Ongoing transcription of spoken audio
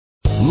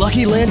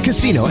Lucky Land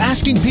Casino,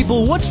 asking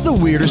people, what's the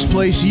weirdest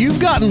place you've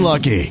gotten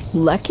lucky?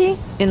 Lucky?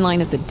 In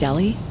line at the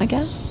deli, I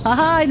guess?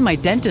 Aha, in my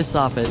dentist's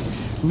office.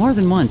 More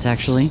than once,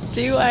 actually.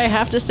 Do I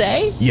have to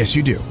say? Yes,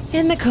 you do.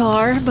 In the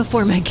car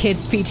before my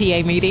kids'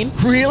 PTA meeting.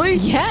 Really?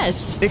 Yes.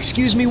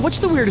 Excuse me, what's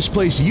the weirdest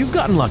place you've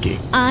gotten lucky?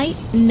 I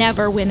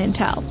never win and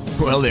tell.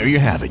 Well, there you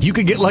have it. You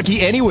can get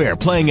lucky anywhere,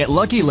 playing at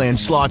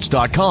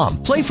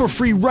LuckyLandSlots.com. Play for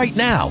free right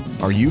now.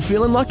 Are you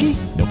feeling lucky?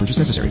 No purchase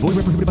necessary. Void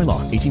where prohibited by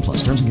law. 18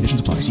 plus. Terms and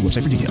conditions apply. See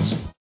website for details.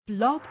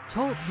 Blog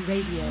Talk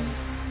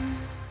Radio.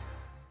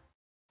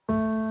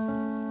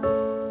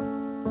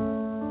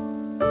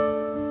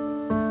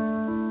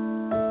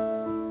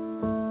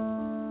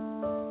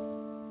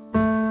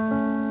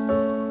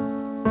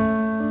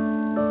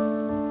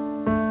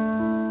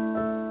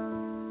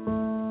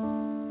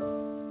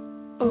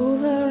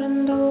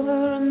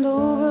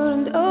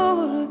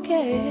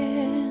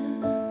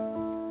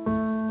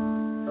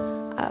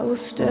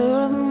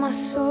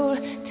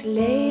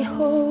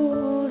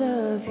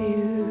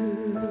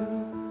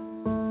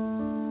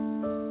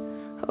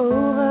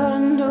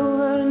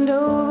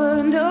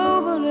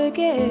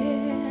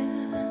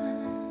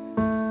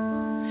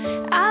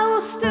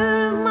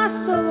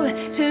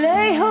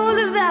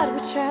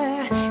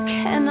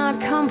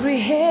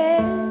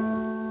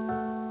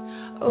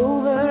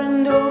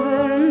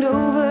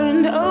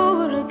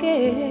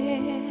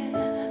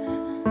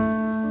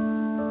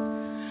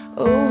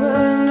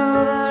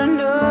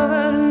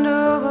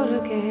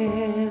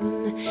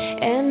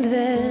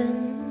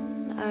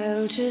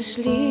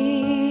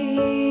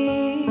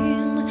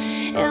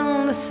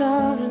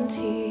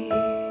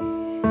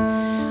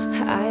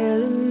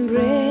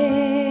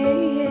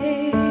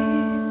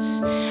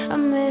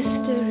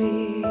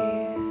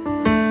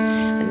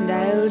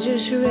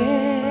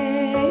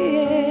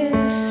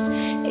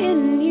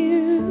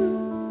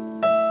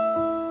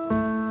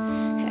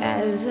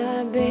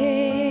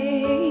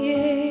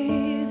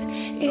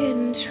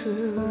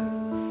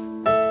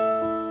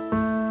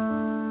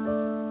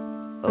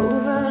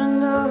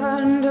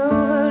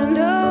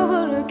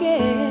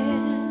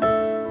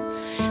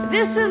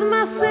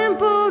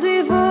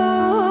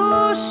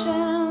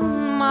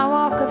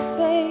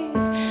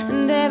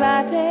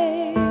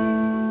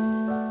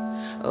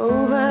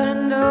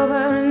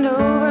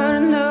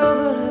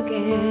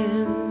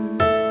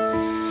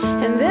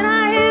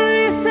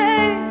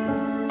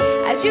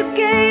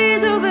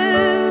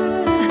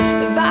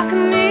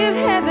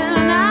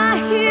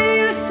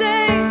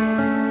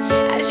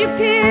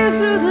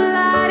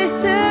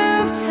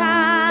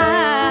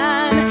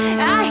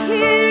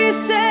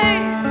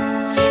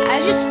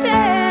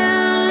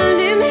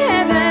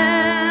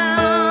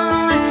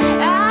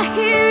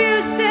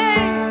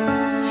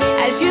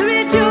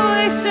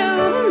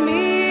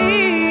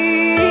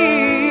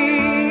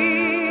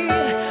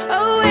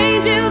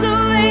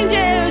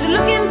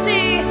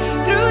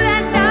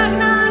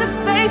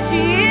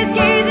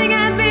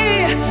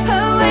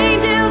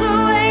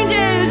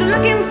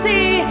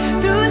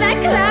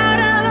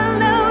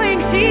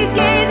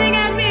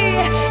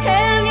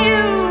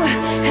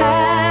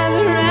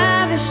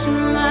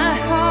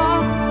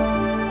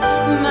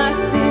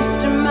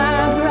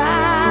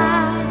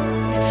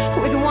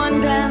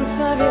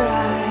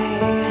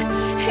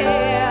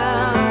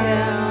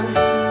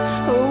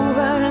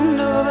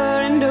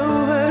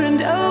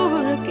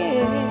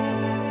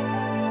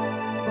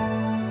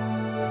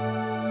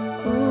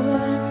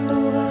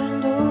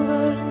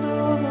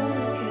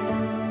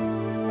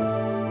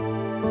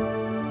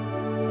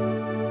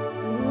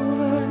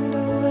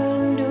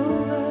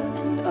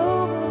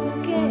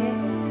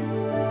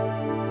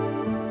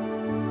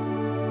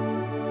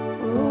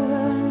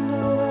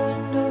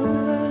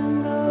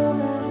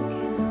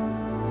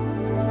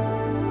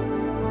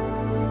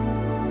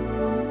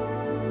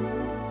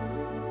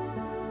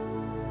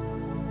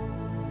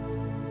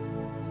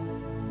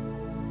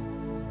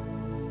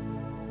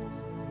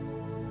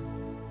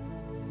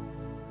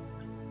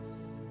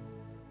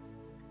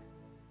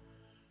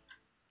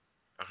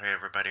 Okay,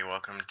 everybody,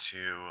 welcome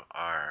to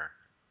our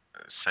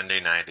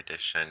Sunday night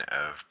edition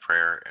of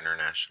Prayer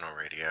International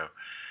Radio.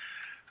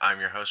 I'm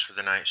your host for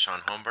the night,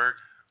 Sean Holmberg,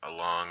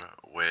 along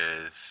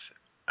with,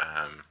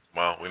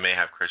 we may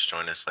have Chris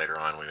join us later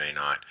on, we may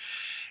not.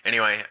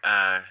 Anyway,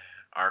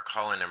 our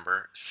call-in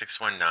number,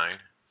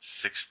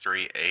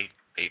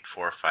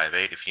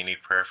 619-638-8458. If you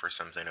need prayer for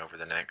something over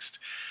the next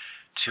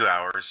 2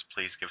 hours,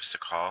 please give us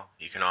a call.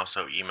 You can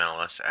also email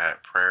us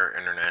at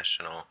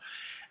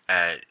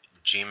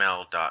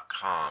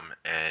prayerinternational@gmail.com,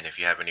 and if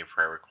you have any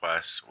prayer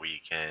requests, we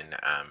can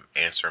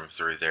answer them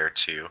through there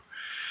too.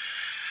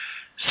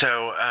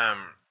 So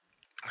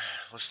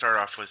let's start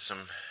off with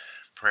some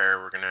prayer.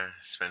 We're going to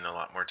spend a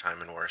lot more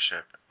time in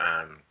worship,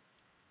 and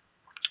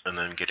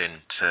then get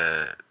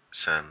into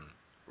some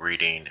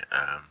reading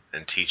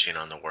and teaching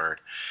on the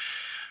Word.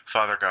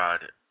 Father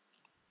God,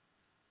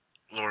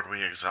 Lord,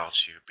 we exalt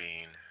you,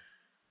 being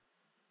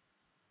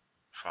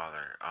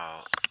Father.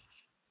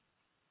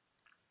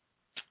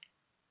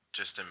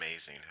 Just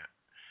amazing.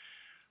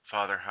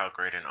 Father, how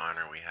great an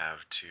honor we have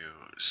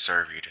to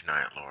serve you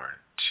tonight, Lord,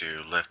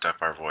 to lift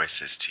up our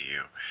voices to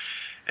you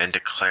and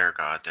declare,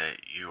 God, that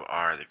you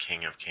are the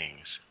King of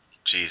Kings,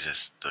 Jesus,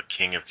 the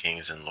King of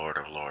Kings and Lord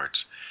of Lords.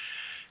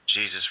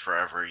 Jesus,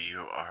 forever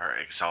you are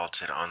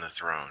exalted on the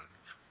throne.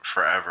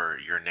 Forever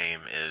your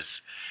name is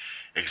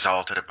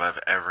exalted above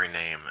every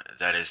name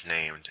that is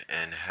named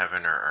in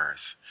heaven or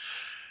earth.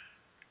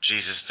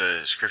 Jesus,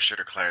 the scripture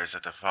declares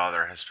that the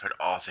Father has put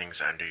all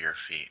things under your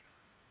feet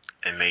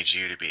and made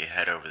you to be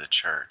head over the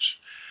church.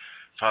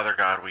 Father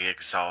God, we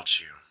exalt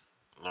you,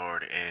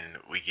 Lord,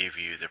 and we give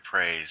you the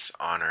praise,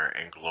 honor,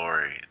 and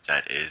glory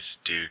that is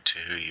due to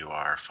who you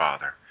are,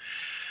 Father.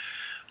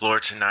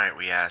 Lord, tonight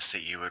we ask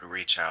that you would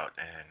reach out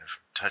and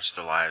touch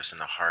the lives and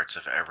the hearts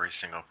of every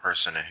single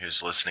person who's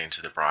listening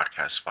to the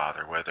broadcast,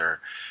 Father, whether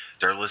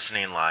they're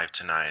listening live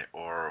tonight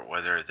or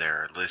whether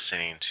they're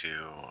listening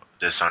to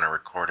this on a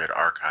recorded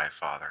archive,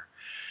 Father.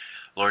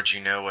 Lord,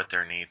 you know what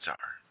their needs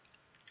are.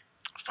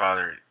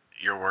 Father,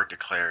 your word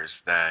declares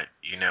that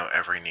you know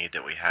every need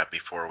that we have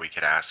before we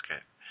could ask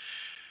it.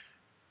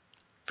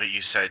 But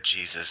you said,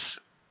 Jesus,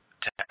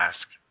 to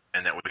ask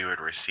and that we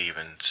would receive,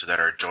 and so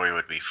that our joy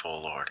would be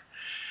full, Lord.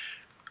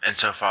 And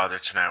so, Father,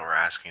 tonight we're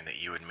asking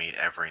that you would meet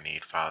every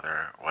need,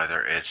 Father,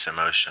 whether it's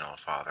emotional,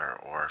 Father,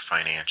 or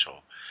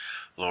financial.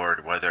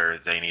 Lord, whether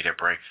they need a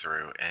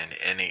breakthrough in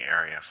any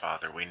area,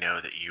 Father, we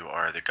know that you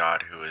are the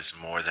God who is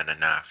more than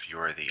enough.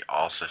 You are the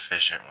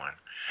all-sufficient one.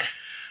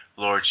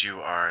 Lord, you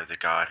are the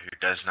God who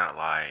does not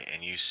lie,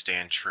 and you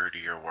stand true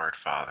to your word,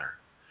 Father,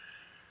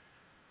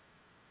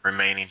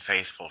 remaining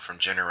faithful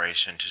from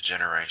generation to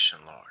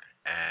generation, Lord.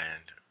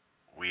 And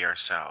we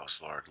ourselves,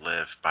 Lord,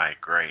 live by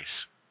grace.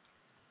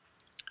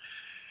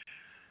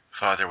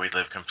 Father, we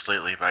live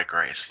completely by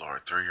grace,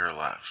 Lord, through your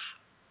love,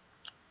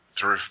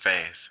 through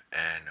faith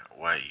in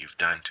what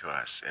you've done to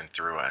us and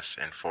through us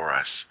and for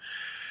us,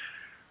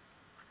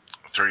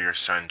 through your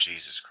Son,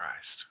 Jesus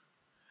Christ.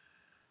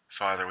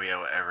 Father, we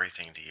owe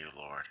everything to you,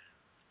 Lord,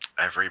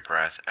 every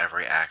breath,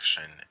 every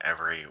action,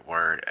 every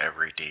word,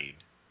 every deed.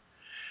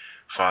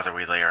 Father,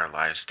 we lay our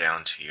lives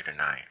down to you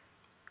tonight,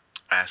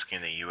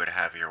 asking that you would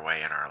have your way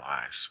in our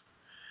lives.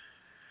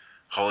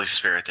 Holy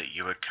Spirit, that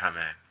you would come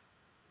in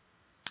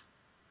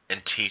and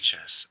teach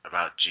us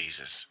about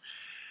Jesus,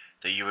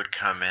 that you would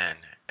come in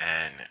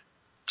and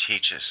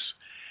teach us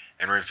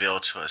and reveal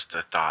to us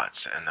the thoughts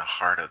and the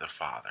heart of the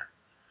Father,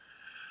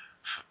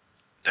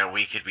 that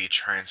we could be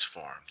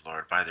transformed,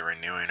 Lord, by the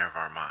renewing of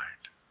our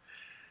mind,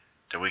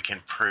 that we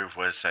can prove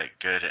what is that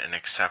good and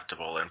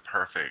acceptable and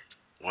perfect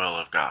will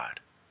of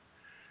God.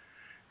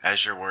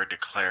 As your word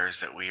declares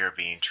that we are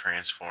being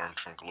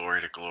transformed from glory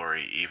to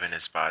glory, even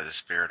as by the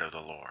Spirit of the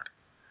Lord.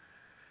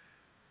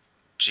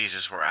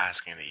 Jesus, we're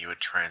asking that you would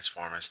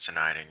transform us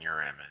tonight in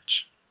your image,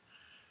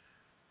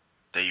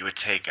 that you would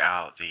take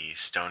out the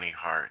stony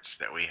hearts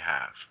that we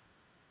have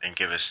and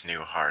give us new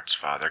hearts,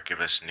 Father.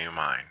 Give us new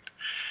mind.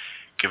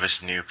 Give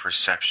us new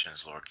perceptions,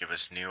 Lord. Give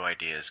us new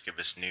ideas.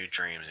 Give us new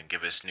dreams and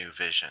give us new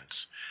visions.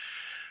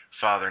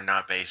 Father,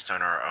 not based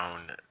on our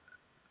own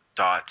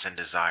thoughts and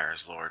desires,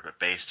 Lord, but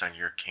based on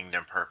your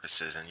kingdom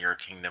purposes and your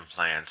kingdom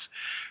plans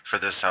for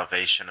the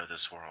salvation of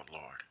this world,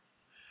 Lord.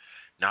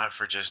 Not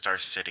for just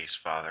our cities,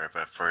 Father,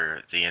 but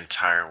for the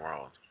entire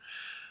world.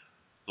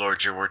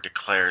 Lord, your word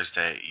declares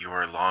that you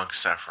are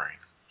long-suffering,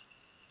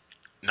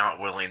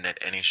 not willing that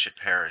any should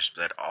perish,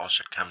 but that all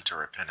should come to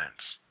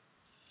repentance.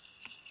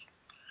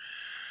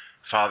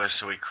 Father,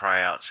 so we cry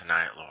out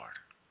tonight, Lord,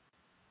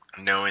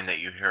 knowing that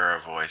you hear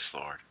our voice,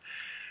 Lord.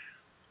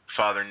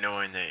 Father,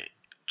 knowing that,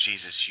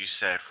 Jesus, you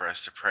said for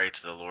us to pray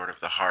to the Lord of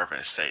the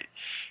harvest, that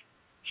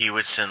he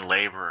would send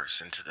laborers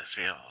into the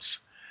fields.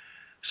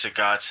 So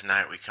God,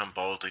 tonight we come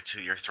boldly to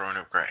your throne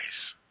of grace,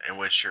 in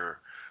which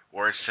your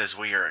word says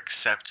we are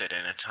accepted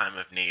in a time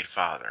of need,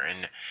 Father,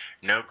 and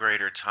no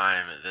greater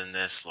time than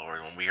this,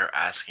 Lord, when we are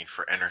asking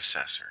for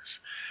intercessors.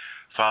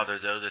 Father,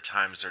 though the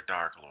times are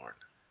dark, Lord,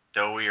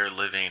 though we are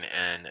living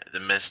in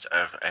the midst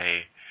of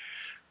a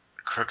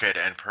crooked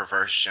and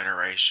perverse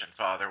generation,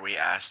 Father, we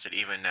ask that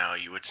even now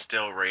you would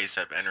still raise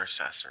up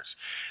intercessors.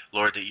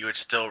 Lord, that you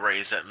would still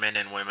raise up men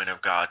and women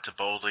of God to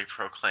boldly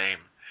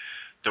proclaim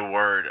the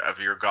word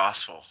of your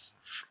gospel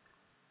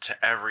to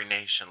every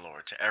nation,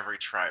 Lord, to every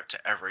tribe,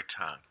 to every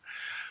tongue.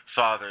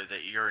 Father,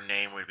 that your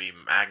name would be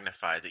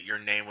magnified, that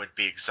your name would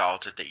be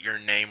exalted, that your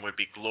name would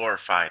be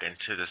glorified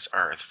into this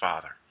earth,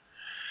 Father.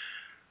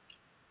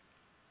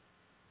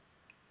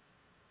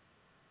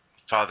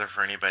 Father,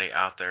 for anybody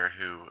out there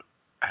who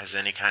has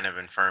any kind of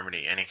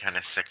infirmity, any kind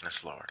of sickness,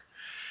 Lord,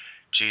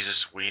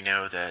 Jesus, we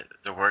know that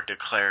the word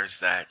declares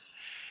that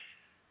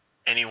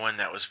anyone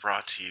that was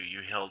brought to you,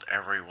 you healed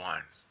every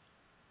one.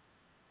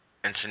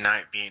 And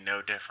tonight being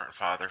no different,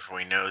 Father, for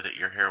we know that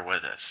you're here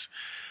with us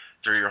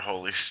through your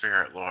Holy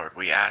Spirit, Lord.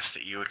 We ask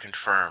that you would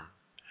confirm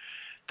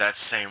that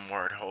same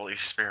word, Holy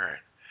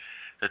Spirit,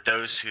 that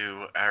those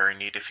who are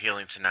in need of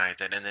healing tonight,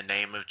 that in the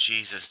name of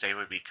Jesus, they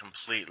would be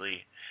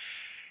completely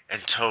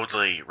and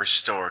totally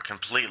restored,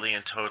 completely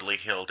and totally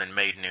healed and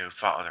made new,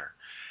 Father.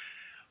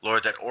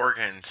 Lord, that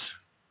organs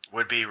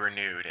would be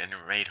renewed and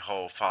made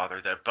whole, Father,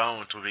 that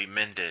bones would be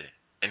mended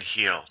and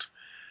healed.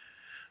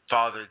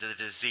 Father, the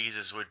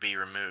diseases would be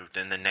removed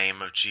in the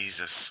name of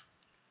Jesus.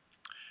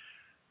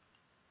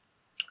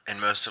 And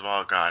most of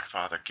all, God,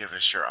 Father, give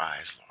us your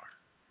eyes, Lord,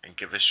 and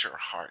give us your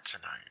heart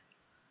tonight.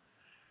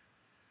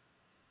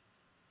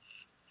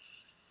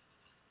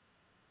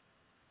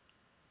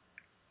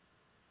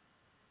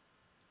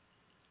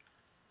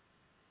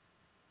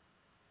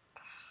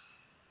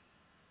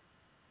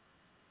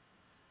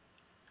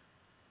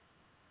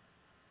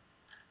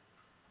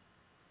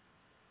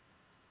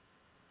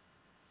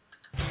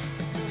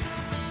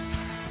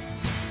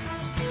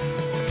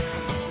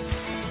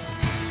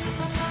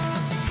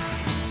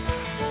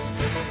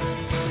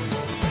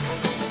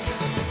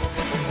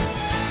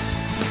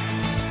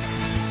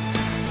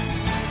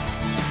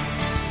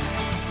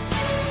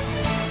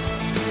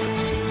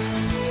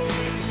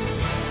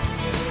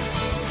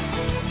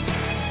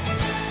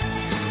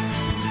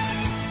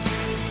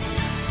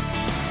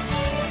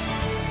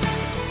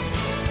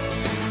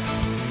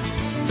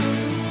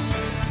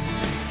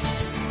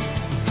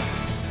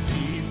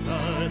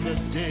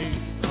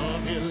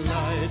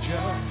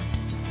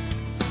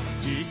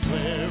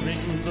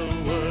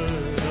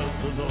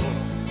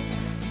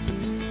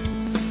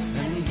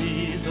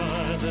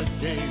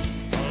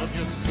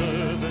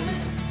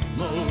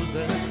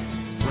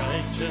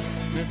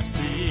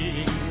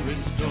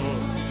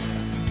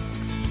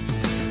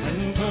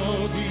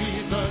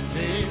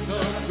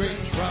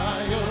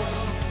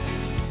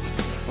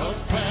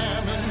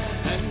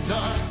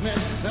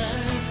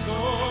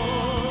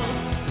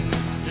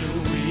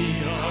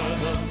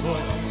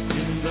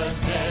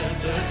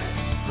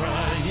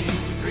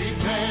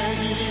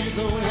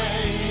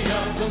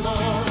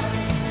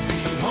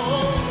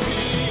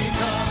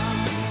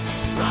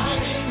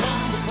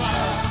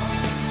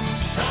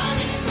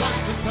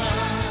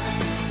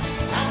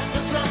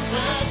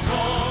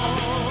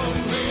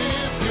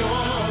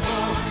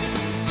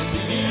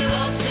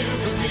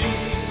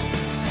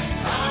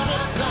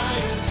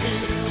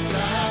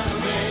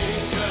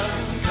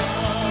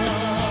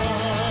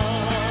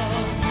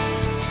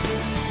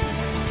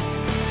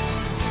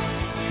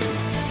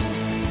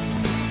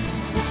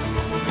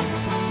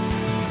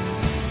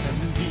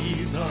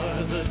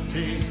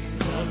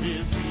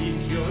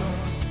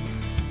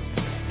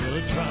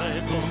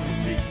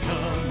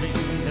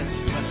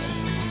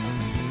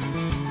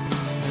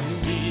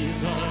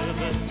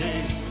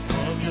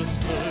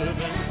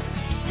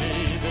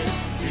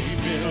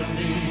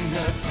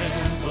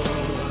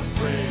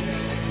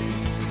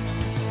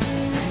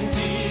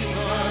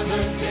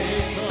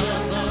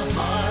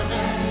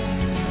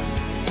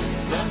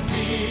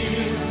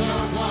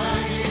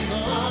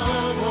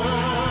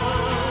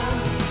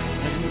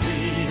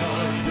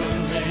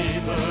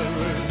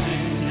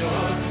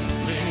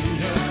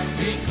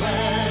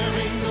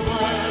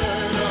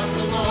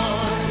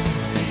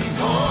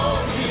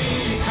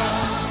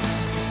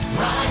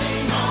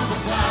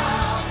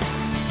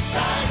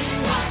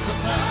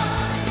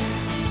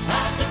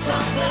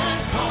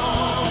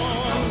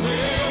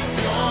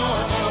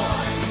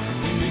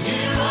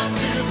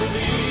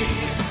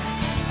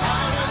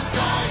 Out of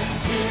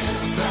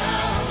sight,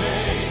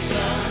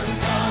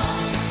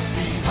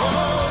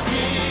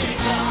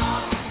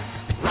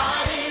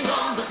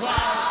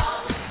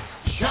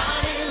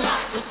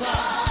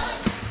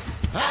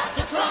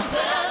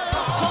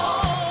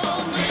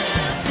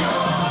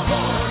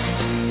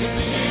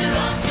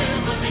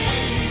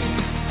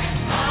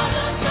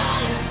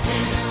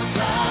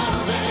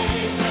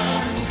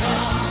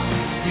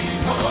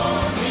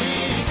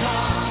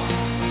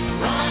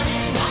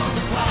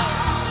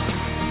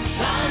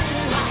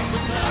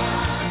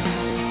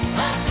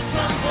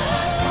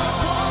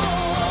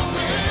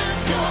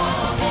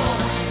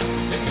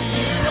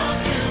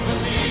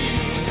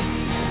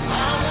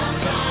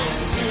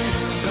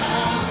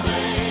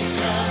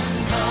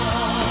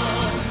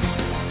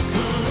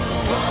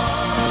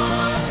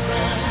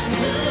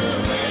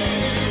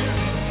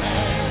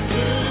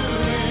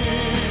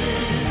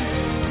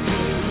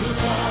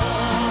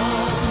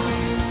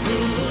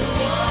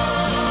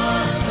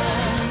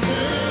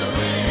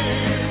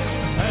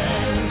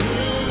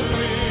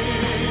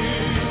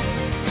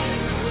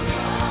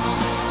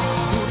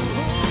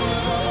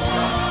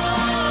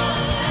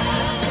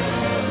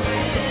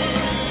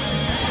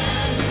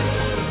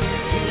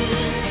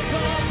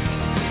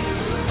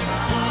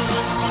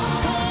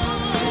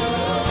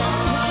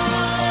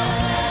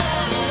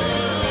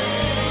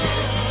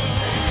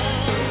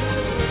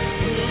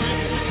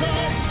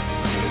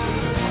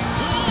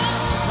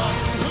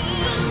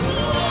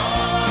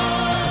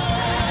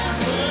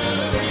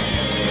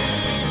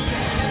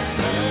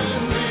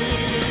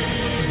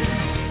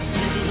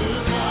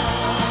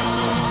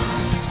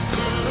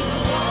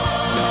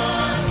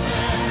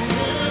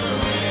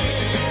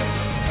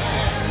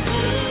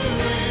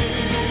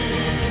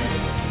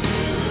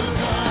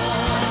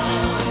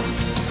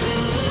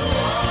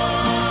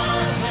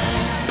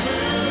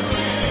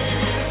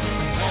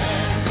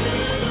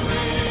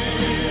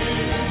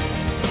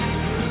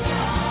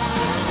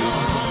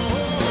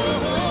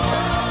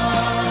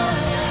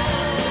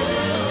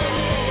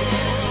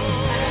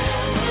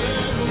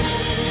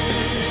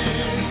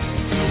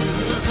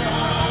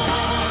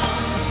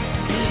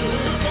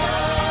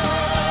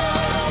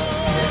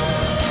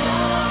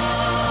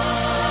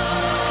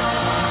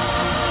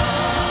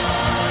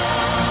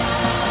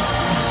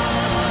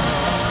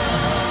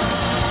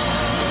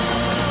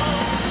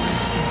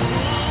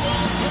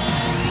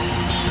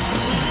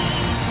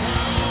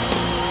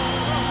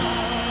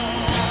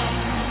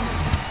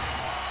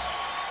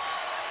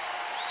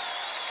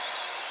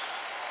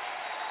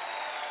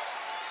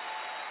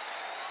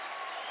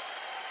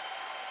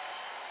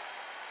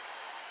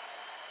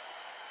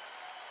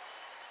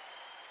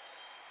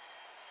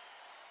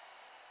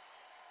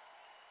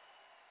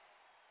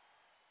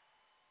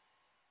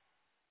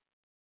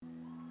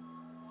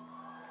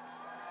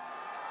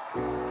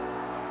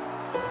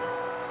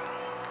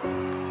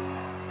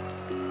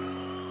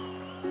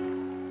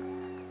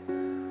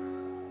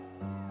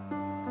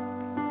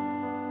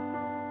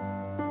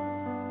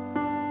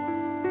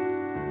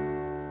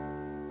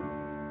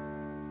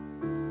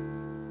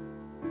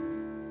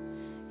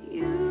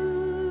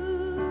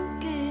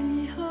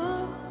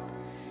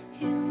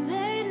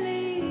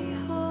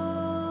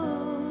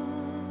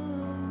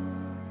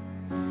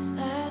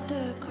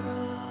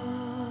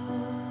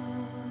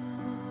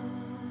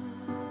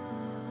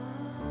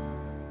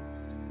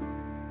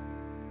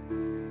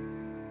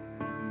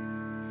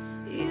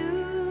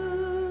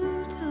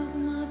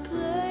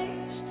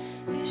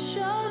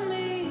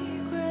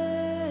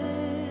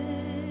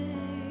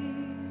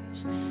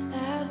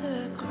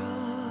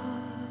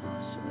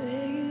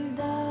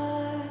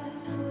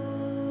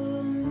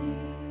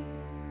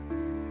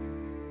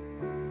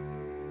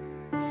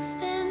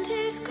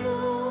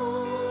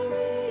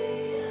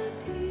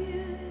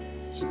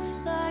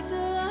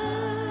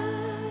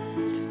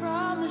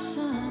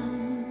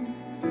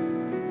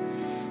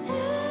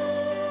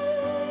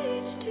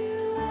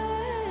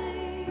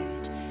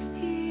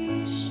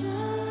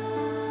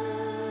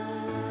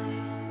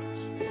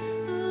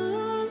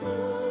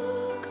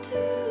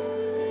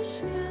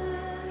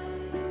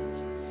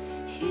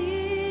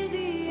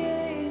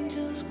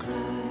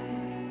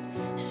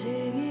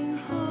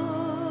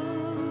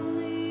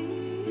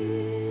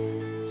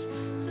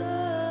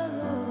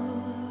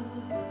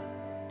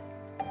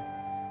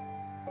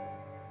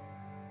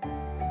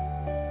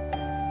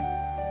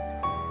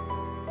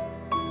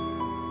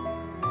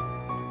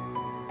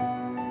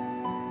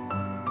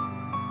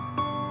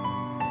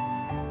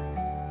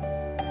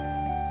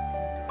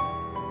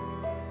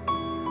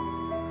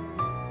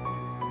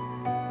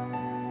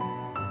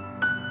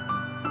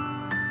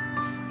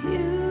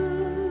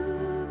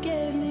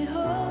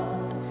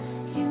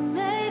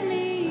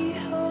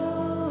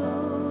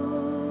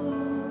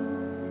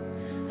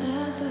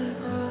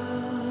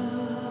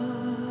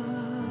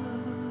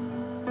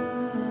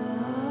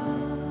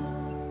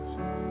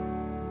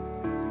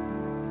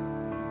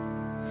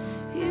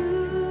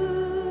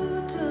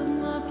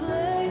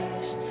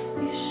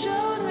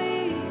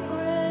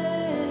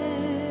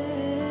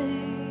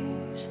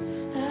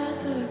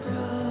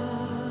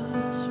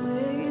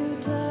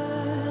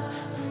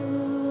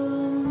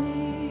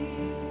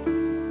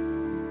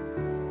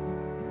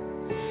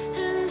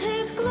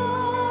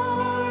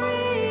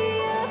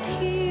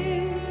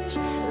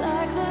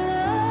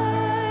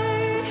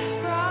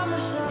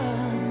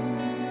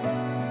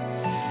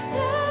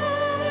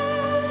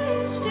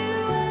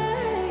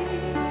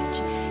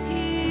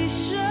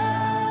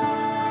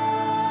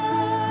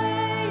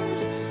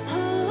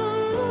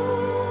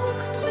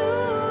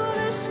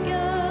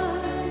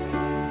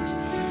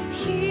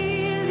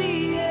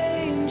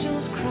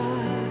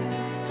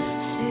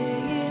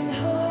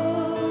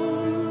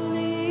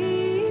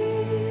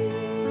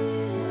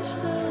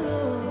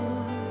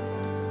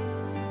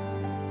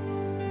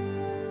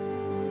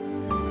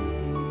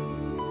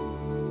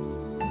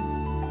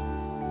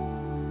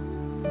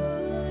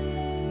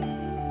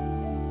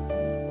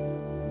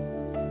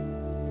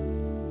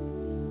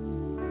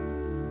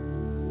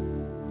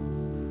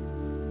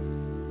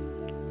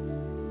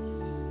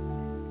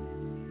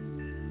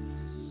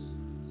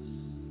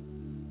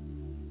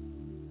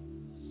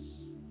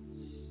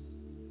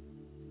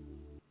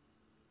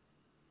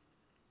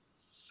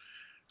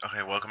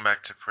 Okay, welcome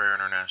back to Prayer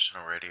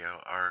International Radio.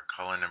 Our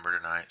call-in number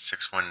tonight,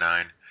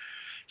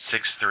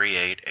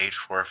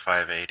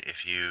 619-638-8458.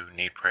 If you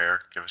need prayer,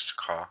 give us a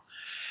call.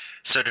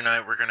 So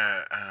tonight we're going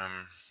to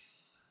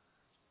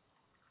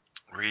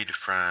read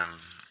from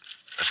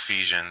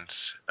Ephesians,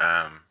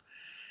 and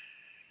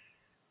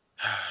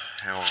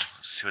we'll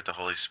see what the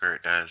Holy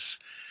Spirit does.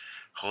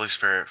 Holy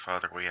Spirit,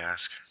 Father, we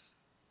ask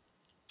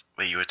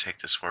that you would take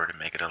this word and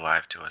make it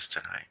alive to us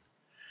tonight.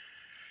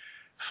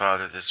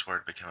 Father, this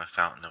word become a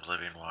fountain of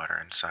living water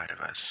inside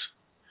of us,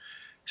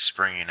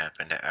 springing up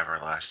into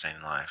everlasting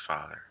life,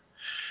 Father.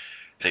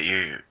 That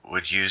you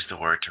would use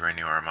the word to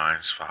renew our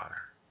minds, Father.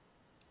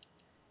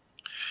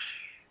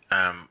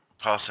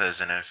 Paul says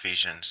in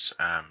Ephesians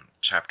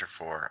chapter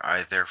 4,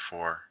 I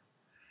therefore,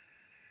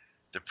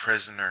 the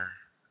prisoner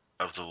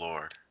of the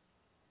Lord.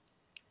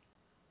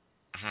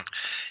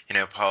 You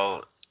know,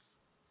 Paul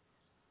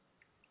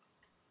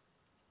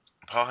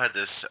had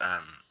this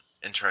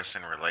interesting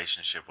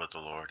relationship with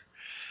the Lord,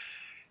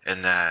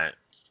 in that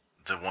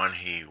the one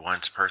he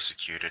once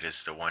persecuted is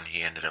the one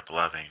he ended up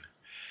loving,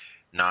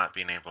 not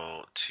being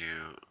able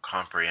to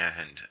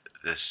comprehend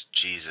this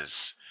Jesus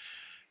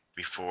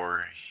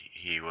before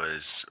he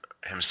was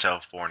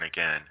himself born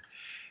again.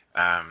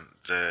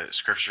 The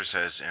scripture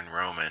says in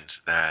Romans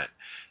that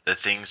the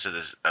things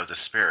of the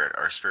Spirit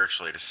are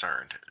spiritually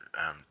discerned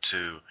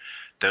to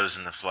those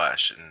in the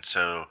flesh, and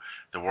so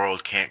the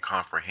world can't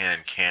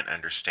comprehend, can't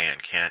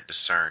understand, can't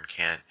discern,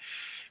 can't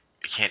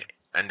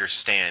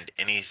understand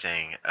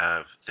anything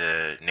of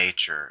the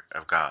nature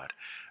of God,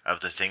 of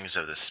the things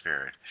of the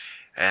Spirit.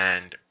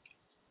 And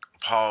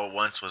Paul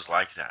once was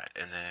like that,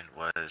 and then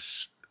was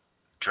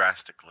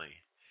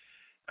drastically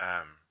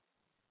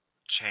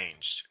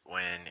changed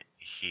when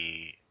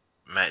he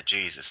met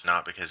Jesus,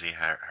 not because he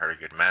heard a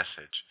good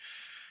message,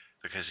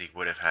 because he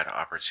would have had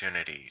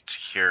opportunity to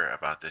hear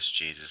about this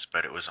Jesus,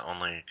 but it was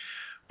only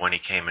when he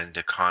came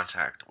into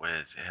contact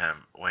with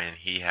him, when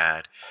he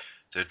had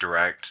the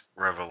direct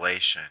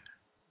revelation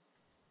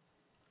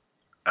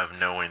of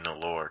knowing the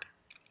Lord.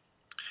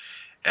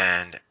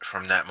 And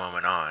from that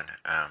moment on,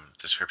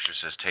 the scripture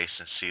says, taste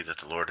and see that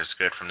the Lord is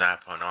good. From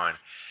that point on,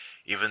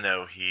 even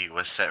though he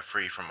was set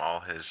free from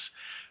all his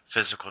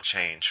physical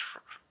chains,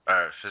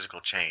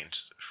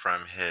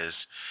 from his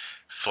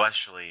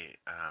fleshly,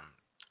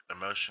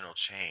 emotional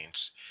chains,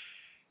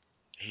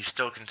 he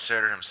still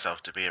considered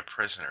himself to be a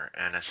prisoner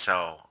in a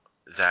cell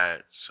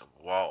that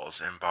walls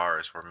and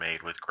bars were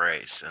made with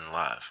grace and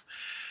love.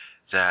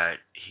 That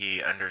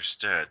he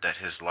understood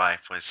that his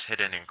life was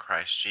hidden in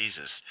Christ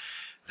Jesus,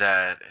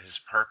 that his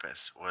purpose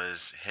was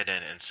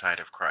hidden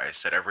inside of Christ,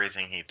 that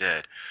everything he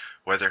did,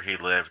 whether he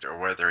lived or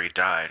whether he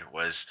died,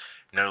 was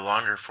no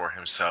longer for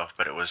himself,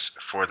 but it was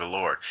for the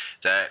Lord.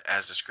 That,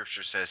 as the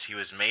scripture says, he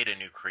was made a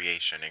new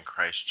creation in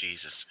Christ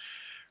Jesus,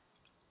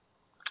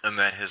 and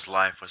that his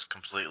life was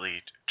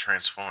completely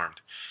transformed.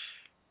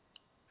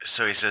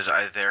 So he says,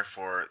 I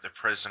therefore, the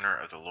prisoner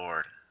of the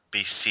Lord,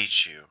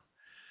 beseech you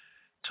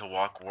to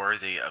walk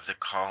worthy of the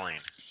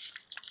calling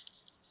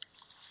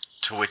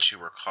to which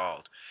you were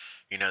called.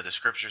 You know, the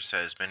scripture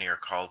says, many are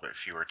called, but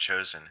few are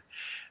chosen.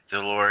 The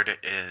Lord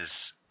is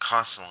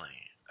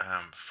constantly,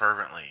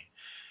 fervently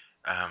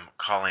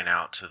calling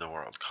out to the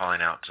world,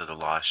 calling out to the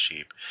lost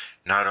sheep,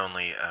 not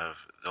only of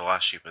the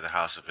lost sheep of the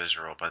house of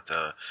Israel, but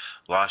the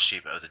lost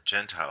sheep of the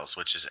Gentiles,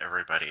 which is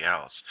everybody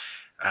else,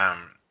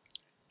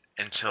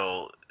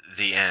 until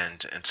the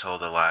end, until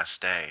the last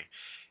day.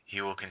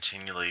 He will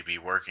continually be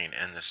working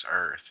in this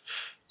earth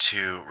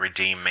to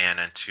redeem man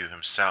unto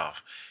himself,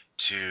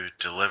 to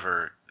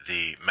deliver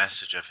the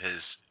message of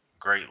his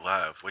great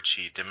love, which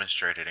he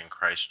demonstrated in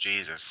Christ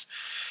Jesus.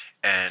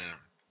 And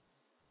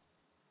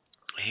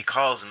he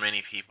calls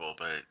many people,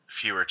 but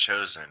few are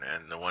chosen,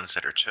 and the ones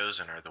that are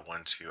chosen are the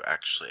ones who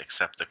actually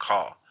accept the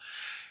call.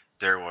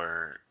 There's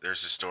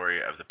a story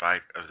of the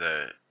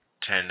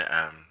 10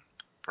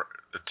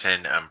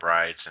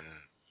 brides,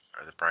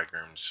 or the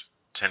bridegroom's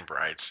 10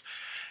 brides,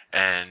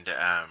 and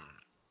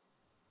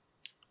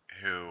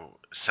who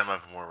some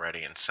of them were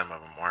ready and some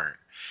of them weren't.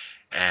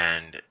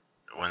 And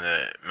when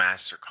the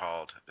master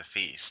called the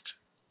feast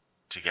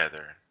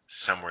together,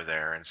 some were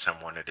there and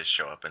some wanted to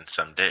show up and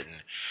some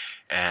didn't.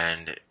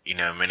 And, you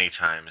know, many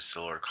times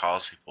the Lord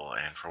calls people,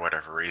 and for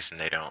whatever reason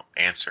they don't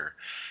answer.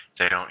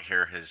 They don't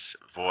hear his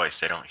voice.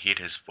 They don't heed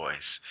his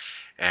voice.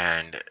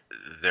 And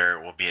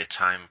there will be a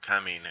time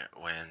coming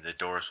when the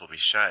doors will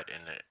be shut,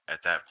 and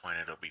at that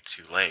point it'll be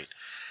too late.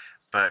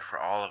 But for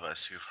all of us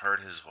who've heard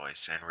his voice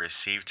and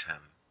received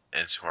him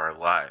into our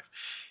life,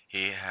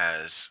 he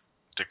has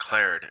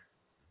declared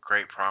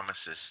great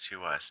promises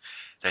to us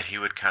that he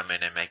would come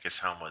in and make his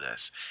home with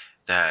us.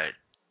 That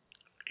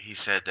he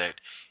said that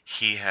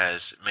he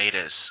has made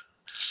us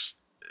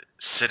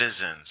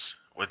citizens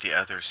with the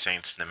other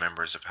saints and the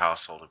members of the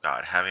household of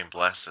God, having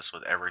blessed us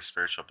with every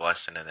spiritual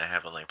blessing in the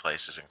heavenly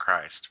places in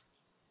Christ.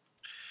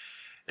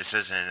 It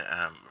says in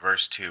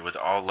verse 2, with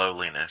all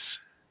lowliness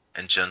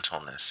and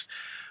gentleness,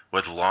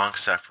 with long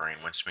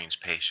suffering, which means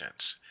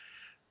patience,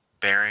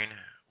 bearing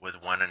with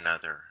one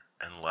another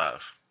in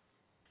love,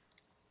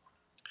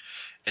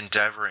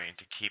 endeavoring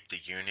to keep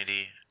the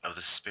unity of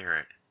the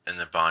Spirit in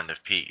the bond of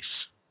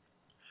peace.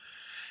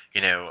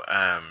 You know,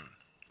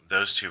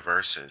 those two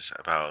verses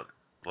about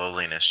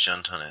lowliness,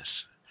 gentleness,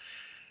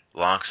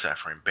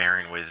 long-suffering,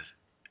 bearing with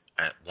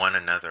one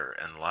another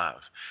in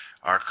love,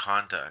 our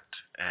conduct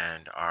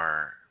and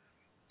our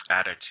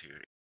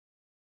attitude.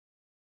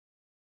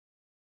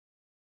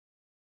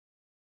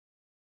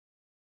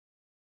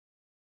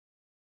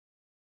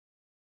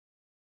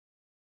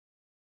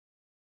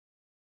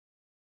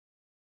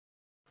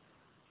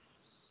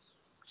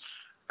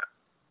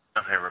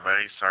 Okay,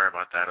 everybody, sorry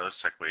about that. It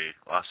looks like we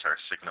lost our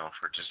signal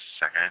for just a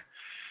second.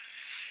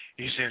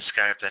 Usually in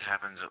Skype, that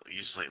happens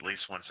usually at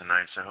least once a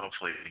night, so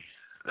hopefully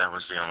that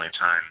was the only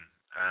time.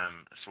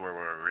 So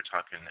we're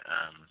talking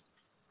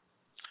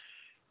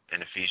in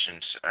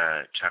Ephesians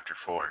chapter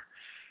 4.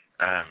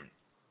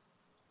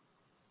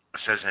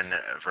 It says in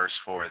verse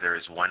 4, there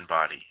is one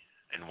body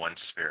and one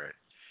spirit,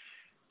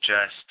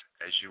 just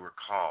as you were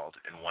called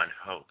in one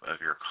hope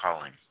of your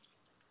calling,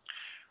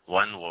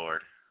 one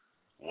Lord,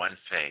 one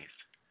faith,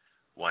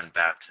 one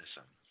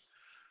baptism,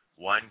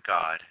 one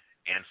God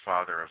and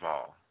Father of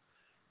all,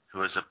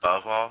 who is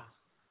above all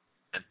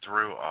and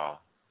through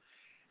all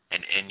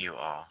and in you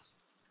all.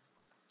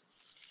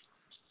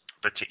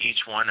 But to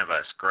each one of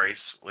us grace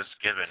was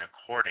given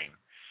according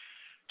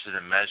to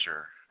the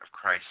measure of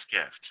Christ's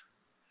gift.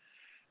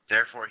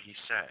 Therefore he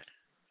said,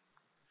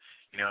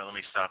 let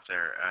me stop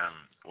there.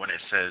 When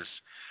it says,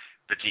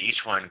 but to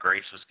each one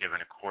grace was given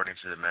according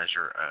to the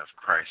measure of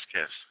Christ's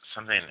gifts,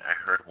 something I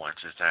heard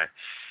once is that,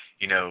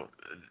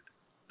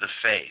 the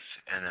faith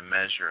and the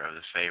measure of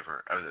the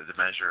favor, of the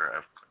measure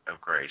of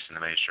grace and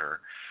the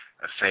measure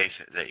faith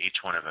that each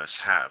one of us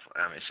have.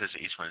 It says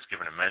that each one is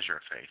given a measure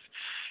of faith,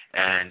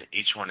 and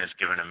each one is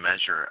given a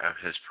measure of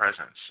his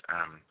presence,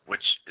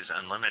 which is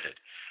unlimited.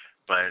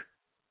 But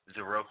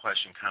the real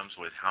question comes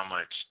with how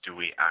much do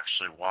we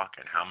actually walk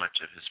in, how much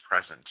of his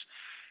presence,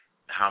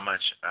 how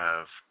much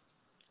of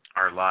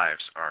our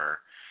lives are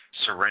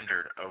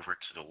surrendered over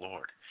to the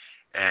Lord.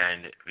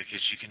 And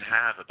because you can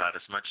have about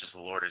as much as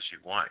the Lord as you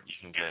want, you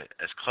can get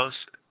as close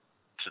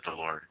to the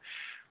Lord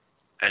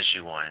as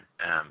you want.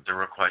 The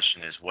real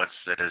question is, what's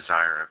the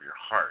desire of your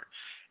heart?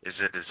 Is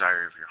the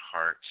desire of your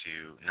heart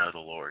to know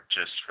the Lord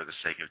just for the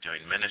sake of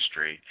doing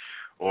ministry,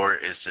 or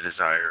is the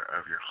desire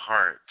of your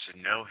heart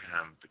to know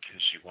him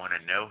because you want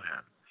to know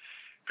him,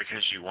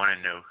 because you want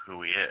to know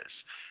who he is?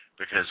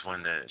 Because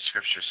when the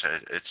scripture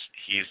says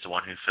he's the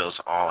one who fills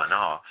all in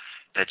all,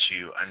 that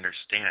you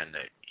understand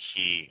that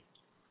he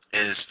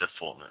is the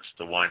fullness,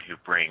 the one who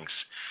brings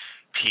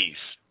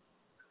peace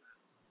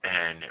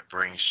and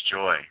brings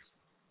joy.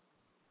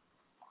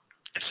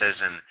 It says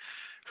in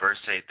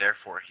verse 8,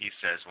 therefore he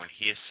says, when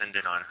he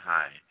ascended on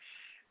high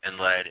and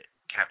led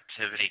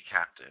captivity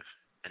captive,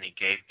 and he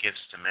gave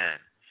gifts to men.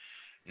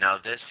 Now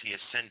this he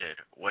ascended,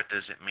 what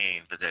does it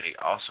mean but that he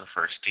also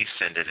first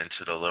descended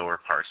into the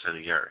lower parts of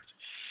the earth?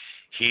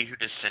 He who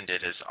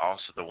descended is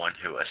also the one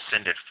who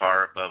ascended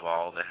far above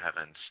all the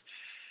heavens,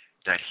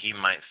 that he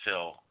might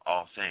fill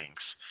all things,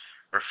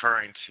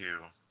 referring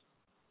to,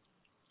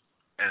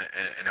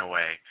 in a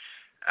way,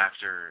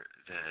 after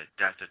the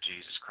death of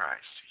Jesus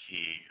Christ,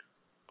 he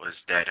was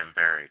dead and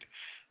buried,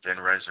 then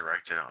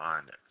resurrected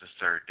on the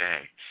third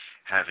day,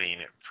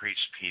 having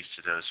preached peace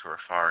to those who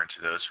are far and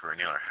to those who are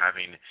near,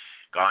 having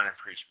gone and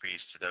preached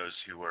peace to those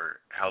who were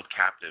held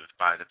captive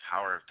by the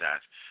power of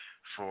death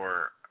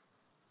for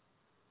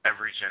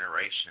every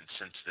generation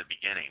since the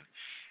beginning,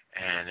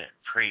 and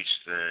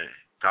preached the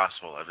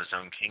gospel of his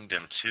own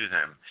kingdom to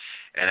them,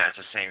 and at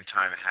the same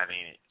time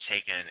having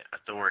taken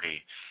authority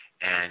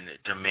and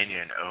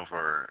dominion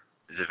over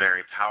the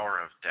very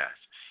power of death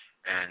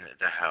and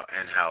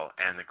hell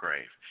and the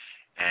grave,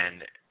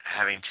 and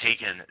having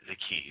taken the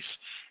keys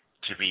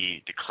to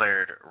be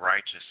declared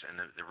righteous and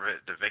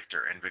the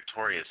victor and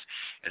victorious.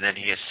 And then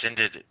he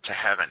ascended to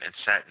heaven and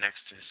sat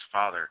next to his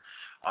Father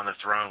on the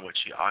throne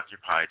which he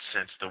occupied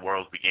since the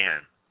world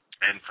began.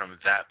 And from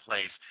that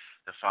place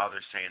the Father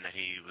saying that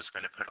he was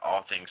going to put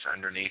all things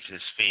underneath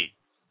his feet.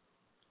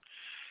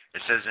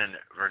 It says in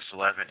verse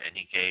 11, and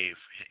he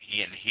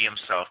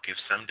himself gives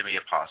some to be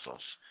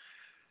apostles,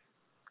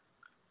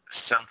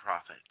 some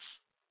prophets,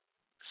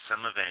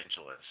 some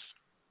evangelists,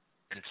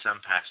 and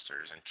some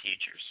pastors and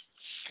teachers,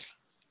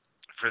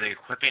 for the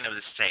equipping of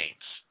the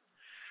saints,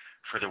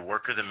 for the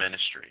work of the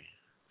ministry,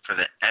 for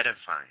the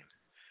edifying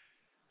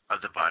of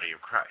the body of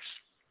Christ.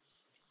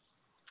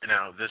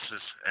 Now, this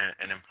is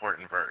an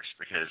important verse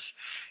because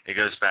it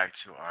goes back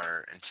to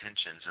our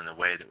intentions and the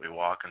way that we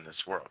walk in this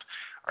world.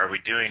 Are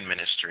we doing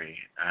ministry,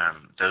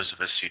 those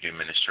of us who do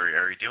ministry,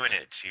 are we doing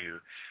it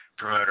to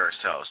promote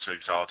ourselves, to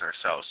exalt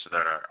ourselves so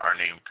that our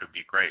name could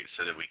be great,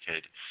 so that we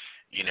could,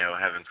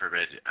 heaven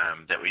forbid,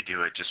 that we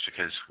do it just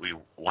because we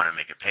want to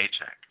make a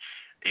paycheck?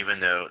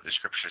 Even though the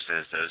scripture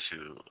says those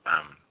who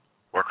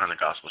work on the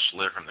gospel should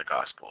live from the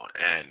gospel.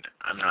 And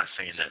I'm not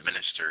saying that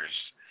ministers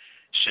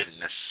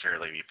shouldn't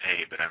necessarily be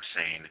paid, but I'm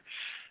saying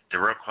the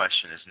real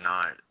question is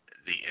not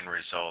the end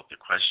result. The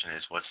question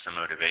is, what's the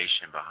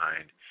motivation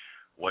behind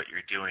what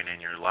you're doing in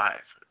your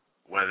life?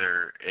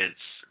 Whether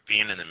it's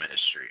being in the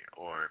ministry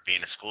or being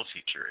a school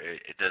teacher,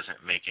 it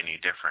doesn't make any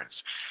difference.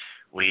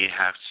 We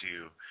have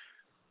to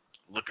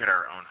look at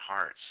our own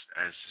hearts,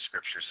 as the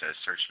scripture says,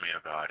 search me, O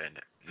God, and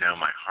know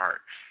my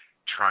heart.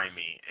 Try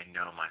me and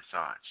know my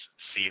thoughts.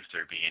 See if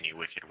there be any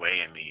wicked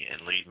way in me,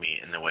 and lead me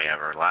in the way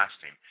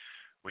everlasting.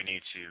 We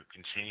need to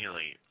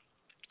continually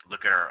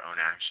look at our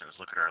own actions,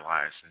 look at our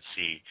lives, and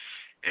see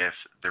if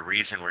the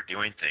reason we're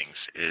doing things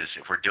is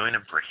if we're doing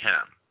them for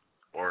him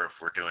or if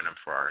we're doing them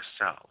for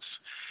ourselves.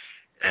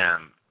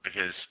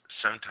 Because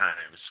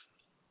sometimes,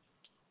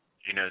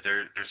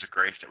 there's a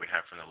grace that we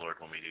have from the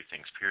Lord when we do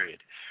things, period.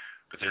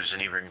 But there's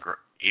an even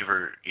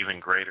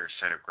greater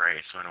set of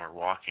grace when we're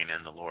walking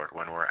in the Lord,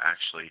 when we're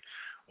actually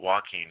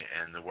walking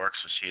in the works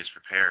which he has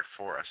prepared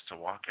for us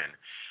to walk in,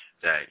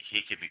 that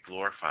he could be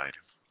glorified.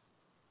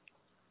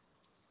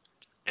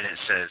 And it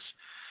says,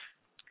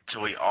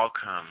 till we all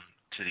come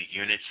to the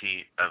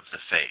unity of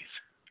the faith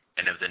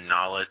and of the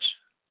knowledge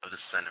of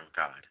the Son of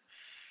God,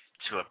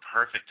 to a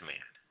perfect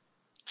man,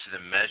 to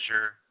the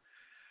measure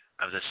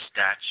of the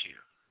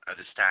stature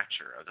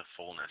of the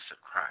fullness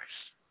of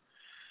Christ.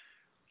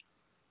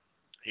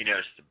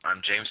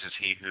 James says,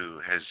 he who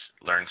has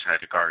learned how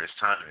to guard his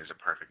tongue is a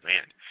perfect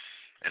man.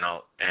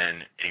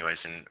 And anyways,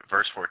 in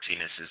verse 14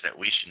 it says that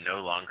we should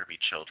no longer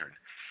be children,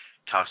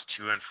 tossed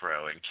to and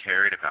fro and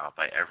carried about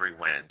by every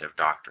wind of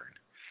doctrine,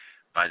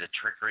 by the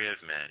trickery of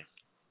men,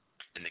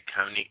 and the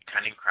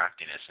cunning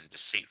craftiness and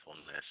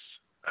deceitfulness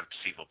of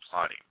deceitful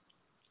plotting.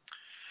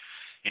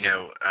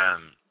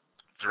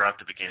 Throughout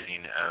the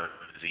beginning of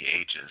the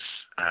ages,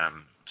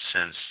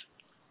 since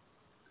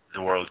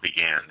the world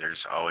began,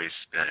 there's always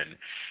been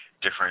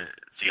different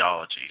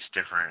theologies,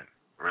 different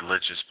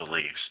religious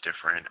beliefs,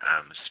 different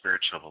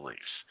spiritual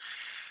beliefs,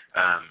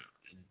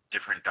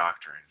 different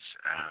doctrines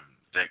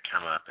that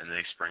come up, and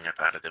they spring up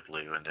out of the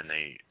blue, and then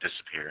they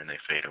disappear and they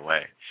fade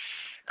away.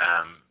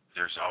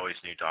 There's always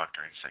new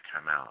doctrines that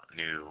come out,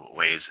 new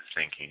ways of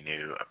thinking,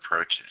 new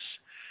approaches.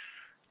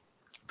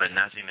 But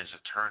nothing is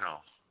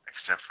eternal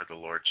except for the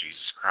Lord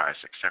Jesus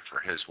Christ, except for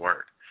His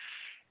Word.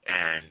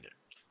 And,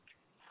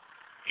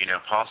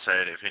 Paul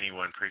said, if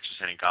anyone preaches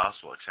any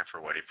gospel except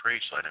for what he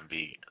preached, let him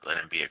be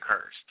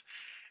accursed.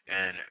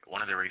 And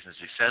one of the reasons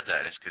he said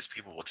that is because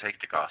people will take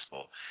the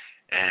gospel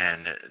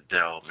and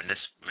they'll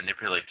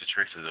manipulate the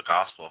truth of the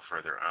gospel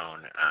for their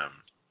own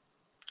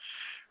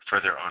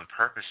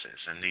purposes.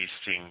 And these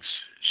things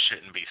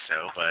shouldn't be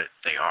so, but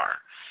they are.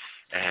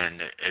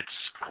 And it's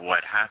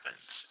what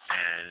happens.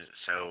 And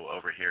so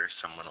over here,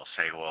 someone will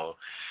say,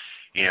 well,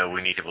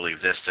 we need to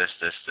believe this,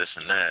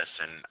 and this,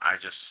 and I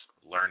just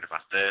learned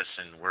about this,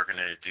 and we're going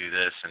to do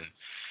this, and,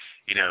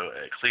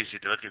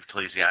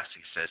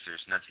 Ecclesiastes says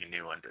there's nothing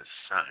new under the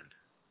sun.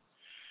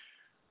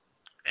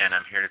 And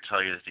I'm here to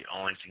tell you that the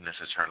only thing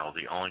that's eternal,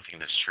 the only thing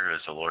that's true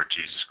is the Lord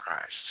Jesus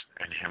Christ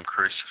and Him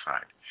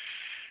crucified.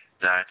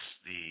 That's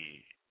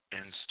the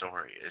end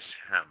story, is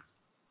Him.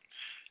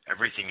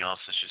 Everything else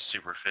is just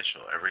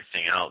superficial.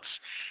 Everything else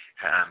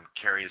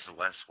carries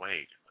less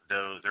weight,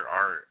 though there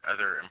are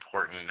other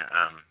important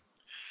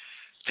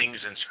things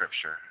in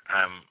Scripture,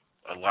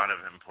 a lot of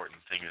important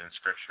things in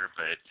Scripture,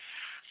 but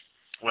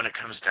when it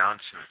comes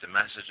down to it, the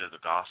message of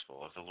the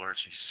gospel of the Lord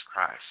Jesus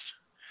Christ,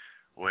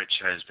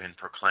 which has been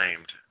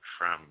proclaimed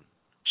from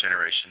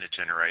generation to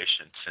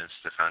generation since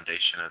the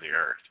foundation of the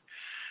earth,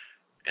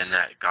 and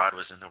that God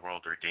was in the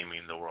world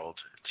redeeming the world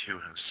to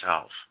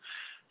Himself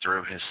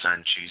through His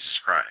Son, Jesus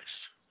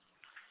Christ.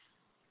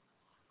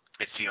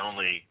 It's the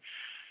only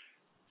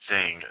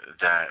thing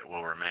that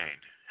will remain.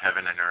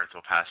 Heaven and earth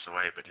will pass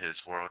away, but His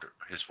word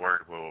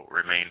will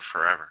remain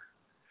forever.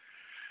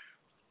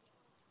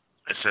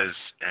 It says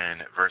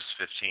in verse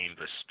 15,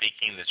 but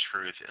speaking the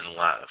truth in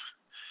love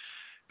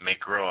may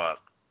grow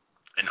up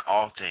in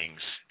all things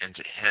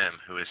into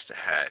Him who is the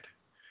head,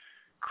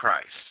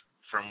 Christ,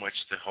 from which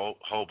the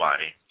whole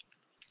body,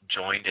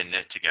 joined and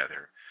knit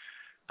together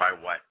by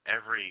what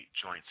every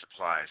joint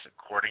supplies,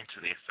 according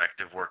to the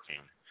effective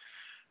working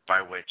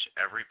by which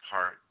every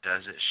part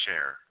does its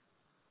share,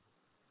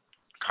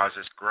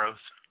 causes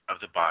growth of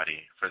the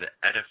body for the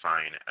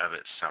edifying of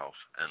itself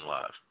in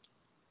love.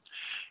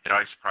 It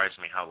always surprised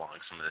me how long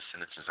some of the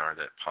sentences are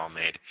that Paul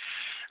made.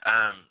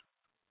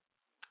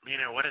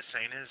 What it's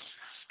saying is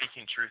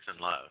speaking truth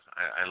in love.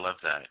 I love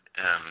that.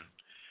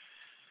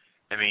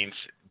 It means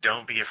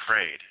don't be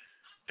afraid.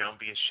 Don't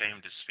be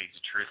ashamed to speak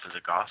the truth of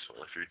the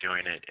gospel if you're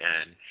doing it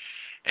in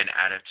an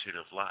attitude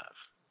of love.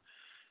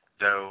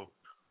 Though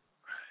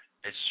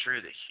it's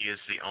true that He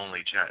is the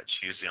only judge.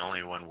 He is the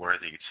only one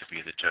worthy to be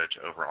the judge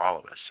over all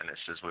of us. And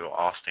it says we will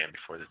all stand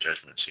before the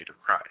judgment seat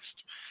of Christ.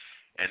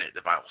 And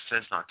the Bible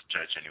says not to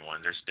judge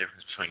anyone. There's a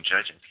difference between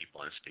judging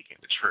people and speaking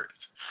the truth.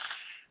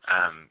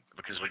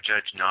 Because we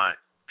judge not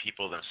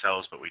people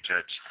themselves, but we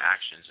judge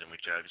actions and we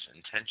judge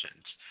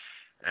intentions.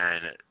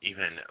 And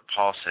even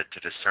Paul said to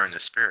discern the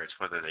spirits,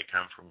 whether they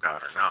come from God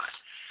or not.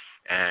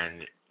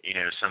 And,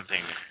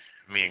 something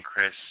me and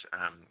Chris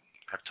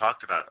have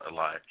talked about a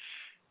lot,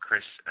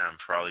 Chris,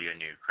 for all you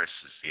knew, Chris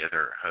is the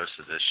other host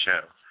of this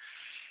show,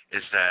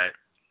 is that,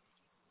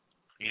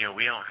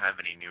 we don't have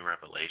any new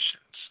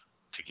revelations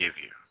to give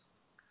you.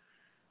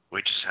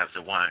 We just have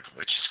the one,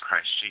 which is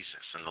Christ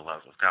Jesus and the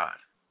love of God.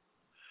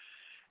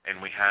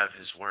 And we have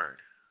His Word,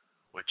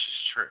 which is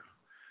true,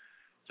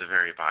 the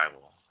very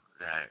Bible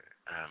that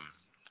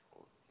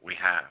we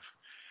have,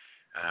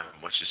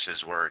 which is His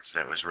words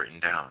that was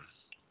written down.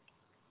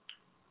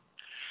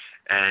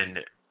 And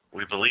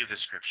we believe the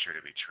Scripture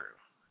to be true.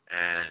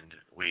 And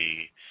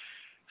we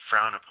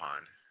frown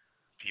upon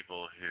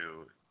people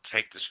who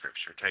take the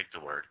Scripture, take the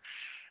Word,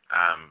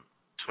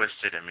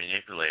 twist it and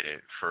manipulate it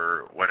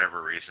for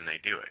whatever reason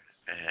they do it.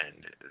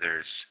 And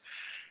there's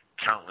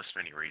countless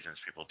many reasons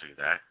people do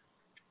that.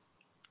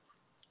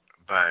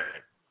 But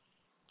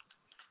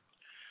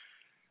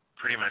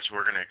pretty much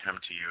we're going to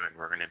come to you and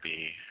we're going to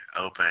be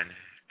open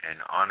and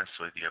honest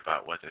with you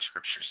about what the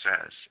Scripture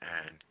says.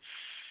 And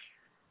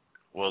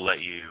we'll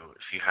let you,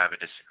 if you have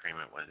a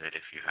disagreement with it,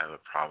 if you have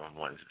a problem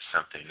with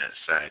something that's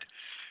said,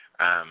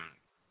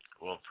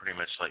 we'll pretty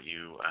much let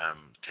you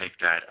take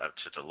that up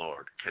to the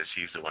Lord, because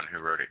He's the one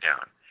who wrote it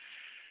down.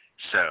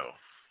 So,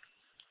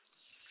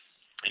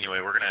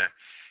 anyway, we're going to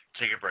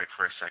take a break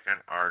for a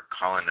second. Our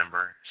call-in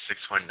number,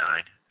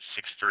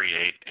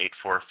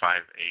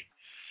 619-638-8458.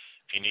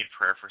 If you need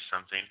prayer for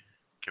something,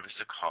 give us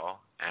a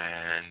call,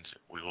 and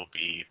we will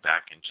be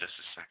back in just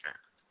a second.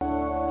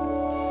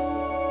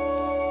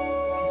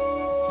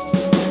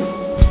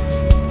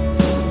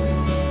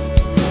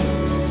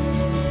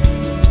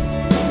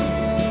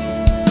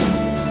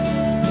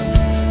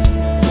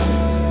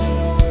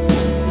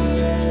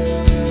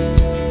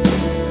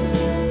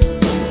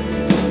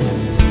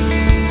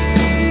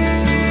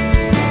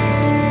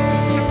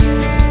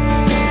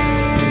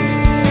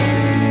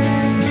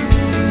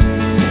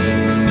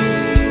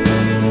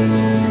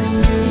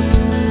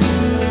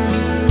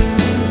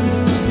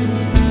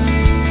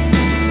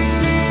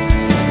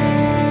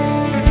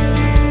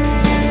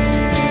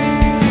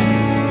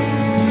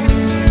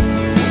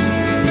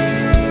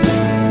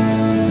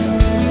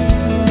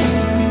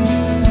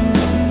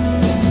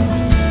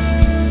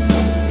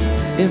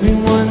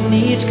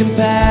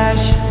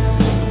 compassion,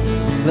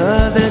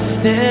 love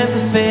that's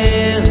never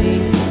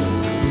failing.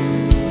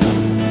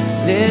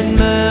 Let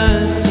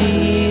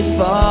mercy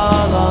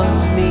fall on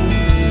me.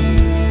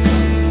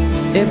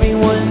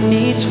 Everyone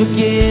needs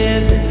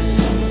forgiveness,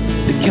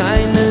 the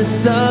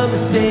kindness of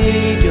a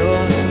Savior,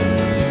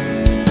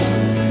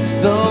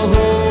 the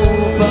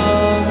hope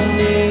of the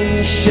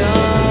nation.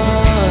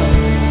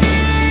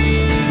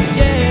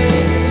 Yeah.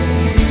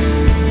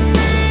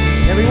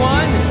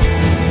 Everyone,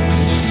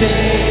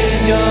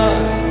 Savior,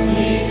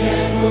 He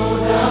can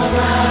move the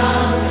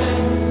mountain.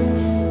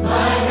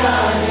 My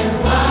God is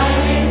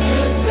mighty to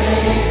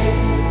save.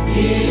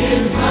 He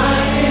is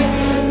mighty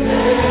to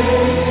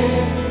save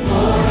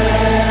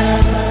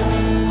forever.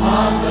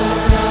 Author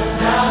of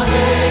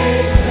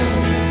salvation,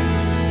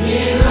 He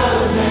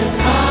rose and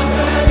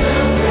conquered the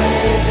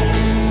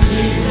grave.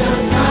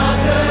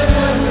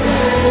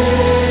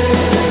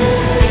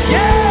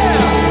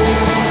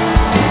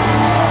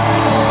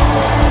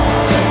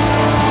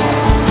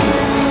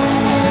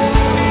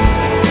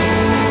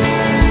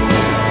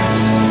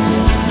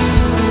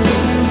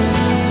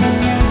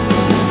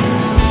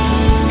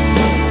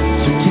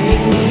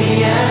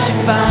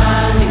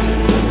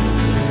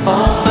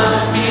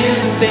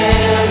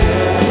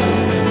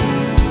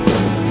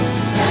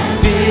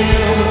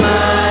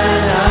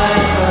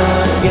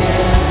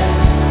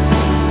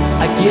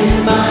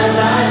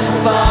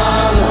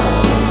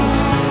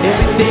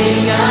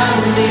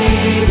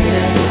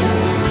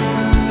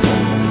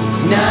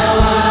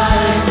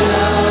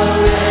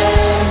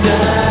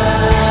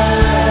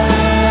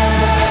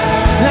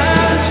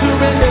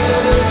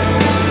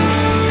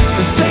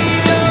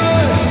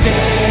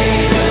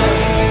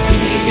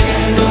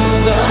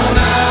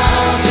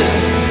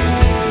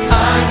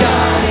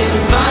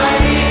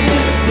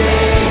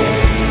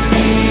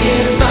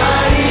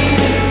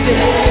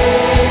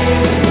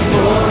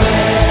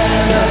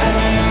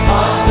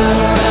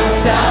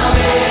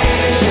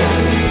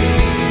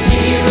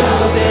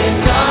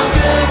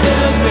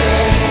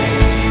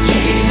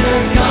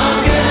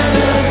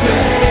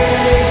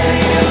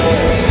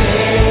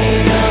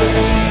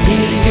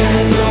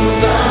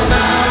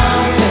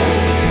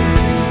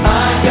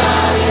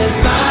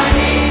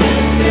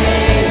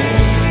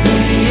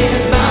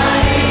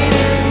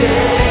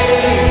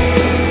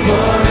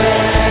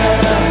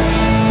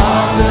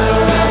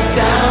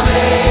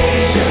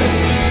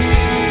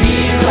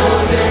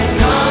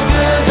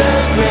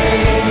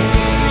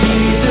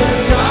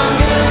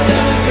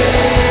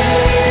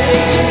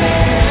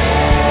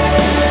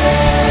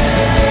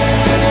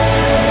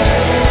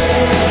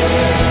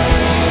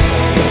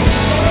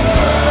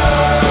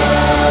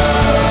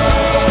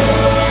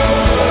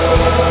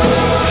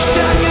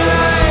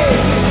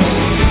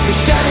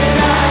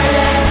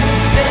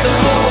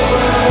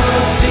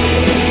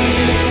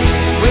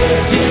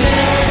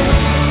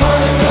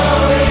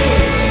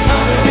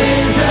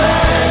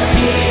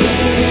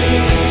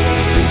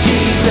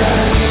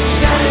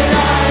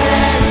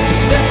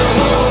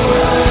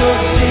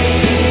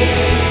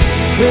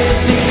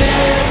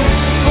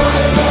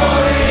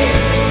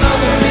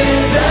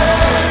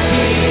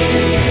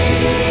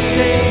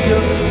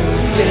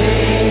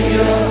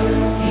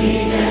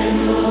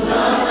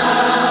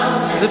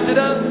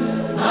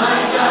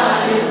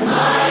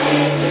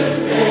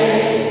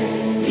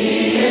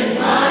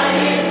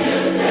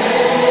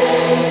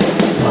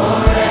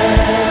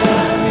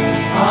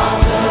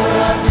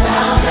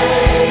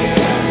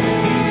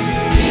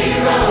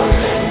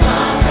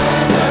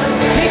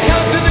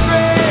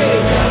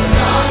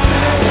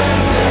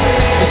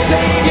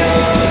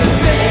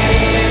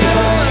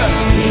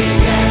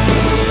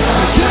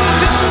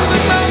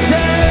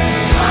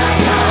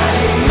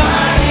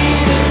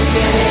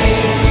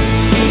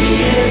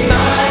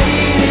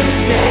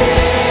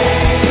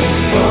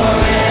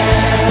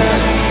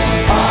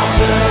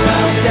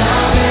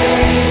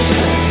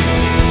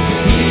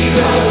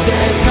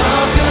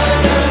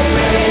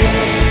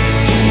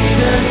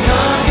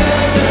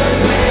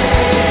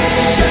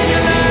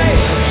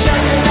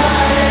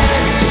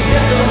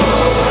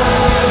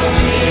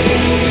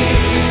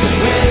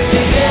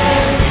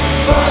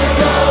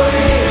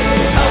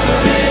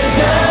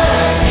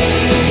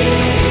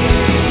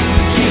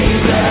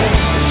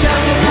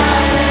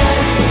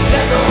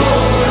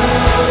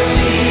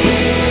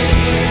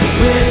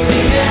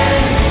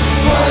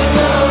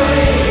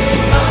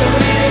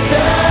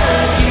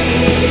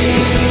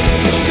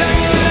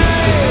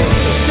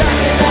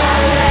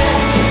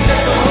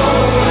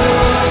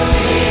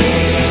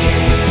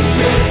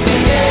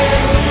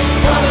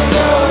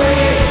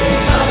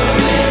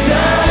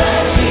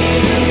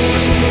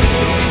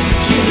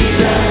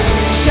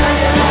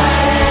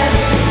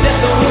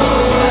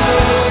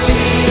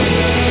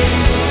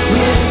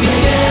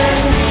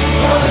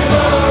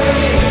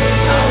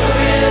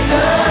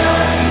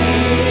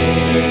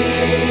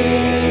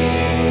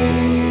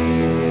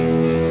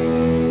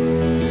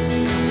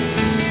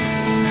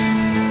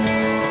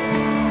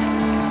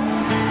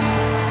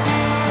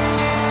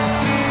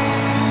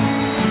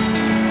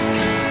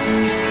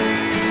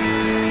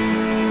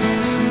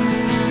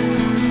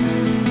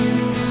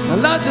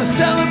 Lots to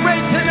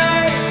celebrate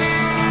tonight.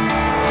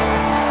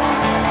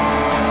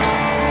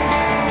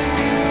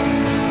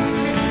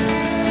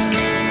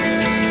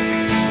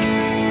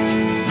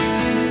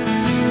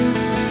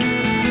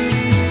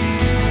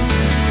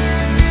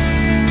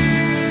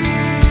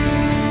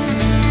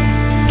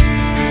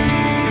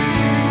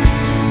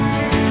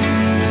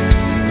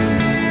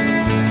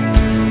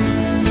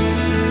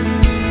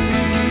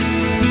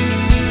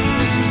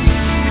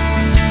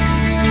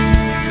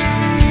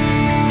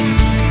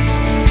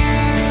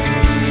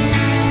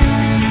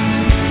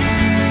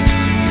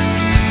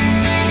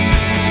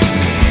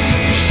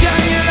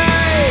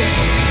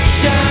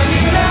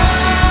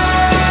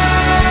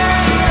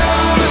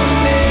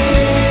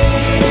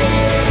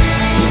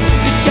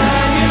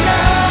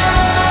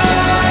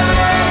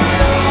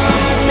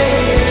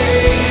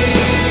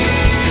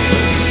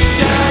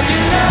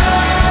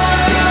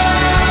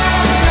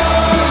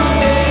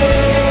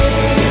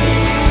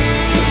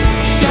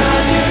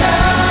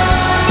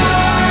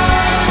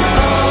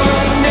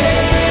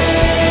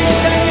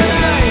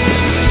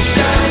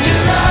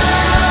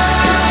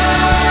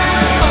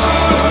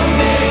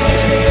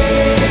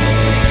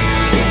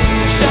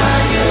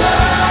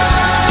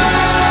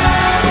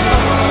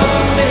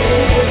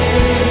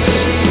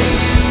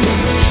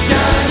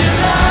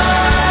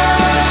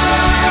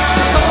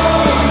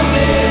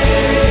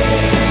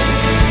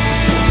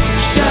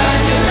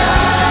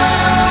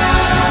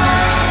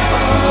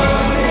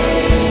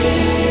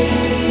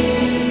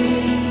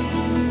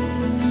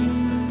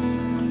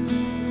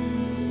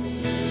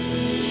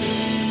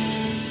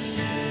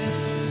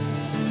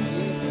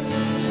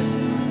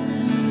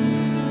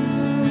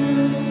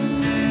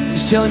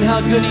 Telling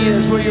how good he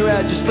is where you're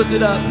at. Just lift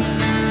it up.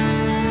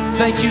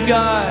 Thank you,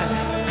 God.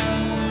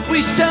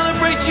 We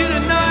celebrate you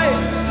tonight.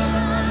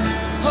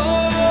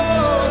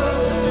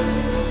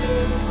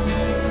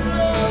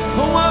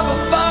 Oh,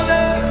 Abba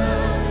Father.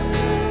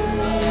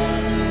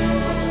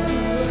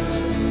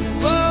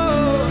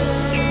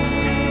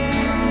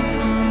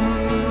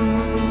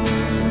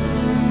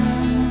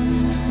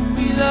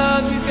 We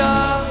love you,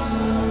 God.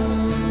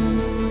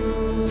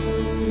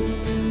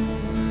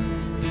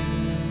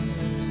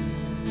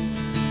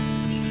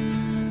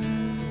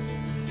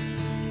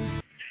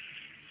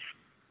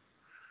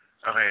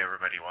 Okay,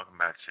 everybody, welcome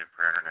back to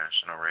Prayer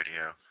International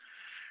Radio.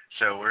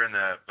 So we're in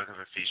the book of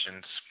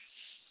Ephesians,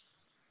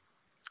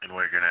 and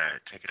we're going to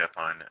take it up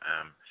on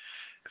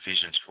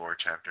Ephesians 4,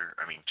 chapter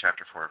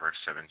 4, verse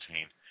 17.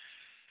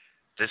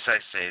 This I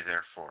say,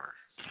 therefore,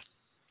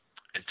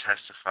 and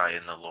testify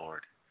in the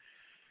Lord,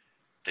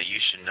 that you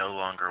should no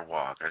longer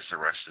walk as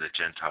the rest of the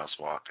Gentiles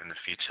walk in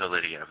the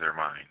futility of their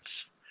minds,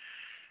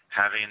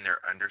 having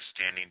their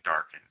understanding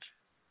darkened,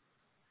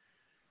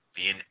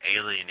 being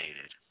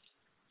alienated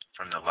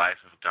from the life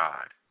of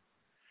God,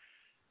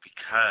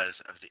 because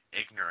of the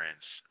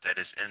ignorance that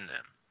is in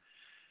them,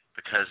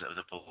 because of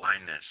the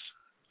blindness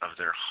of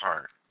their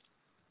heart,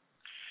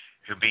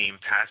 who being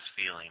past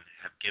feeling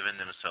have given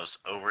themselves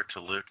over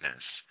to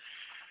lewdness,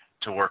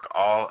 to work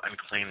all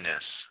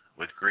uncleanness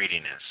with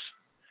greediness.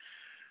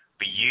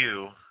 But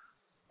you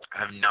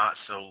have not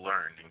so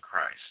learned in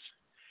Christ,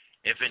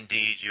 if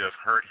indeed you have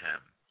heard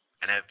him,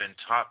 and have been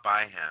taught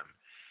by him,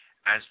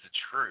 as the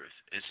truth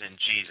is in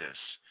Jesus,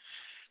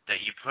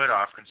 that you put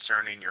off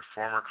concerning your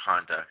former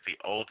conduct the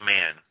old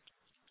man,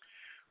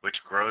 which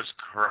grows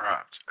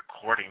corrupt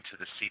according to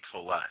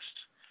deceitful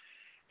lust,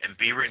 and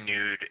be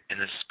renewed in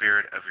the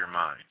spirit of your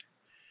mind,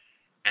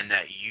 and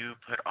that you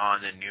put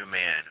on the new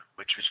man,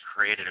 which was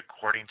created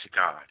according to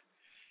God,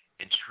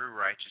 in true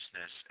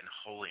righteousness and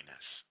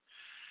holiness.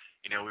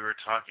 You know, we were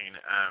talking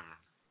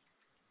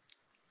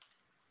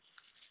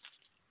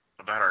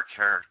about our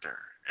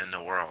character in the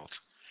world,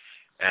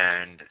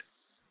 and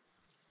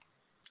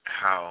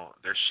how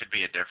there should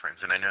be a difference.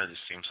 And I know this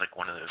seems like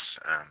one of those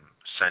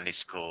Sunday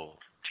school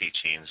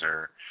teachings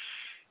or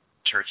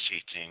church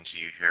teachings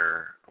you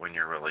hear when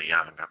you're really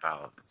young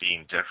about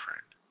being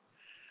different.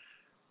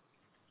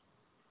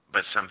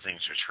 But some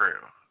things are true,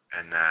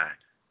 and that,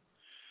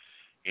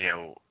 you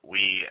know,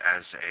 we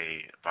as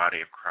a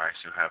body of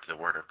Christ who have the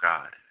Word of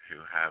God,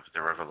 who have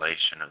the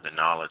revelation of the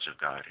knowledge of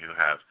God, who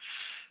have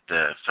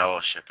the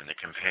fellowship and the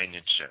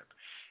companionship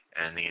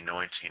and the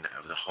anointing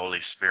of the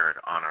Holy Spirit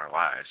on our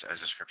lives, as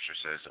the Scripture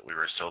says that we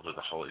were sealed with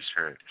the Holy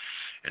Spirit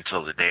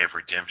until the day of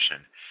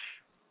redemption.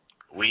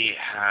 We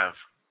have,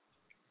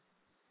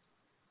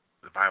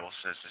 the Bible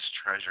says, this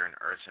treasure in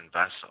earthen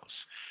vessels,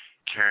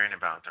 carrying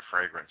about the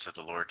fragrance of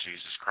the Lord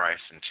Jesus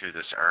Christ into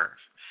this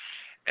earth.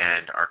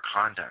 And our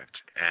conduct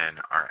and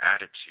our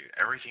attitude,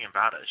 everything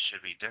about us should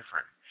be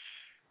different.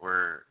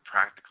 We're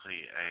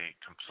practically a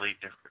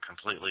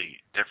completely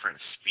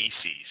different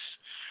species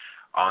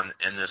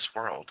in this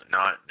world,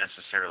 not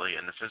necessarily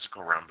in the physical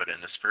realm, but in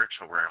the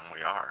spiritual realm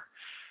we are,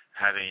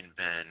 having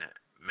been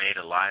made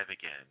alive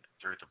again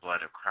through the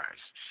blood of Christ,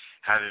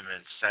 having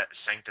been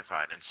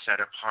sanctified and set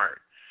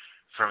apart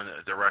from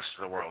the rest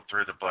of the world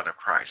through the blood of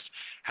Christ,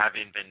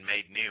 having been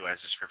made new, as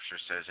the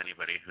scripture says,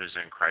 anybody who's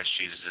in Christ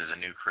Jesus is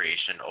a new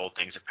creation. Old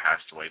things have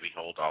passed away.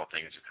 Behold, all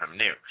things have come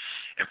new.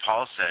 And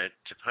Paul said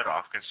to put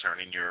off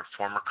concerning your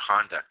former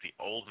conduct the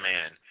old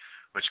man,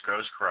 which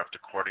grows corrupt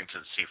according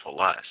to the deceitful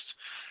lust.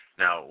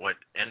 Now, what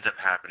ends up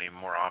happening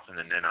more often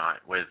than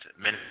not with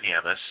many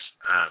of us,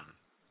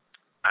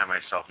 I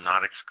myself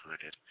not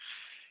excluded,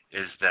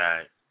 is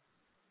that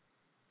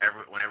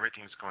when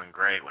everything's going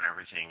great, when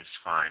everything's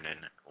fine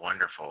and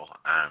wonderful,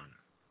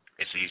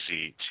 it's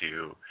easy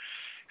to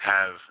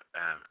have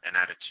an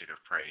attitude of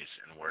praise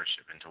and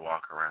worship and to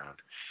walk around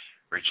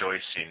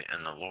rejoicing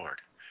in the Lord.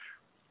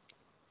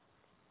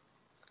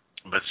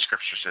 But the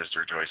scripture says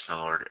to rejoice in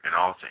the Lord in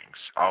all things,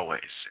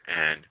 always.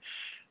 And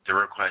the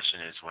real question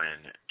is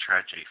when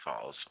tragedy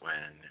falls,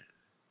 when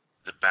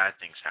the bad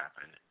things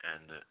happen,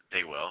 and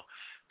they will,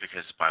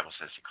 because the Bible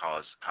says He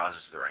causes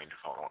the rain to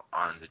fall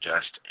on the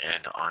just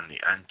and on the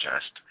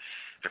unjust.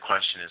 The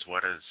question is,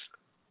 what is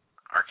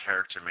our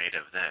character made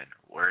of then?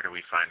 Where do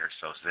we find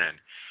ourselves then?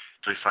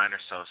 Do we find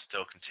ourselves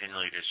still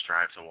continually to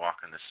strive to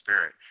walk in the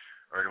Spirit,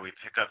 or do we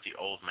pick up the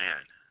old man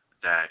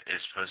that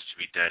is supposed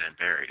to be dead and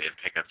buried and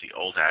pick up the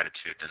old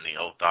attitude and the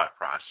old thought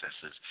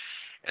processes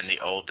and the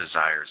old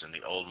desires and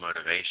the old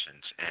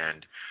motivations?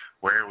 And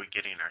where are we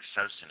getting our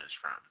sustenance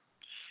from?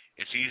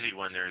 It's easy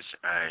when there's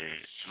a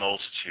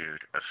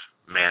multitude of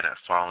manna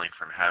falling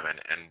from heaven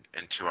and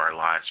into our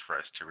lives for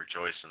us to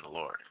rejoice in the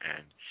Lord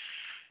and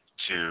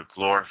to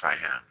glorify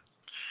Him.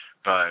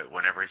 But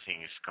when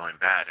everything is going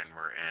bad and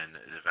we're in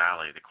the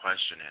valley, the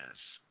question is,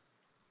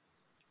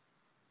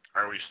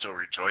 are we still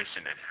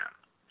rejoicing in Him?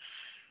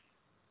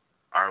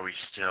 Are we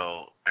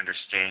still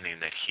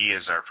understanding that He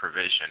is our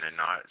provision and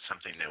not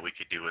something that we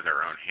could do with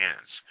our own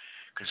hands?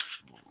 Because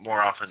more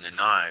often than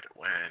not,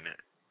 when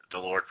the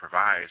Lord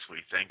provides,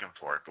 we thank Him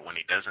for it, but when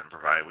He doesn't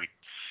provide, we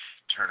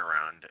turn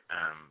around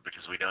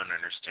because we don't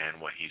understand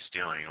what He's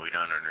doing. We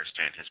don't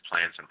understand His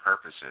plans and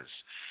purposes,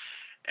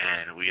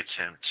 and we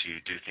attempt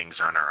to do things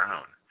on our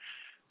own.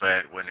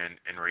 But when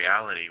in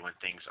reality, when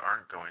things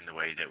aren't going the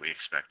way that we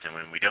expect, and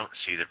when we don't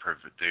see the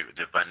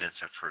abundance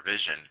of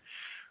provision,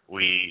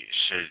 we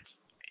should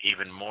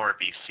even more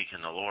be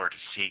seeking the Lord,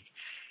 to seek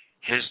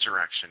His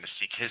direction, to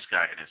seek His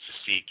guidance, to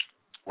seek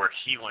where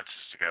He wants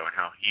us to go and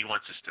how He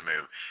wants us to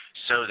move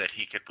so that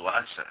He could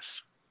bless us.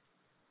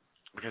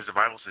 Because the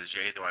Bible says,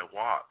 yea, though I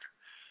walk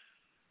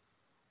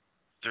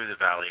through the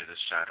valley of the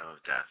shadow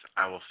of death,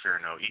 I will fear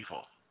no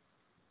evil,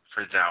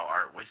 for Thou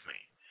art with me.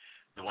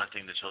 The one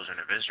thing the children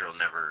of Israel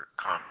never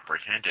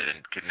comprehended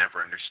and could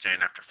never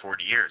understand after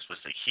 40 years was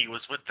that He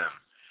was with them.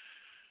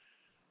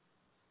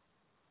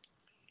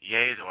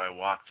 Yea, though I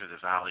walk through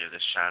the valley of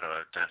the shadow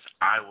of death,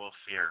 I will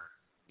fear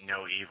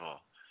no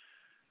evil.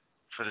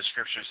 For the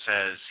scripture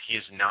says, He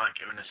has not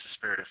given us a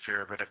spirit of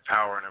fear, but of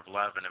power and of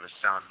love and of a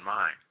sound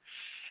mind.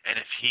 And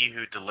if He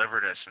who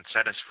delivered us and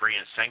set us free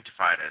and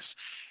sanctified us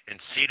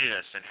and seated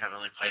us in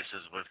heavenly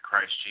places with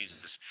Christ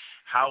Jesus,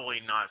 how will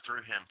He not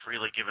through Him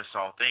freely give us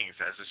all things?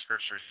 As the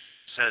scripture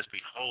says,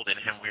 behold, in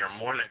Him we are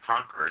more than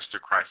conquerors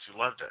through Christ who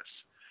loved us.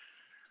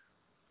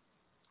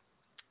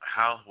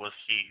 How will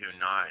He who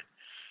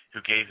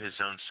gave His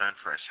own Son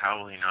for us, how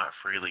will He not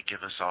freely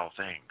give us all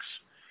things?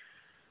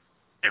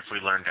 If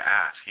we learn to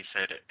ask. He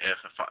said, if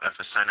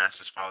a son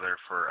asks his father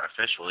for a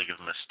fish, will He give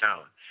him a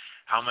stone?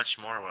 How much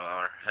more will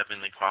our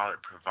Heavenly Father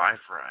provide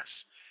for us,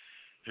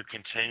 who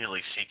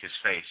continually seek His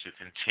face, who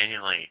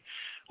continually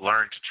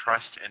learn to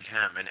trust in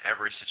Him in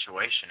every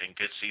situation, in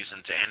good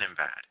seasons and in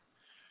bad?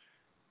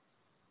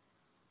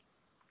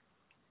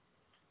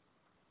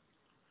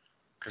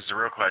 Because the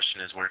real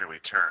question is, where do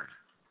we turn?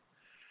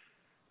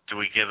 Do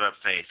we give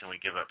up faith and we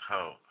give up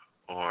hope?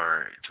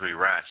 Or do we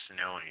rest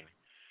knowing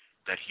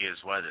that He is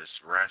with us,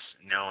 rest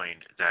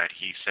knowing that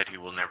He said He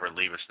will never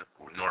leave us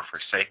nor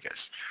forsake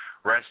us,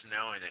 rest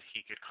knowing that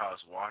He could cause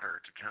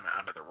water to come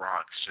out of the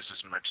rocks just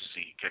as much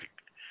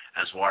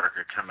as water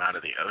could come out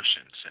of the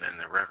oceans and in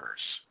the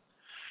rivers.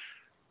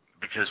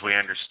 Because we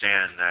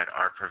understand that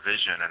our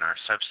provision and our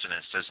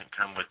substance doesn't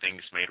come with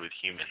things made with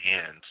human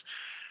hands,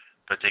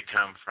 but they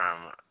come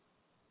from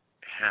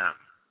Him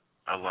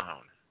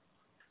alone.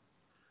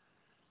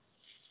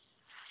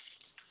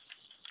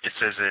 It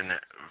says in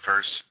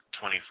verse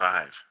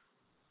 25,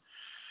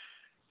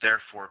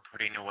 therefore,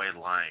 putting away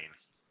lying,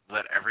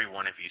 let every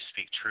one of you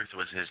speak truth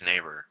with his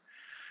neighbor,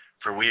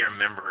 for we are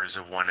members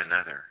of one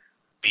another.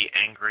 Be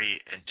angry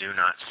and do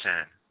not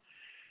sin.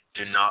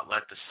 Do not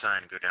let the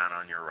sun go down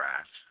on your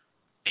wrath,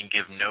 and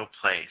give no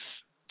place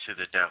to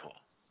the devil.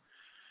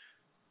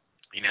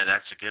 You know,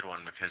 that's a good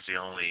one, because the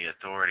only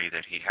authority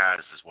that he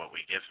has is what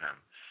we give him.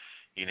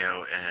 You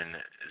know, in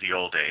the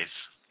old days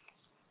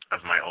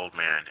of my old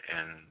man,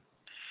 and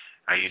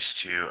I used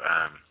to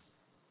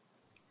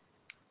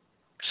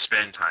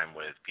spend time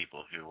with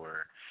people who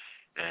were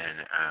in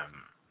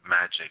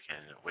magic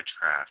and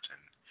witchcraft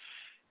and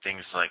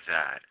things like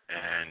that.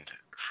 And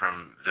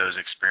from those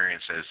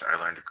experiences, I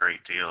learned a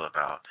great deal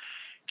about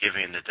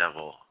giving the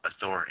devil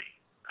authority.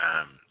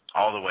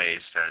 All the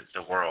ways that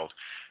the world,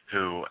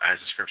 who, as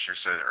the scripture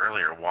said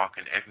earlier, walk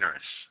in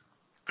ignorance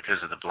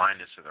because of the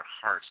blindness of their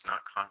hearts,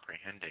 not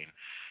comprehending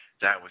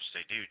that which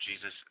they do.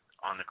 Jesus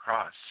on the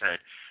cross said,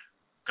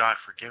 God,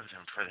 forgive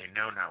them, for they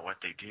know not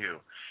what they do.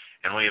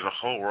 And we have a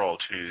whole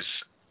world who's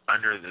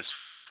under this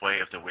way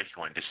of the wicked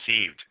one,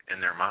 deceived in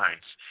their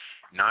minds,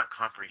 not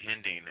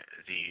comprehending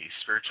the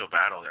spiritual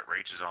battle that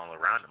rages all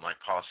around them. Like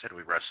Paul said,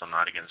 we wrestle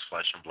not against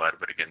flesh and blood,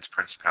 but against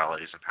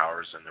principalities and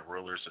powers and the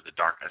rulers of the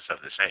darkness of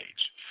this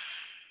age.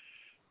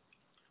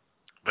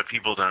 But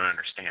people don't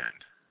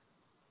understand.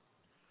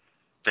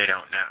 They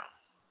don't know.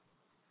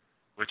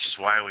 Which is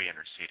why we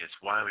intercede.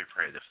 It's why we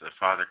pray that the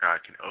Father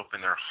God can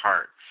open their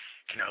heart,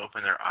 can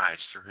open their eyes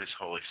through His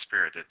Holy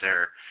Spirit, that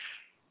their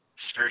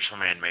spiritual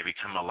man may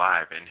become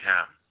alive in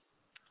Him,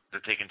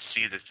 that they can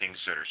see the things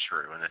that are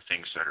true and the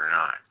things that are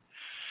not.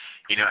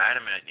 You know,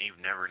 Adam and Eve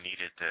never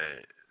needed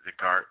the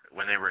garden.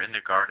 When they were in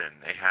the garden,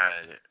 they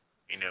had,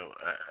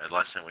 a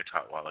lesson we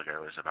taught a while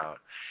ago was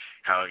about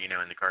how, in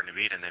the Garden of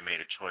Eden, they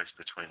made a choice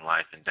between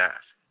life and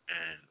death.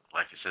 And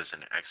like it says in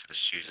Exodus,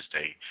 choose this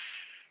day,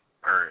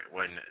 or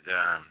when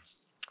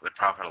the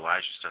prophet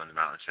Elijah stood on the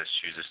mountain, it says,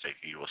 choose this day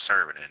who you will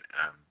serve. And in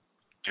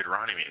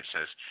Deuteronomy, it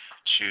says,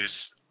 choose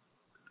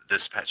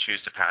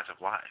the path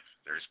of life.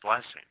 There's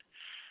blessing,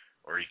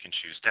 or you can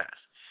choose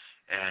death.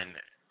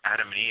 And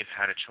Adam and Eve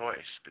had a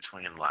choice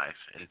between life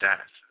and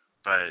death,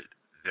 but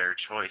their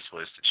choice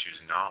was to choose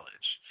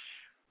knowledge,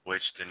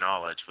 which the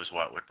knowledge was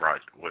what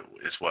brought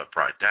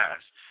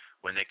death,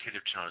 when they could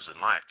have chosen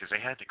life, because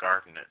they had the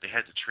garden, they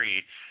had the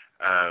tree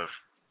of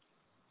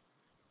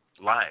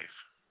life,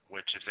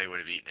 which if they would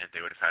have eaten it,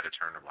 they would have had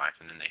eternal life,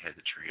 and then they had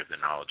the tree of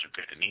the knowledge of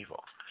good and evil.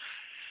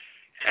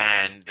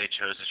 And they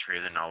chose the tree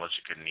of the knowledge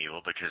of good and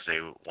evil because they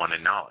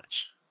wanted knowledge,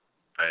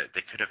 but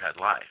they could have had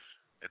life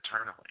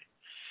eternally.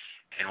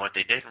 And what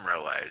they didn't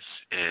realize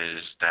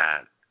is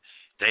that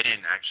they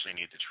didn't actually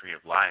need the tree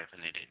of life,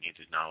 and they didn't need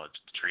the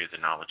tree of the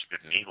knowledge of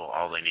good and evil.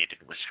 All they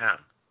needed was Him,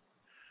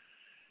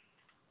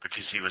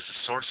 because He was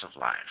the source of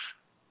life,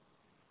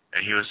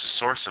 and He was the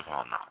source of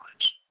all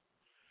knowledge.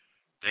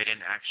 They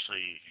didn't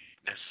actually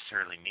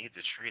necessarily need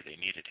the tree. They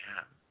needed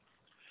Him.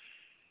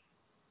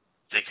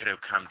 They could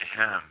have come to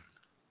Him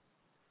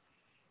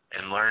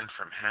and learned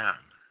from Him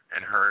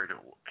and heard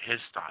His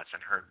thoughts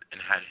and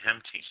had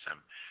Him teach them.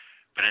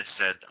 But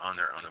instead, on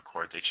their own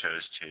accord, they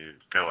chose to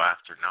go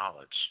after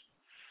knowledge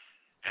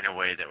in a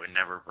way that would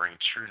never bring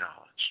true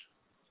knowledge.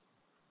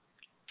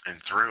 And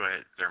through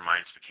it, their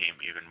minds became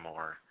even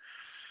more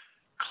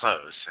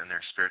close and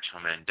their spiritual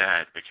men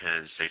dead,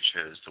 because they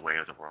chose the way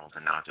of the world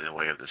and not the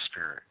way of the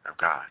Spirit of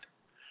God.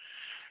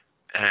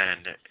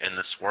 And in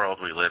this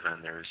world we live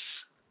in, there's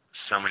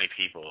so many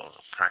people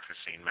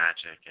practicing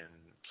magic and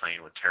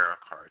playing with tarot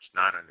cards,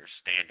 not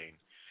understanding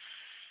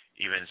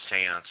even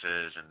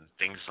seances and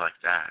things like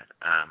that,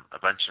 a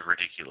bunch of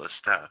ridiculous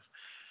stuff,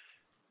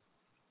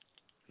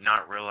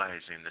 not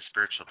realizing the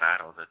spiritual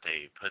battle that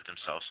they put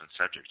themselves in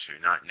subject to,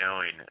 not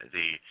knowing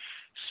the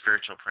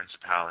spiritual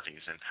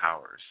principalities and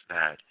powers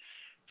that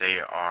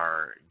they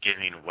are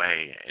giving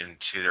way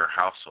into their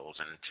households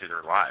and into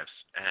their lives.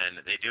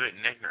 And they do it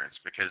in ignorance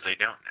because they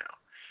don't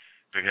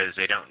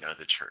know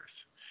the truth.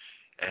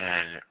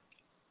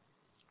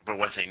 But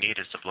what they need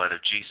is the blood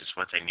of Jesus.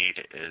 What they need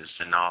is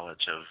the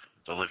knowledge of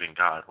the living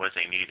God. What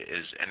they need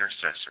is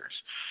intercessors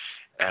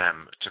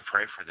to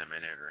pray for them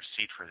and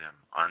intercede for them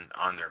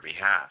on their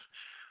behalf.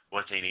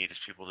 What they need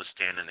is people to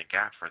stand in the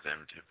gap for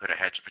them, to put a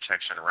hedge of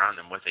protection around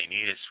them. What they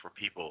need is for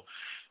people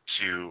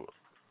to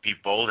be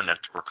bold enough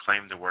to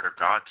proclaim the word of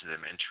God to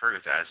them in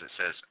truth, as it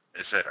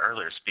said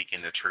earlier,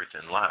 speaking the truth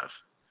in love.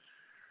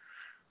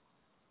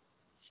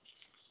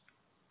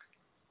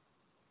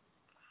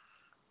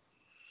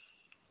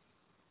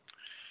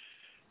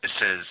 It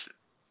says,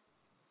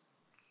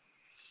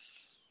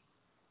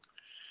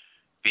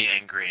 be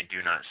angry and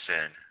do not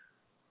sin.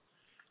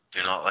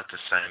 Do not let the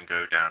sun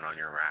go down on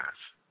your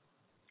wrath,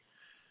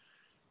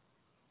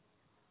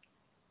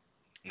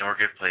 nor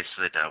give place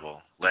to the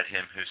devil. Let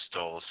him who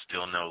stole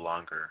steal no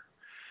longer,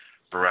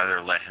 but rather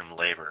let him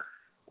labor,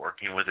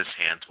 working with his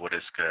hands what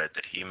is good,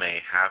 that he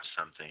may have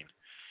something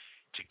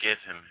to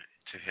give him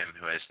to him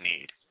who has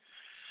need.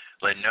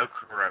 Let no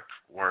corrupt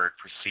word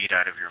proceed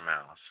out of your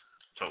mouth,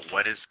 but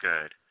what is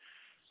good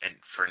and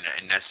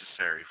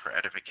necessary for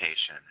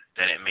edification,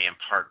 that it may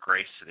impart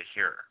grace to the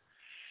hearer.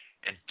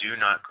 And do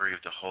not grieve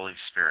the Holy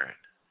Spirit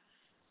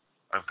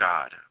of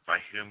God,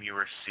 by whom you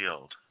are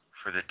sealed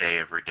for the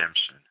day of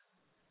redemption.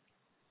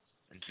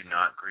 And do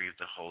not grieve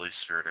the Holy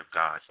Spirit of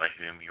God, by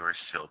whom you are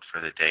sealed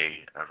for the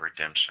day of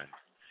redemption.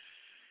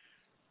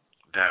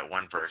 That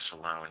one verse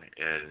alone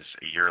is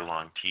a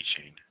year-long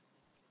teaching,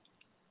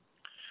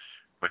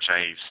 which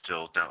I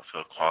still don't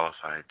feel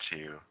qualified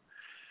to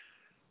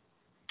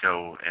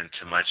go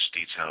into much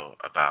detail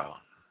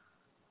about.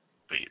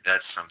 But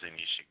that's something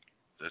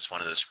that's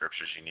one of the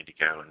scriptures you need to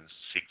go and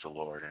seek the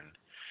Lord and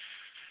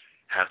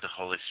have the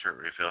Holy Spirit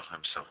reveal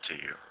Himself to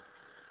you.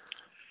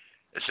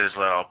 It says,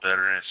 let all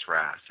bitterness,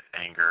 wrath,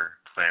 anger,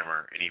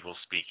 clamor, and evil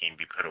speaking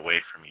be put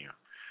away from you,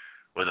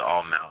 with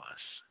all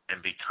malice,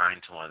 and be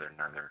kind to one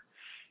another,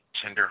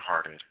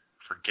 tender-hearted,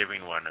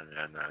 forgiving one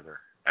another,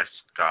 as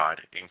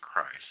God in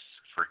Christ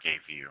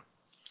forgave you.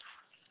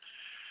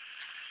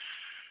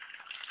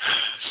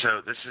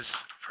 So this is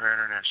Prayer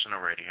International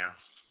Radio.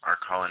 Our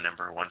call-in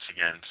number, once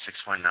again,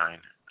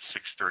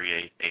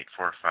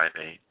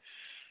 619-638-8458.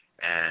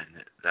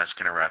 And that's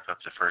going to wrap up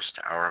the first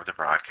hour of the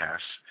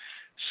broadcast.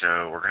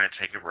 So we're going to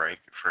take a break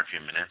for a few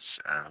minutes,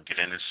 get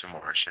into some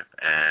worship,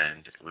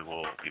 and we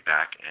will be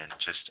back in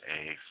just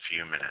a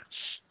few minutes.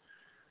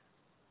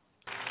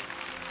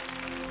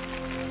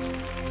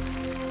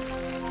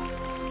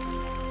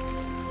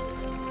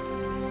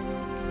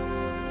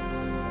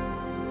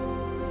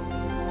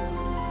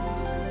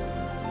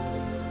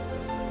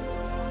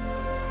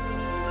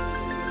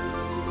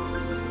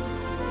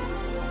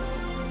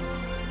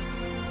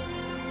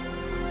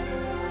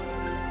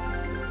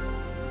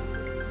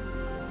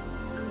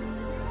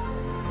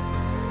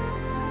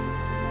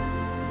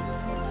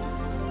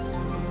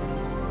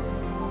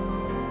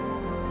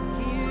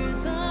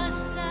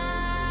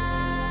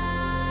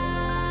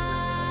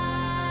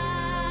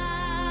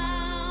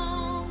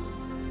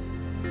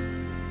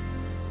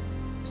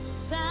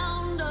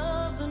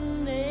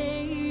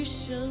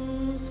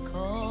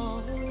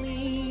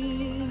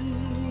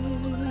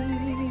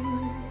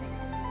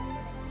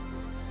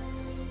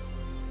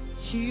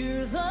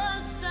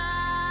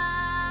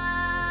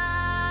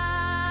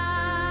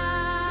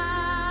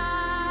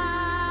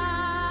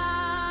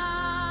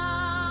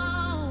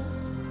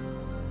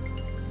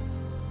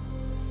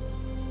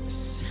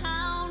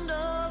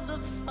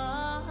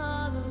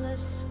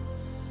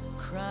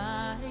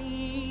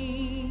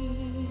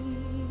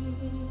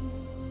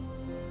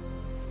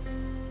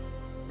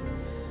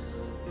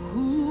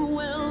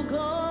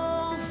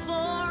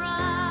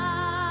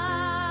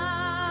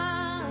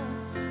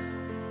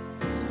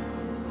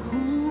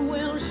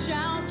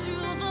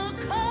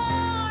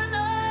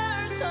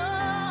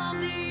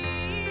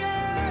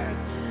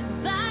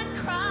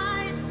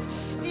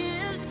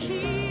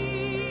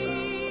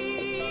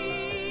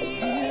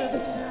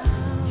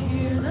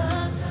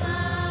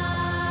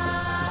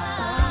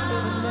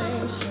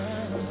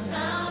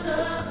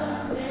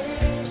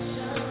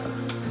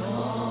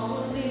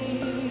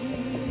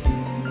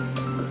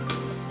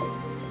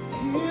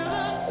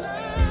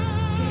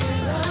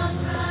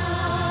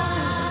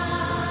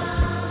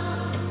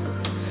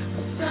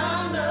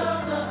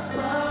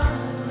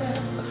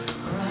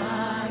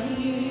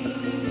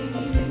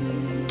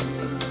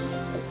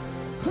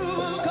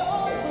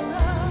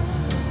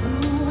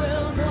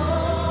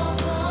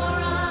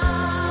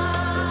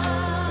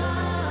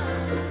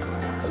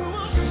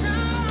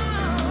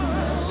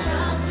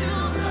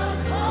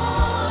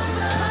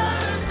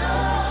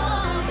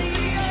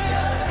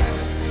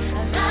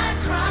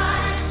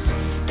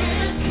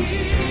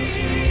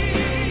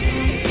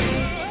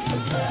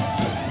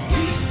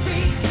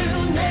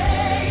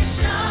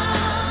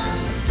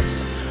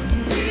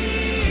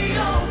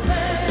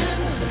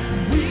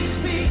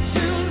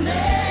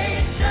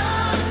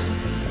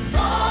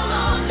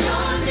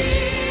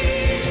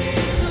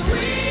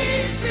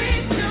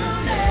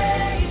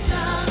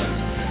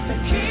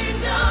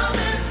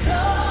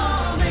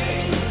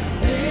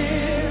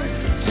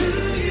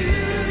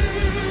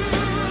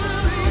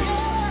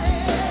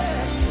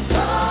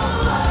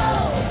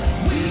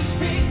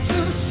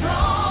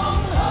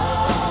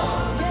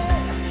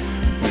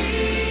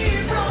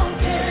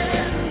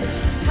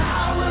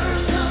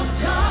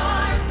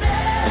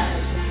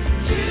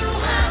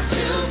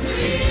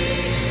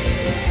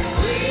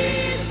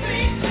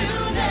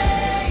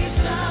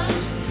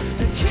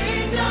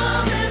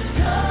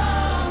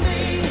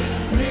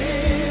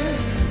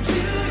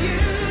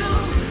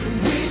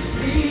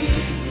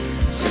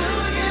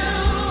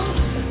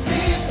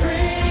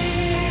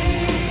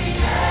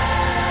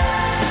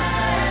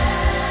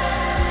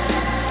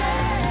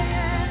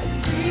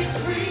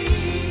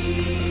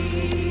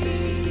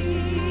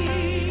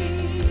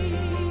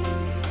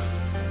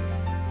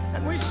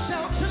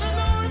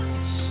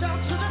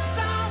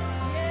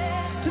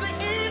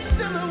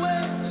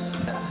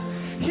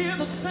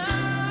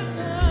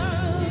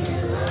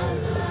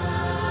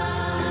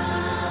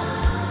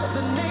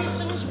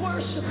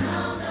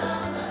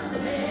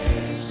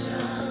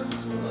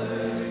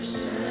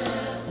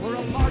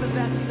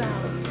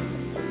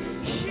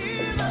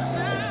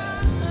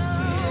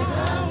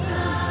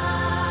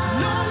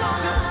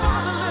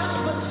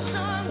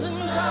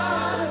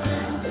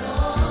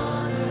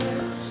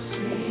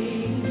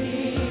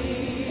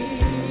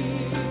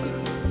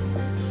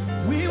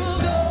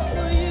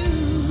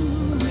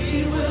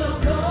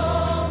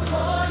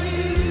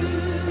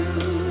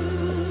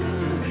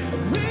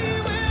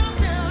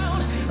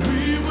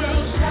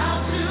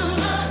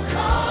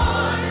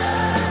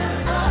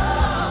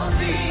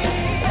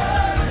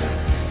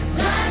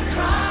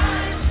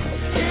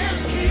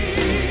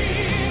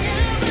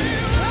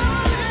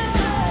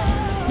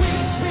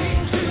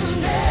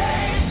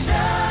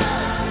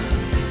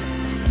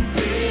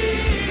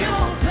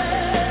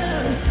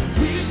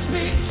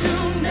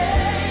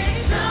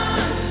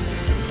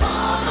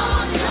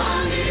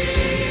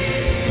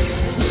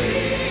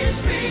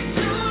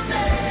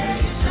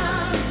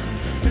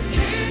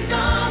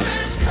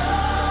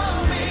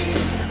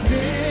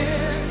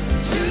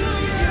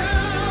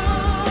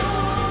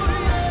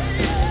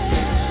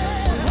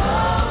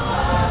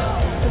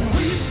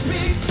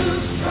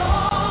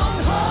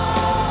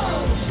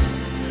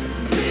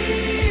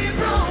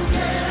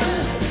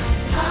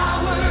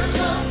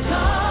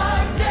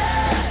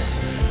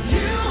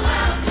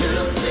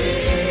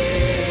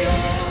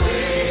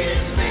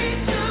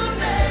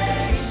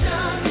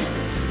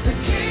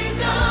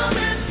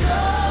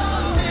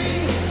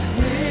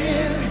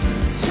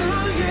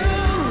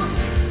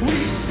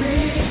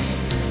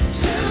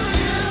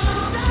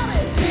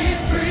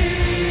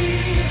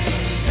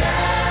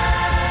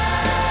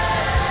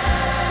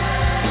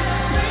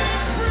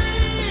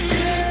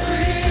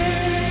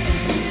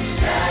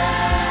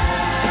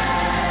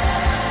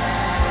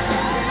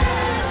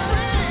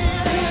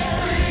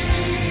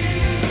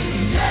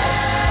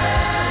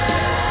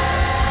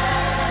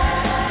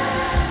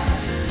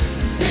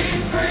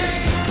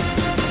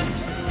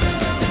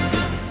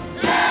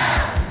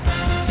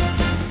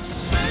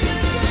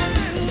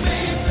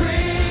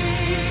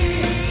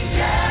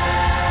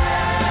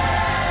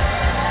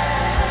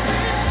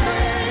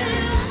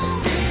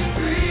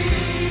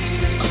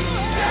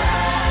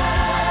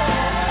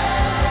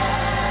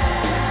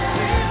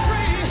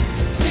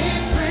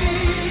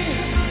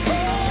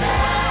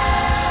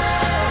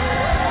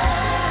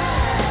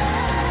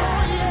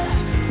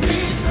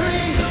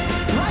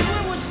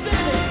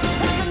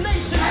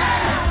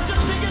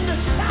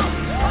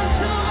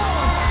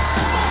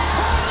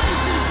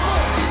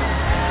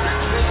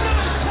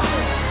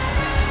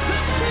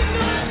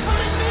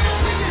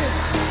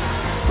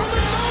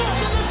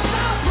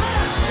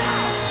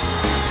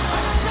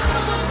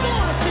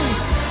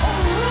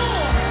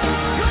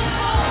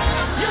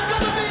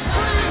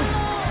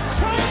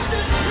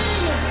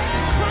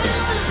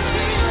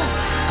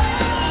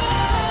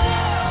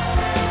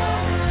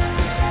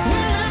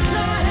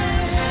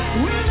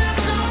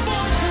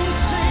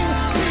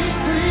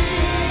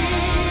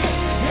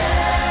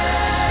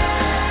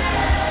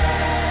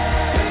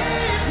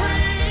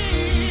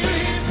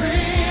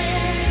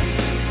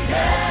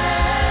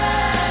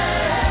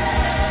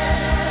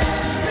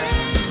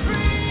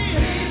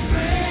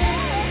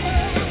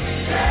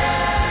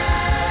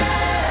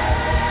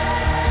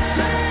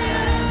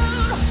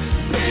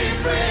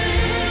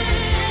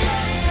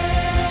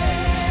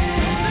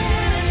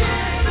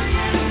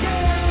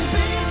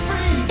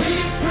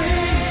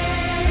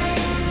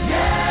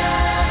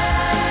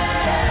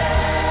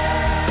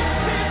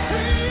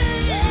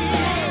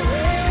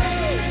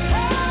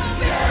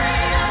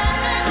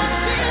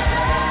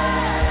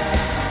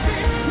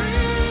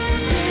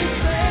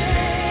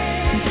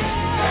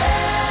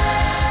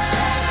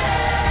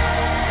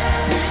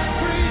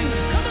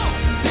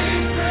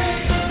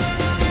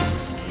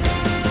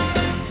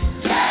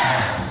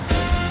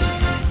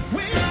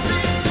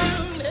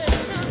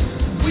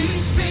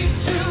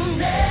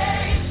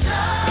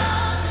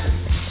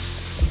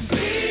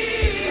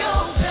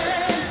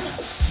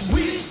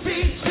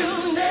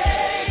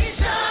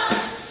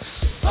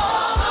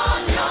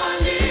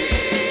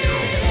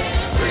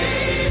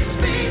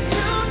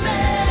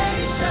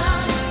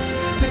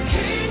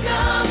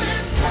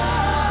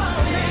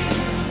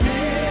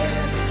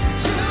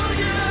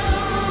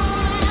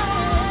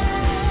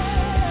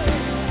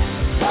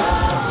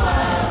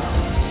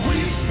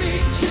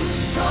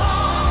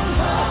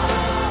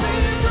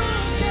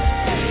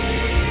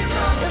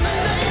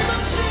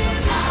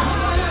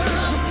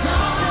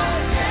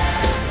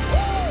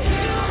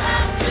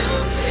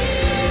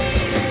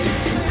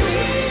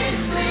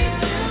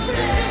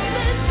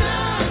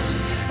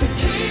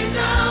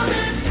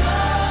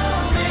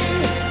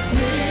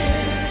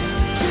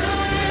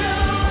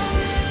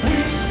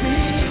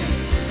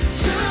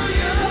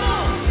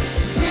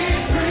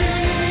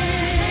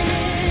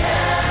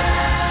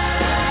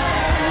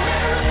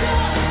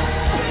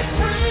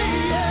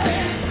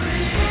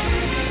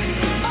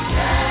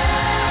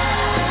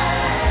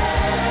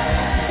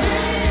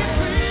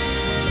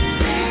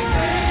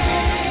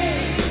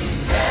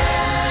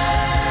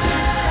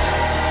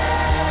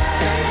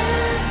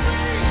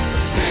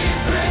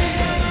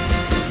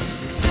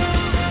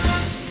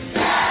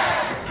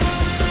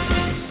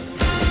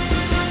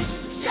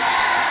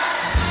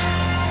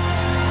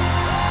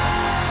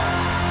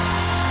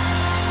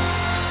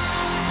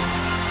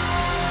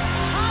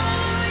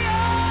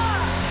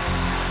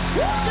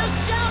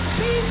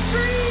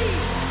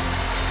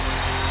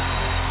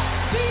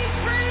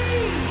 Okay,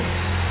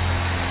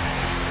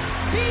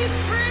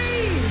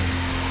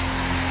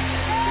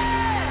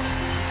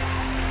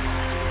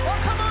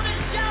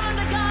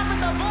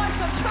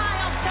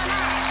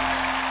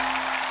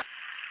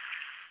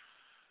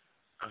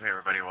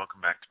 everybody, welcome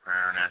back to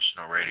Prayer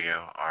International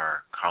Radio.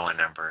 Our call-in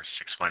number is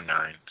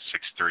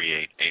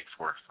 619-638-8458.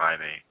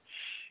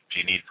 If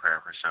you need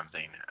prayer for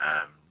something,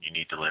 you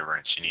need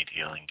deliverance, you need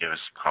healing, give us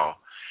a call.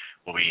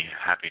 We'll be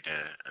happy to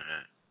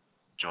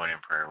join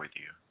in prayer with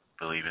you.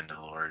 Believe in the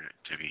Lord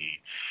to be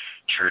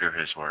true to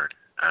His Word,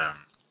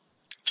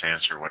 to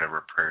answer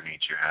whatever prayer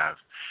needs you have.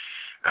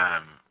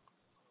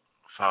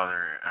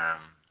 Father,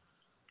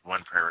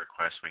 one prayer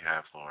request we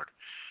have, Lord,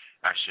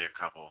 actually a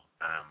couple.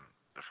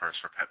 The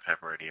first for Pep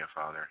Radio,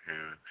 Father,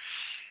 who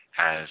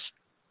has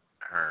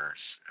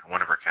one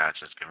of her cats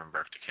has given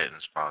birth to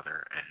kittens,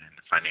 Father, and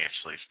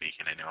financially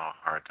speaking, I know how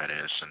hard that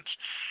is since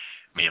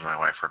me and my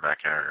wife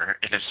Rebecca are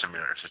in a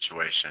similar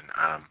situation.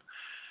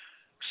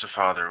 So,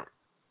 Father,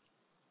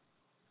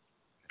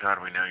 God,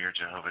 we know you're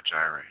Jehovah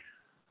Jireh.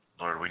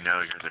 Lord, we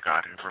know you're the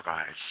God who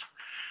provides.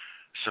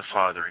 So,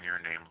 Father, in your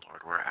name,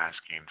 Lord, we're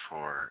asking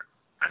for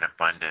an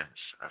abundance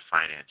of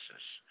finances.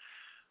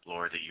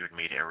 Lord, that you would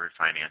meet every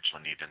financial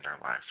need in their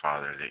life,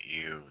 Father, that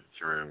you,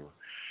 through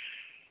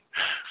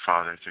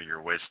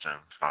your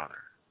wisdom,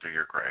 Father, through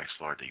your grace,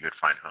 Lord, that you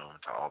would find home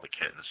to all the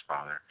kittens,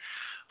 Father.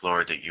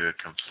 Lord, that you would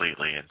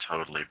completely and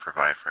totally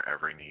provide for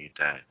every need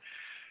that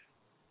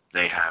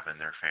they have in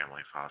their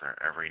family, Father,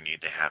 every need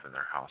they have in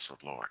their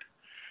household, Lord.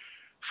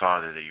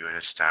 Father, that you would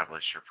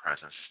establish your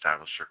presence,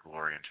 establish your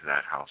glory into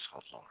that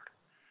household, Lord.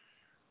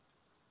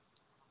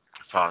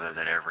 Father,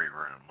 that every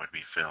room would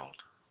be filled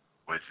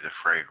with the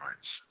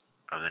fragrance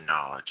of the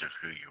knowledge of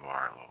who you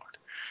are, Lord.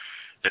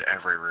 That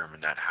every room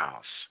in that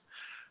house,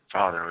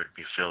 Father, would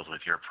be filled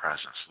with your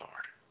presence,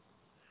 Lord.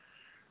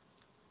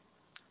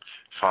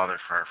 Father,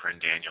 for our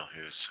friend Daniel,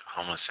 who's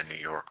homeless in New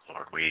York,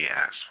 Lord, we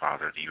ask,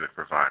 Father, that you would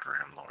provide for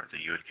him, Lord, that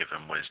you would give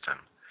him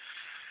wisdom.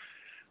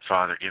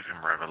 Father, give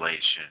him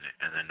revelation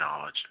and the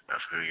knowledge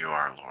of who you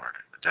are, Lord,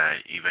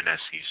 that even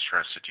as he's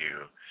trusted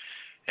you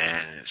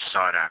and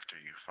sought after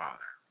you,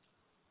 Father,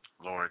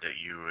 Lord, that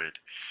you would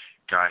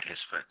guide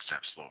his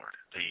footsteps, Lord,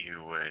 that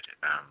you would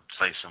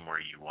place him where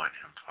you want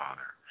him,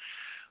 Father.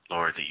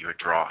 Lord, that you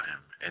would draw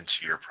him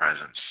into your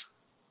presence,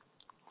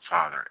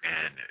 Father,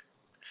 and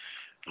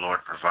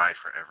Lord, provide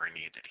for every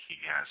need that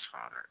he has,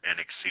 Father, and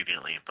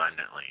exceedingly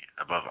abundantly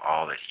above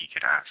all that he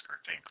could ask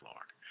or think,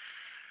 Lord.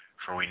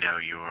 For we know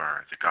you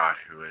are the God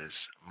who is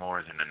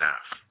more than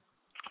enough.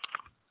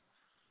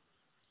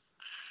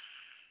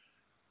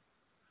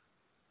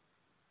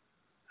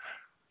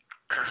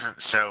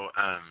 So,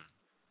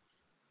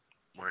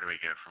 where do we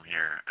go from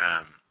here?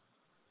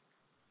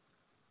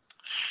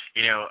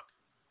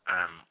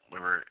 We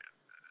were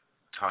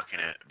talking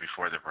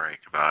before the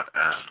break about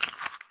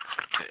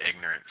the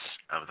ignorance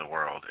of the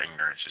world,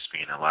 ignorance just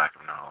being a lack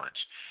of knowledge.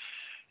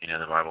 You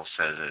know, the Bible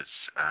says it's,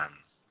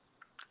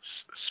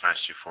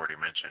 Matthew 40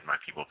 mentioned, my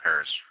people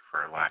perish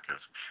for a lack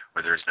of,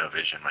 where there is no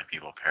vision, my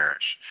people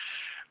perish.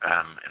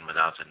 And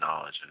without the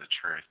knowledge of the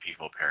truth,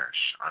 people perish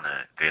on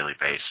a daily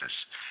basis.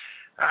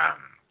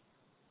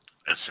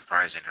 It's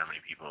surprising how many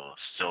people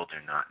still do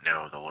not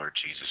know the Lord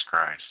Jesus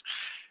Christ.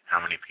 How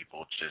many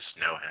people just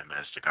know him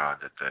as the God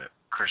that the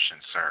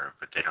Christians serve,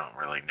 but they don't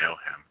really know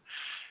him.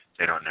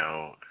 They don't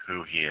know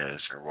who he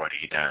is or what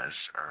he does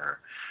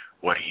or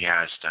what he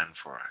has done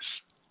for us.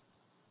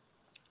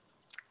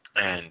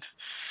 And,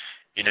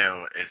 you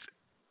know,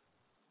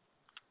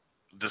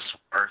 this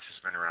earth has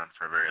been around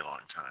for a very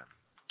long time.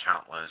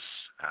 Countless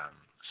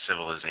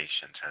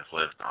civilizations have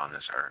lived on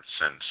this earth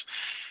since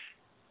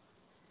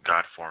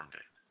God formed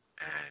it.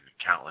 And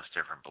countless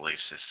different belief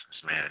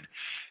systems, man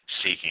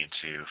seeking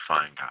to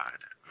find God,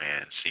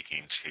 man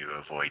seeking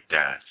to avoid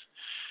death.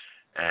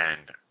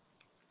 And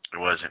it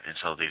wasn't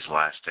until these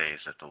last days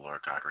that the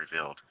Lord God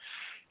revealed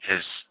his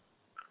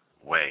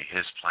way,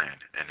 his plan,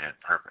 and his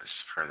purpose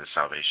for the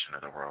salvation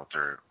of the world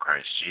through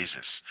Christ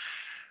Jesus.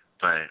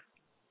 But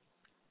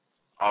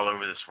all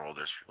over this world,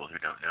 there's people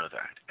who don't know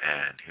that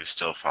and who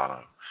still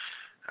follow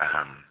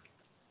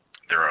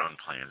their own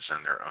plans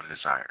and their own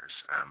desires,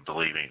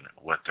 believing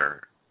what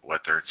they're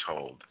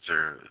told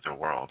through the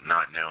world,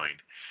 not knowing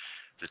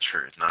the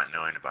truth, not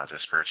knowing about the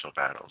spiritual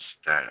battles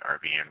that are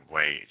being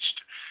waged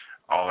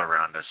all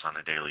around us on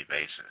a daily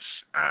basis,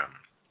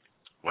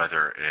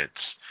 whether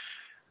it's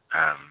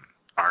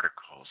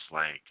articles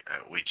like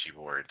Ouija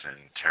boards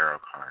and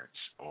tarot cards,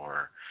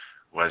 or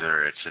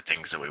whether it's the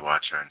things that we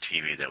watch on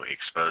TV that we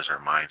expose our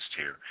minds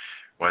to,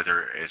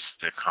 whether it's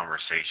the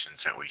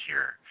conversations that we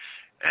hear,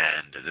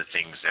 and the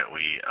things that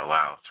we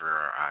allow through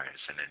our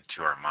eyes and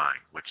into our mind,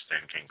 which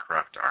then can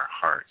corrupt our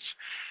hearts.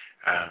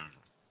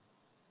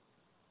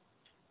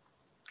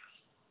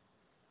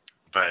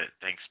 But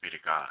thanks be to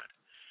God,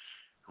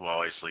 who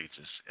always leads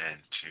us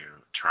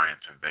into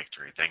triumph and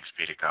victory. Thanks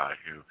be to God,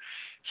 who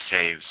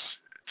saves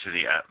to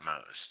the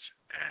utmost.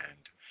 And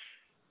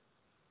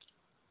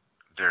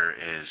there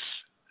is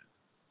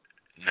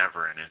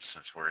never an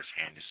instance where his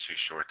hand is too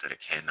short that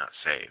it cannot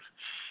save.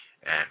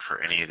 And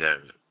for any of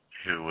those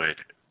who would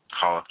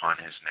call upon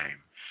his name,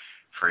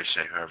 for he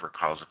said, whoever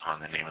calls upon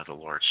the name of the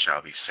Lord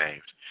shall be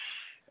saved.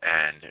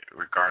 And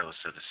regardless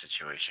of the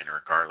situation,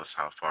 regardless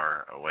how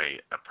far away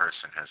a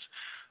person has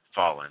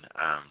fallen,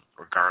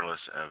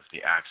 regardless of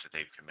the acts that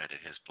they've committed,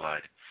 his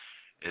blood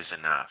is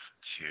enough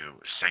to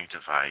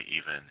sanctify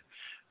even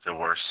the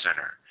worst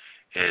sinner.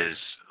 His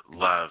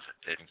love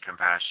and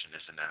compassion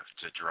is enough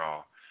to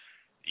draw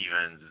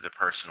even the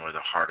person with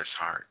the hardest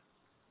heart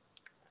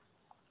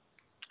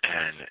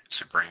and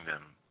to bring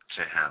them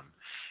to him.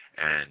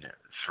 And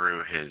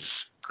through his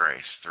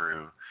grace,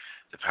 through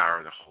the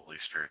power of the Holy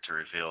Spirit, to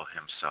reveal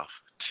himself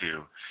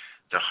to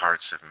the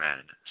hearts of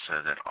men, so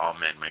that all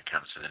men may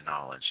come to the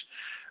knowledge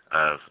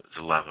of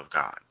the love of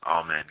God.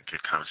 All men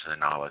could come to the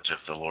knowledge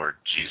of the Lord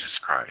Jesus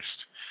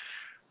Christ.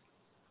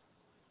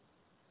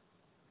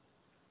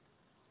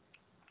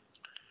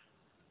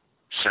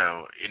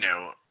 So,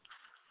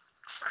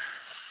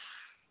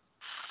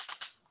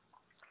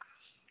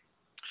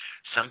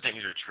 some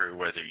things are true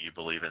whether you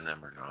believe in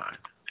them or not.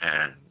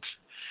 And,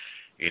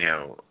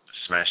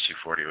 Smash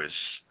 240 was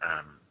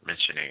I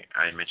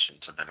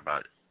mentioned something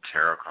about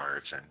tarot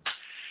cards, and,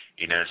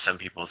 some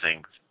people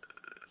think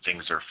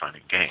things are fun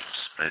and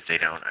games, but they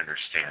don't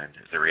understand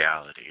the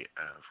reality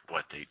of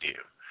what they do.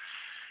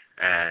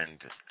 And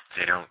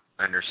they don't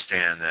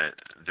understand that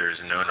there's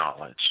no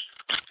knowledge,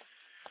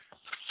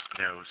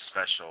 no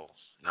special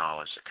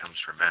knowledge that comes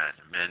from men.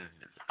 Men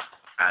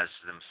as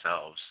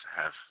themselves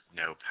have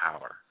no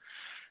power.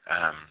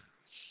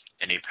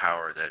 Any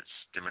power that's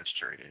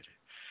demonstrated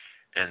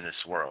in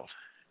this world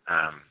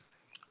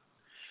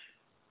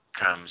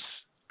comes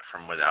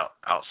from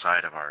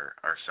outside of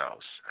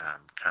ourselves,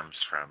 comes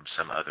from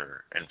some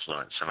other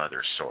influence, some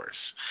other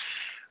source,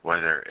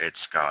 whether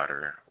it's God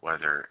or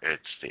whether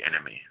it's the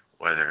enemy,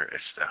 whether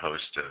it's the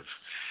host of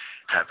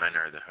heaven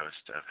or the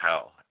host of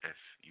hell, if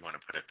you want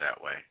to put it that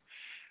way.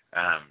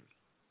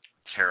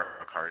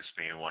 Tarot cards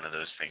being one of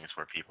those things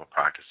where people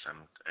practice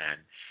them, and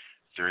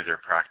through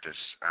their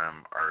practice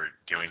are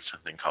doing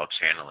something called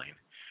channeling,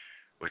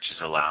 which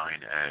is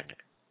allowing an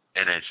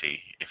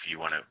entity, if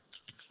you want to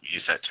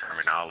use that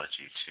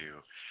terminology, to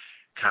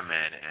come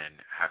in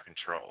and have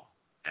control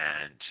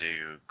and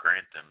to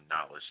grant them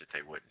knowledge that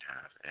they wouldn't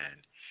have, and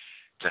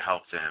to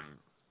help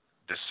them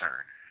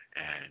discern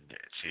and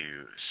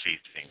to see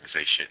things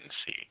they shouldn't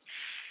see.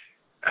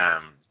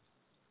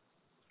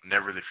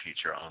 Never the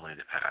future, only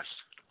the past,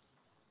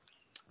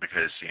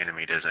 because the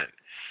enemy doesn't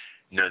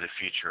know the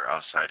future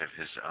outside of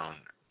his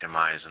own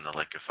demise in the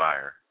lake of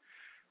fire,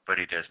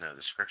 but he does know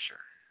the scripture,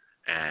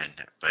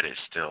 but it's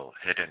still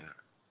hidden,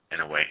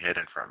 in a way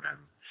hidden from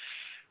him.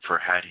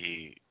 For had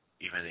he,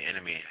 even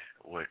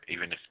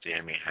if the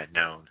enemy had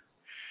known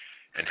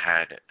and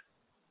had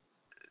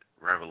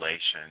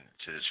revelation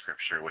to the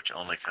scripture, which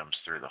only comes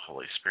through the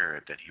Holy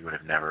Spirit, that he would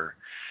have never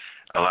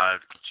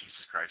allowed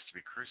Jesus Christ to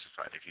be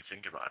crucified, if you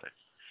think about it.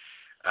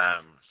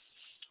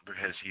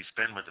 Because he's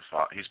been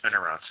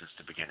around since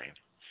the beginning,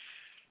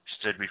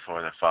 stood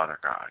before the Father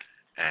God,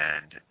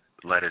 and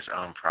let his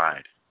own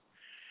pride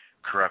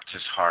corrupt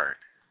his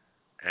heart,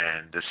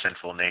 and the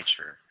sinful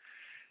nature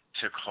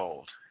took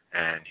hold,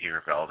 and he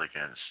rebelled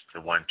against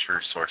the one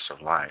true source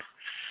of life.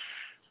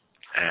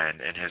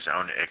 And in his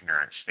own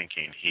ignorance,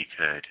 thinking he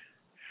could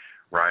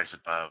rise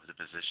above the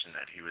position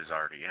that he was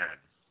already in.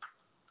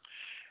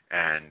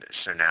 And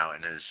so now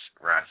in his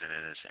wrath and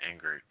in his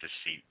anger,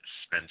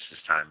 spends his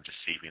time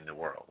deceiving the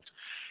world,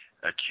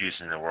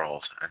 accusing the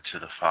world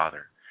unto the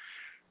Father.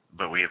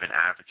 But we have an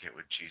advocate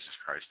with Jesus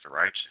Christ the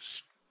righteous.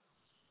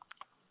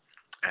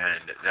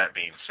 And that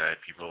being said,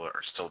 people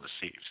are still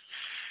deceived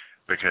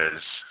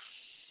because,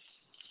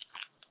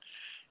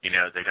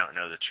 they don't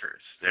know the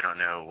truth. They don't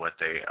know what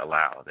they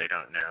allow. They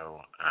don't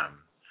know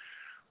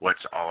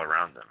what's all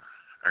around them.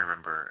 I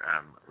remember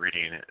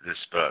reading this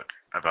book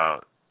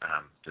about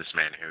this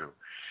man who,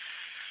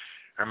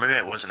 or maybe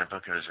it wasn't a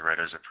book I read,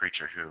 it was a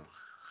preacher who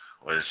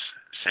was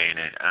saying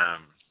it.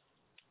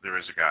 There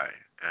was a guy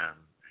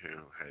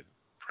who had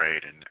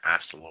prayed and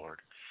asked the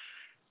Lord,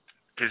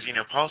 because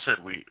Paul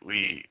said we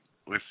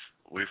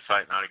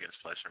fight not against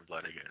flesh and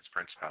blood, against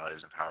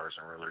principalities and powers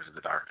and rulers of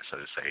the darkness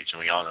of this age,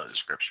 and we all know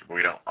the scripture, but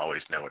we don't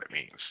always know what it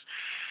means.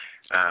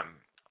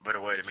 But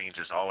what it means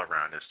is all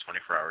around us,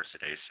 24 hours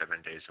a day,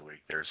 7 days a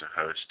week. There's a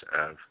host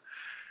of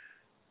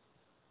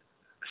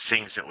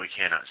things that we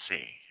cannot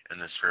see in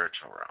the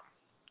spiritual realm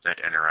that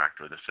interact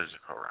with the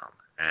physical realm,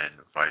 and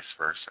vice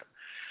versa.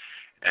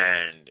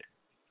 And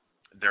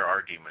there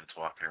are demons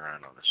walking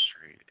around on the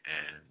street,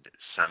 and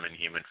some in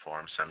human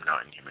form, some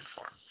not in human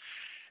form.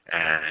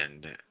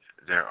 And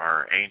there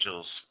are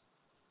angels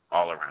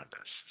all around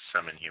us,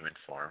 some in human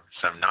form,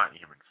 some not in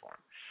human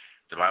form.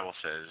 The Bible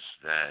says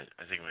that,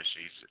 I think it was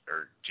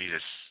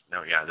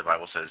the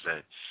Bible says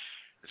that,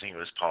 I think it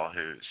was Paul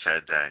who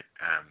said that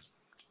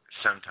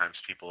sometimes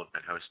people have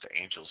been host to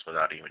angels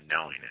without even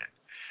knowing it.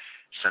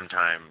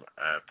 Sometimes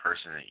a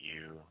person that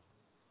you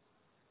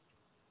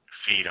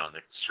feed on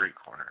the street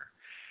corner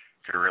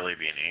could really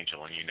be an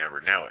angel and you never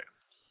know it.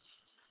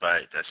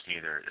 But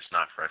it's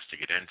not for us to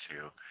get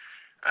into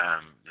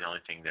The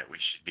only thing that we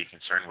should be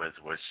concerned with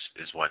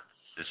is what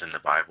is in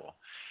the Bible,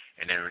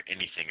 and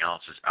anything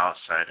else is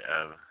outside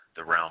of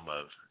the realm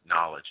of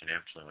knowledge and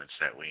influence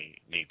that we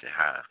need to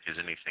have,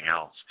 because anything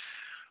else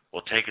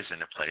will take us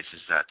into places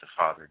that the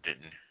Father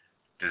didn't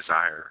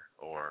desire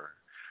or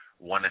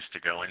want us to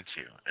go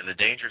into. And the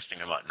dangerous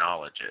thing about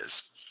knowledge is,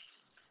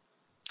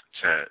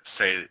 to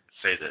say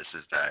this,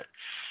 is that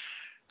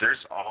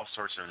there's all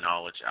sorts of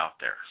knowledge out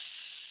there,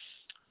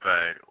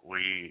 but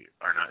we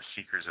are not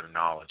seekers of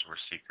knowledge, we're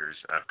seekers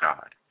of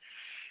God.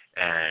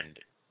 And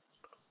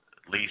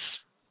at least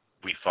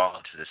we fall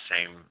into the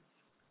same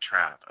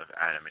trap of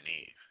Adam and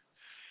Eve,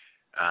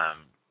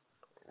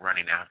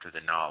 running after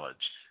the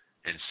knowledge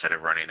instead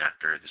of running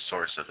after the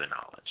source of the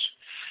knowledge.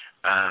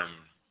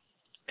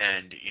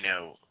 And, you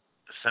know,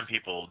 some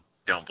people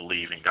don't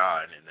believe in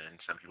God, and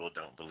then some people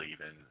don't believe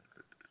in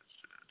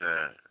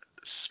the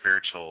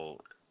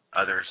spiritual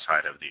other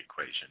side of the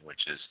equation,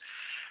 which is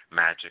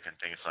magic and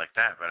things like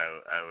that. But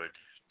I would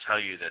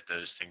tell you that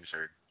those things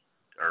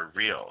are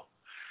real,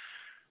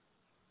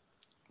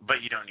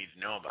 but you don't need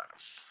to know about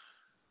them.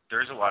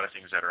 There's a lot of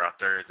things that are out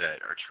there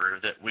that are true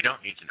that we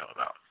don't need to know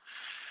about.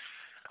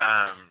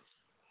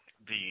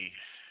 The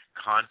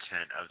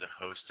content of the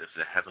host of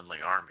the heavenly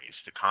armies,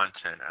 the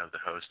content of the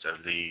host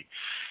of the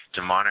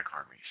demonic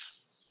armies,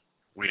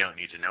 we don't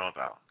need to know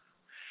about.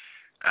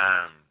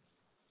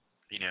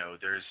 You know,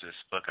 there's this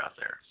book out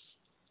there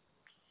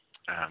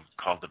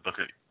called the Book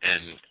of,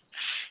 and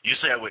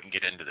usually I wouldn't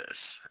get into this,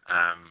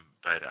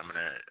 but I'm going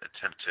to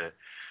attempt to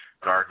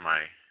guard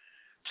my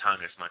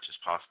tongue as much as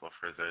possible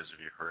for those of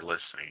you who are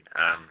listening,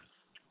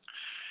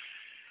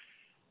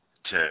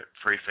 to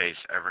preface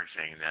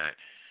everything that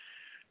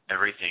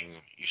everything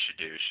you should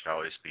do should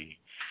always be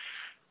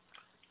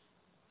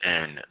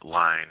in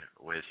line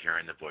with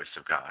hearing the voice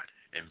of God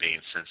and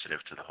being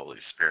sensitive to the Holy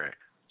Spirit.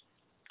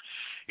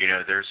 You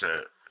know, there's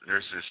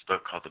this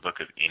book called the Book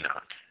of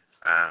Enoch,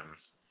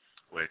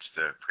 which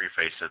the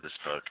preface of this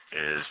book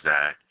is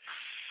that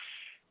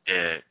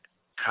it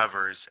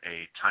covers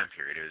a time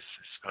period. It is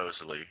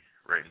supposedly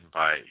written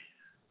by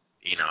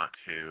Enoch,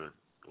 who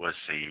was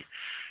the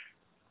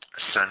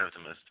son of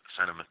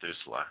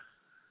Methuselah,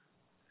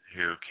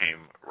 who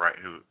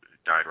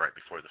died right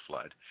before the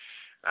flood,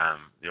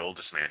 the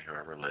oldest man who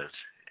ever lived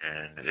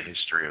in the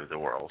history of the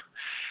world.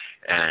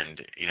 And,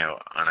 you know,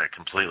 on a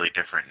completely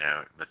different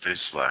note,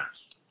 Methuselah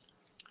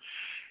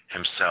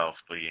himself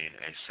being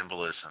a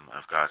symbolism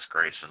of God's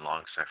grace and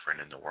long-suffering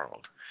in the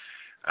world,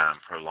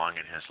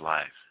 prolonging his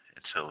life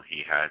until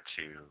he had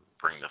to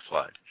bring the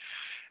flood.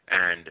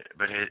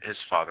 But his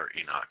father,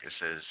 Enoch, it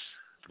says,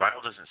 the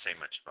Bible doesn't say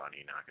much about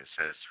Enoch. It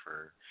says,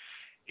 for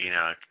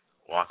Enoch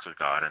walked with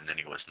God, and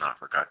then he was not,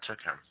 for God took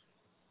him.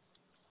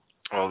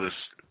 Well, this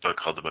book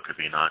called the Book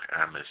of Enoch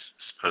is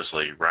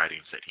supposedly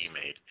writings that he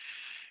made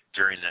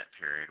during that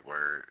period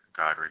where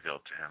God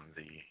revealed to him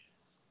the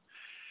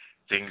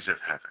things of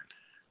heaven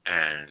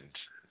and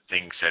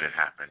things that had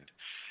happened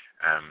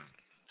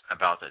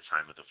about that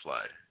time of the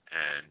flood.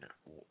 And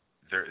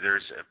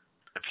there's a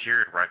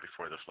period right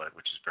before the flood,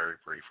 which is very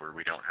brief, where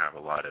we don't have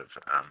a lot of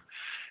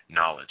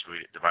knowledge.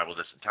 The Bible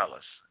doesn't tell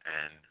us,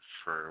 and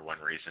for one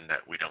reason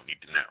that we don't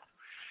need to know.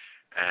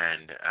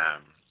 And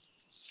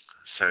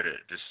so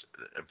just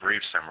a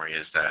brief summary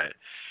is that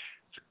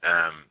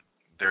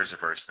there's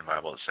a verse in the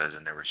Bible that says,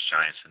 and there was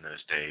giants in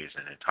those days,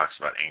 and it talks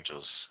about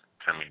angels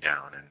coming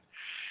down and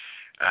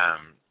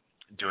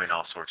doing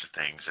all sorts of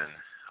things, and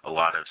a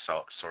lot of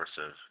sorts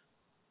of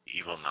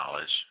evil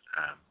knowledge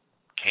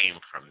came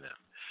from them.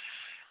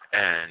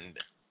 And,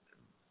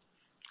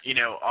 you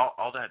know,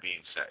 all that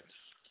being said,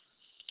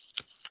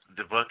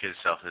 the book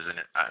itself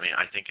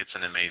I think it's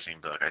an amazing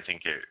book. I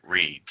think it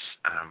reads,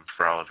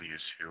 for all of you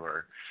who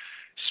are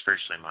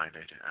spiritually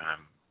minded,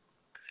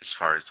 as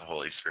far as the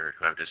Holy Spirit,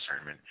 who have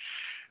discernment.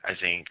 I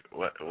think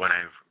when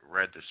I've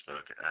read this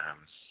book,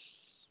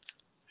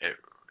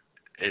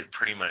 it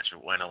pretty much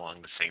went along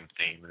the same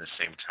theme and the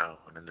same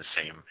tone and the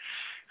same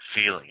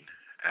feeling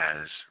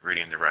as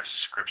reading the rest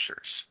of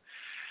Scriptures.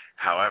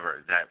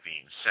 However, that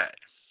being said,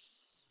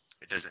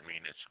 it doesn't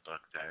mean it's a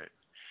book that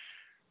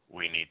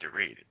we need to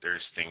read.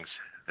 There's things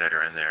that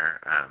are in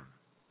there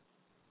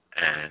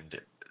and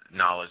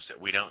knowledge that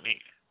we don't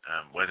need,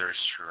 whether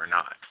it's true or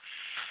not.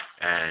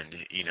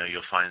 And, you know,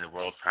 you'll find the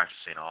world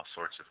practicing all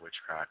sorts of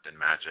witchcraft and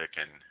magic.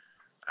 And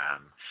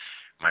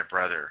my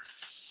brother,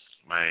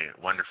 my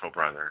wonderful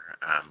brother,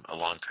 a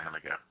long time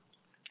ago,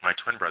 my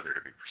twin brother to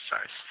be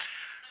precise,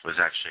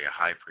 was actually a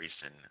high priest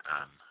in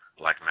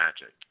black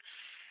magic.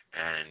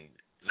 And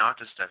not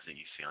the stuff that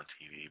you see on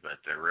TV, but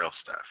the real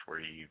stuff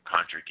where you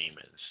conjure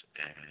demons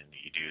and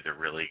you do the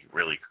really,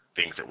 really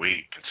things that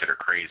we consider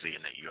crazy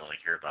and that you only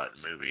hear about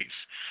in movies,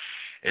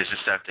 is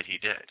the stuff that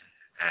he did.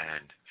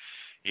 And,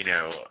 you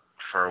know,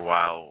 for a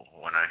while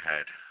when I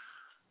had,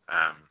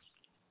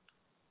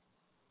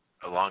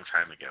 a long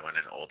time ago in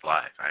an old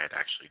life, I had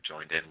actually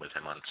joined in with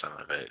him on some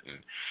of it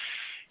and,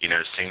 you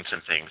know, seen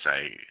some things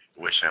I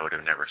wish I would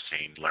have never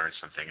seen, learned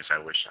some things I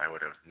wish I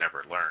would have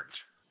never learned.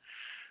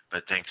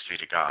 But thanks be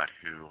to God,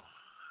 who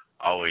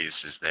always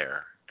is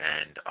there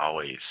and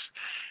always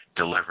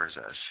delivers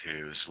us,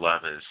 whose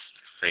love is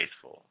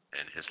faithful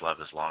and his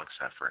love is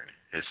long-suffering,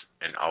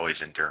 and always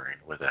enduring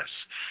with us,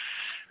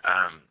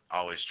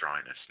 always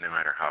drawing us, no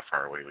matter how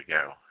far away we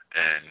go.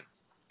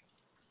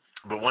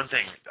 But one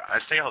thing, I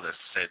say all this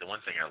to say, the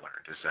one thing I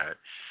learned is that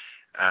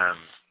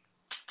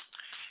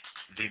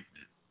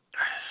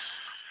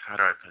how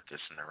do I put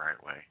this in the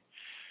right way?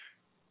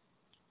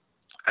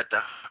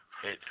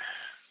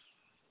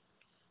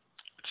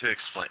 To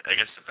explain, I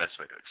guess the best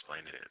way to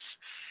explain it is,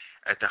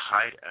 at the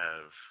height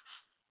of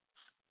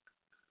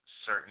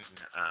certain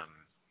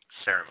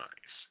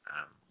ceremonies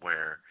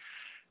where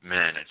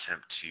men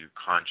attempt to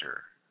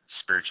conjure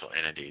spiritual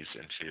entities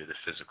into the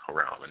physical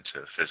realm,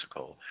 into a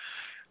physical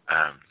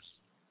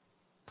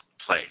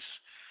place,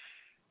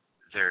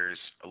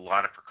 there's a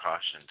lot of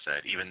precautions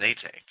that even they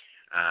take.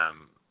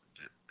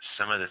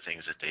 Some of the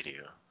things that they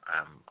do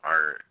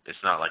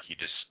it's not like you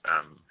just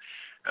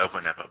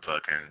open up a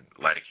book and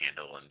light a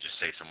candle and just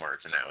say some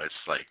words. No,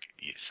 it's like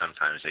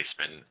sometimes they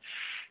spend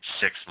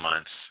 6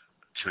 months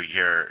to a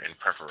year in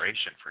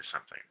preparation for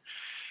something.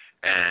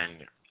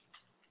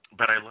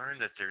 But I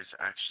learned that there's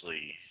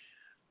actually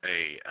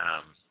a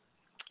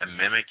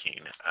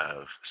mimicking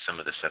of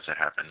some of the stuff that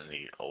happened in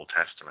the Old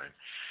Testament,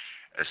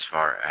 as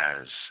far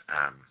as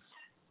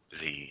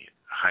the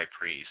high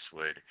priest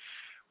would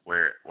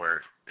wear,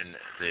 in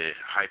the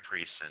high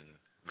priest and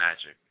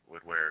magic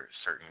would wear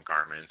certain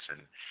garments,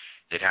 and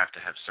they'd have to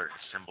have certain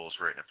symbols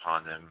written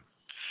upon them,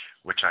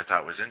 which I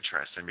thought was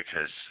interesting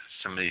because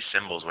some of these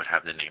symbols would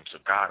have the names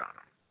of God on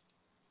them,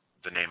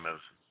 the name of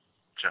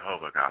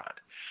Jehovah God,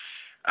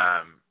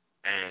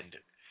 and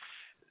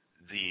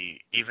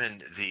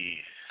even the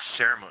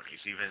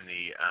ceremonies, even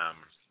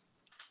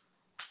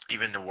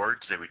the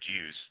words they would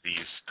use,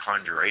 these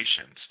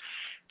conjurations,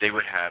 they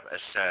would have a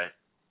set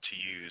to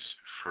use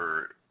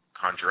for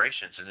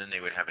conjurations, and then they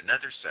would have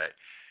another set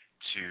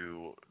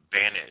to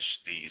banish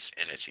these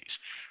entities.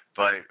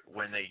 But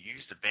when they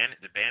used the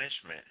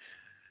banishment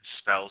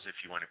spells, if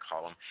you want to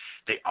call them,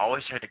 they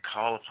always had to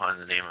call upon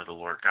the name of the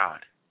Lord God.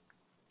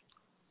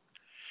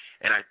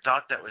 And I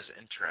thought that was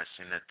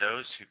interesting, that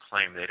those who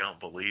claim they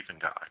don't believe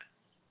in God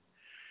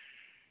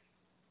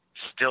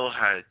still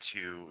had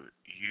to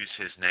use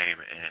his name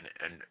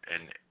and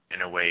in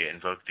a way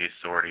invoke the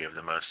authority of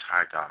the Most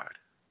High God,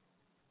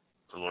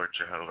 the Lord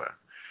Jehovah,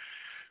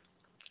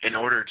 in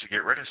order to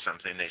get rid of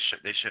something they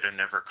should have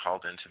never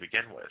called in to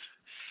begin with.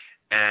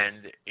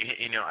 And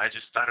I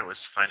just thought it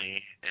was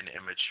funny and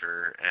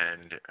immature,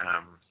 and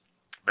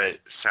but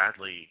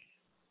sadly,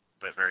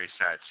 but very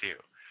sad too,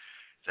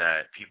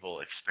 that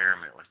people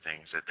experiment with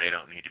things that they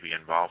don't need to be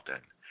involved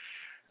in.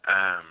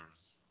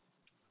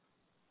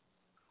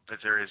 But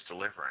there is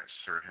deliverance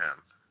through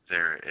him.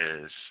 There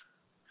is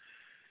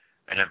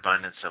an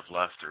abundance of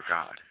love through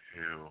God,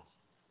 who,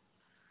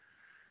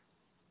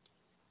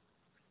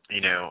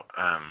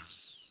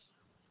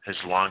 his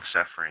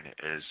long-suffering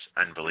is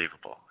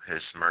unbelievable.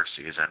 His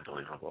mercy is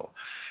unbelievable.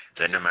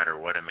 That no matter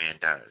what a man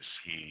does,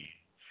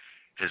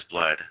 his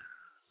blood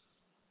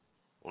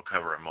will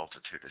cover a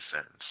multitude of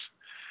sins.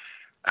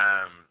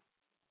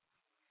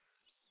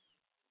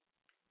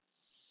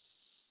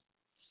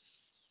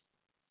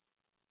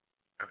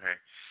 Okay.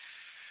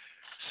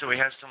 So we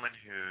have someone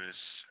who's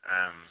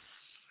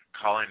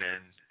calling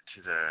in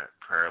to the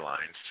prayer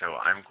line. So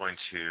I'm going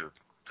to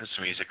put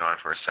some music on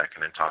for a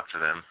second and talk to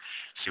them,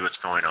 see what's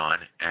going on,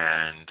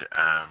 and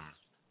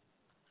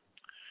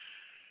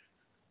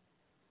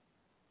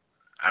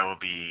I will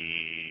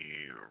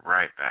be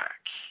right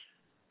back.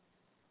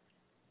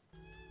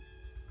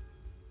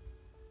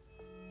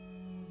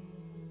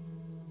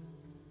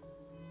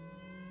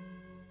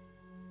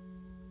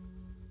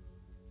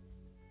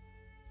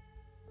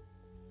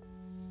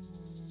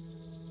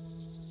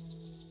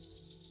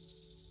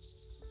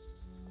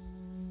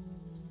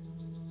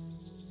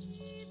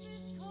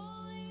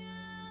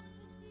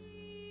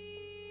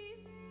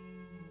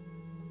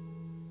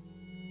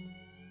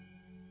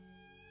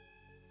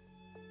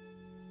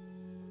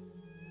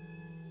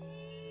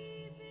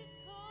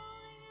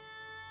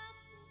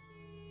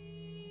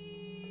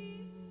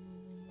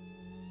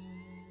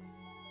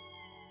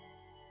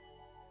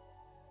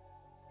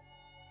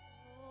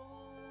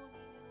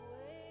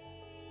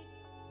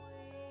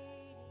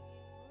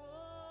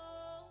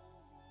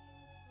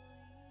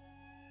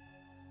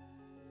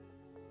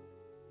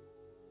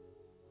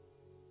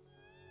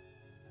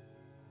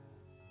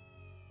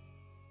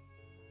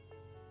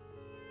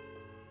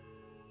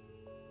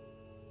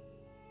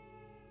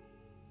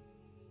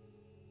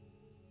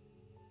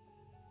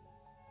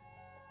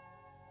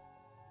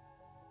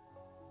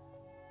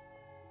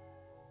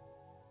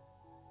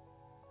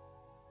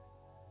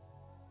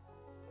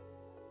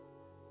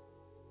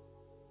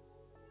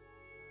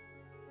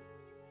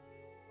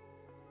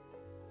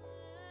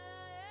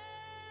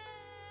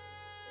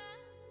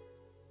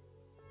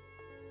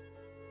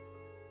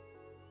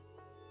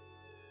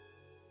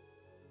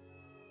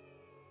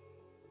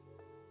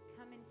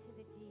 Come into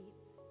the deep.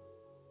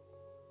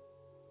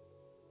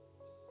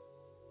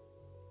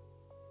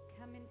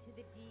 Come into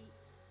the deep.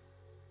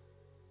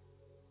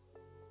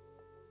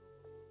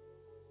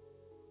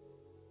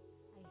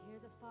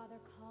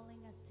 Father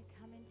calling us to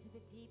come into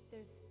the deep.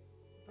 There's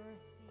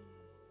birthing.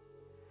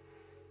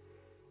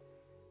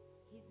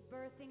 He's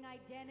birthing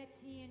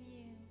identity in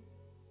you.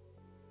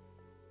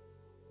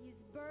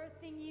 He's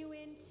birthing you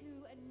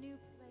into a new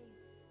place.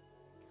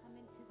 Come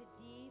into the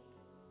deep.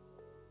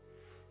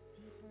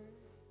 Deeper,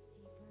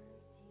 deeper,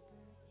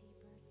 deeper,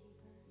 deeper,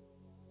 deeper.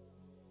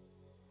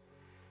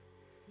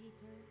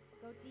 Deeper.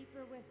 Go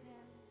deeper with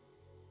him.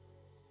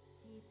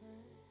 Deeper.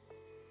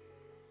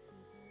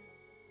 Deeper.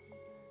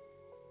 Deeper.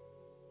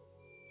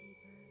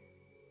 Deeper.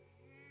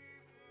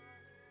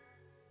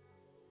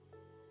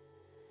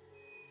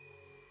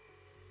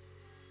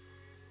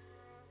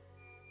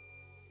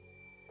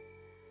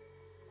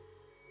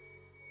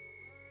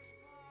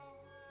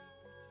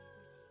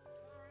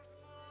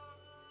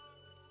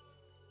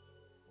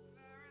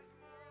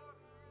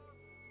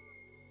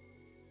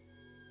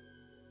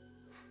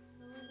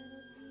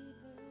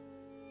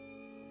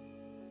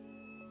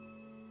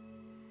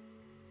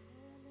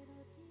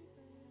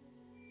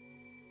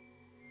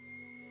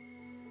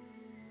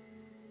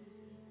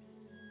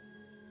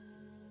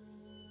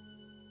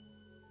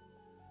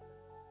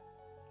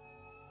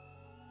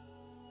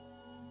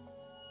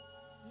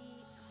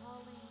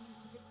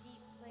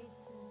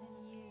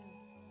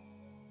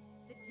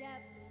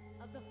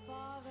 Of the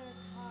Father's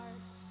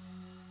heart,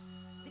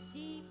 the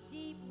deep,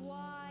 deep,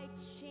 wide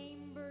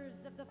chambers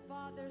of the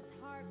Father's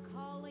heart,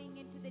 calling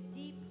into the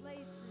deep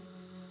places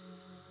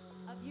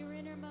of your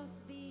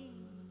innermost being.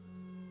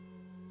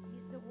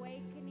 He's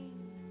awakening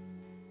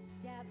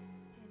depths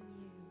in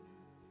you.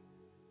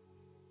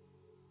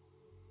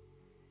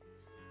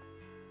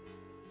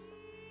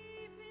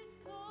 Deep is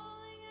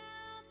calling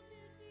out to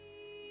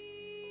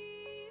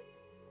deep.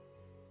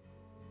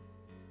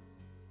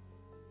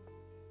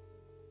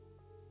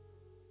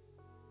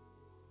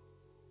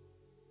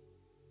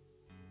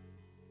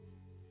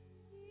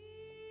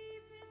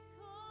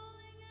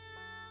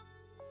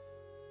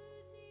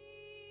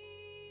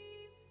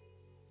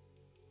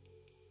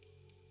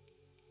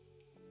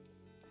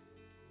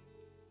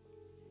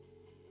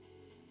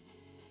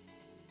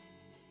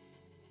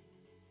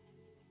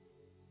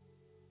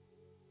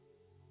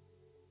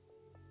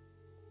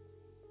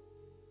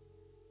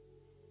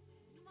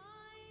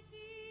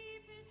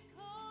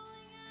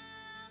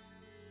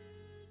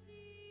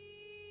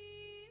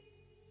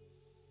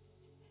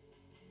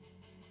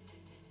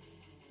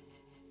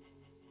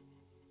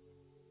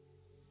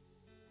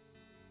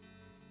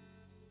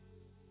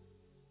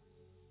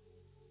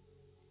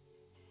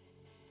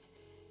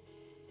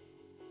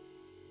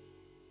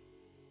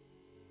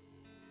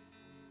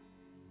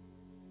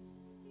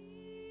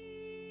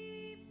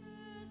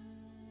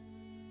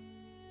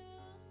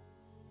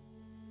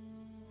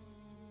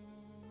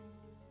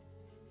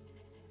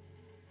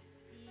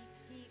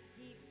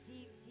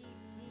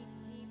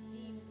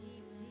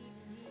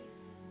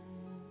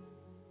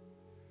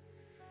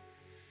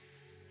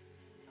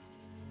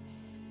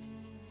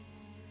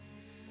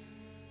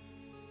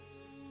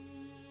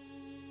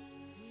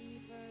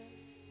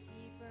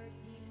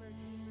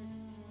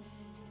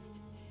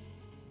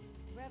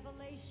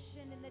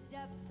 Revelation in the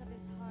depths of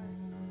his heart.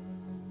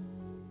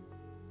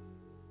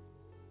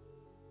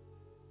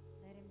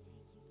 Let him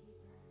take you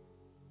deeper.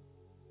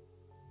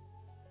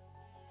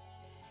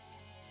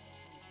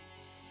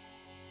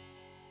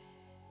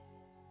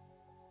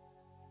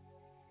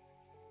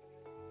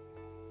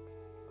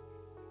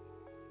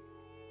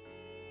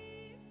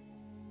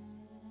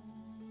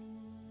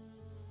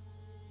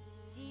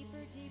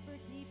 Deeper, deeper,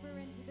 deeper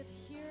into the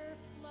pure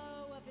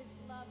flow of his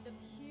love, the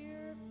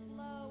pure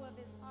flow of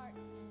his heart,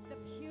 the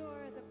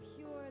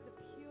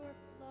pure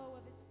flow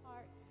of his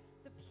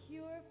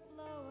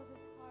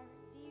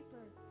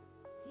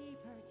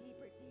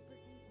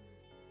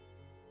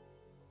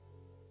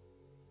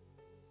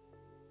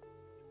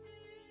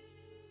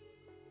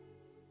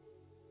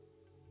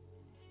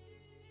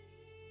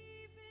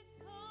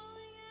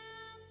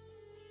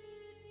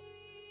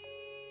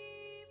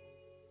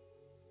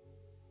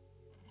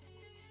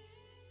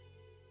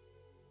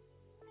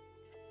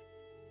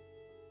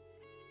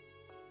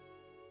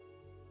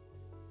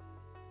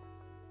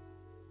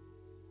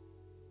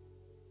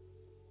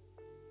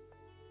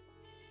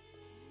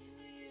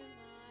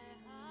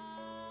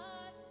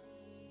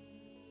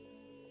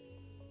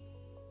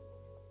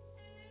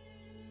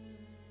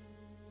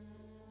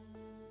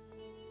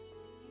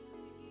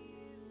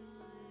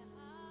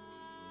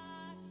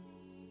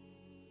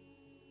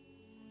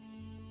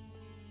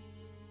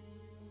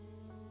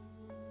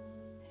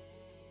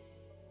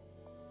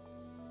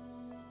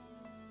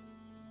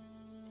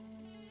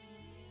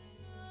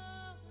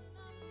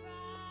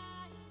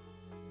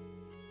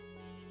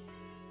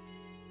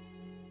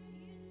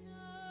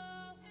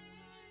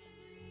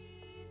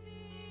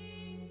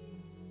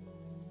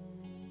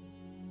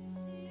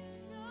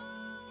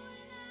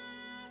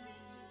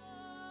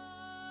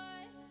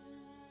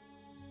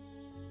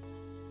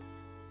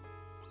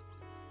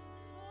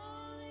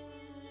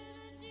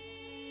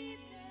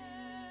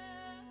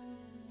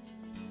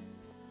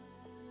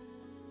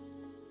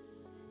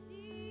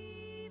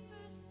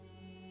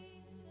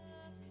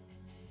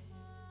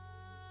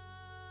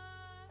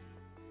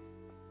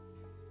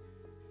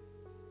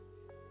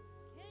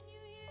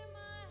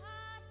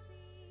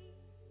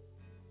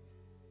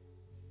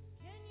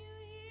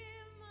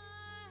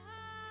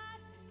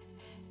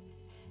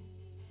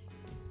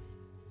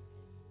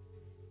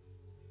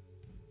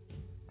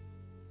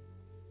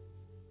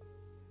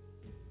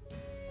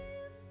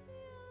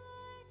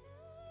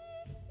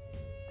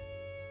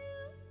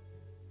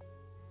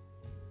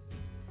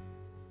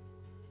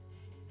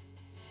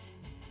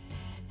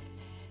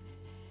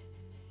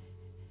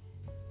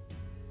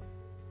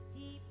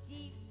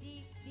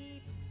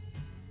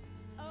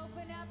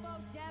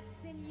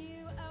depths in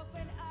you.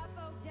 Open up,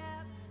 oh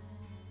depths.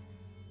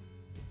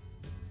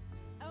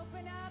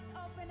 Open up,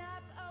 open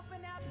up,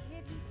 open up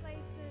hidden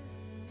places.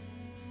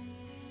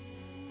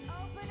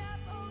 Open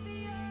up, oh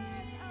the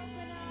earth,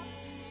 open up.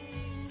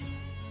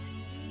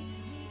 Deep,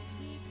 deep,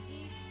 deep,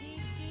 deep,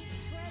 deep, deep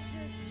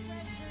treasures,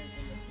 treasures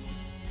in the deep.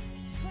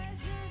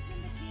 Treasures in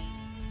the deep.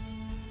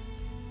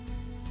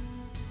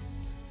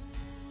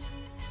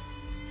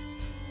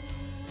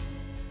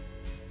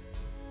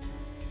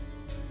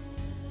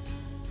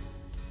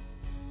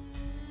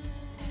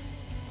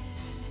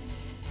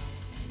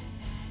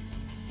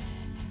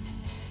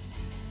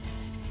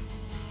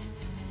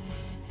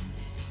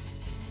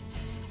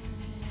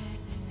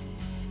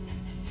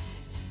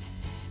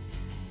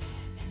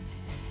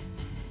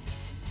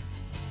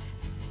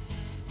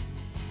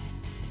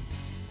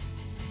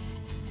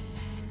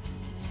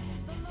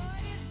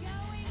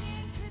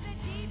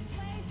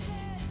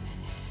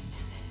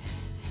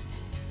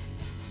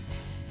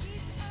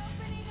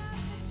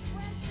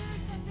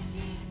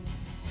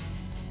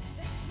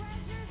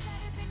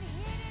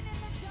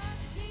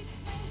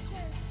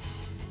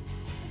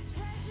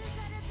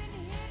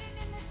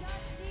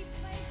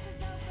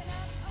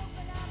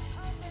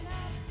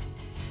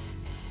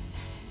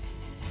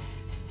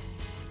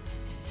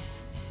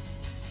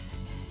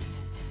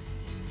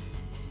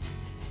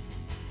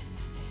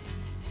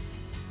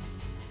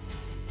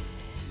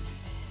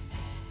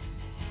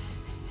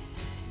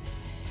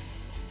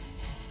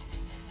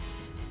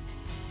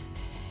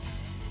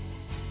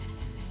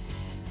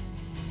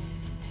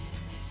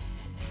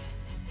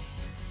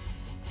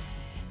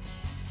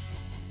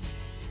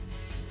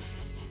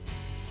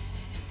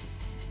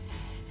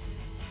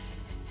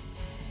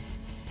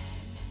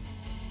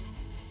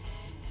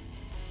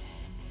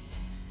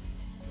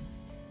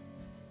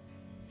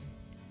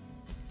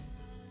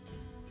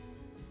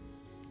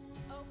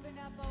 Open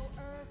up,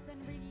 O earth,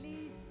 and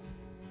release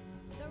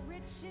the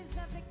riches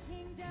of the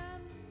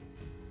kingdom.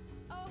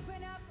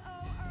 Open up, O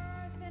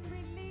earth, and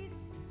release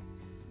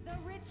the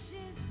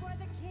riches for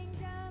the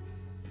kingdom.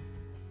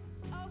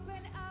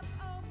 Open up,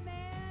 O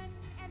man,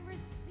 and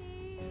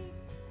receive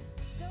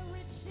the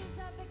riches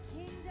of the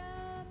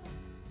kingdom.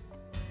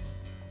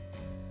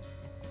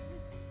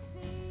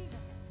 Receive.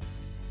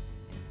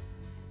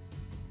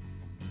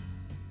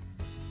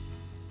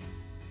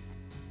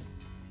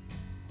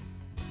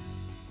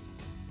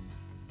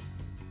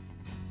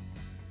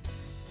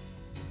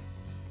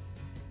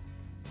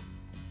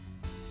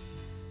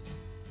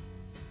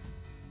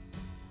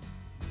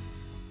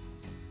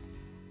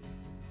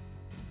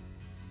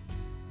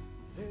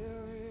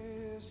 There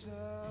is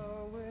a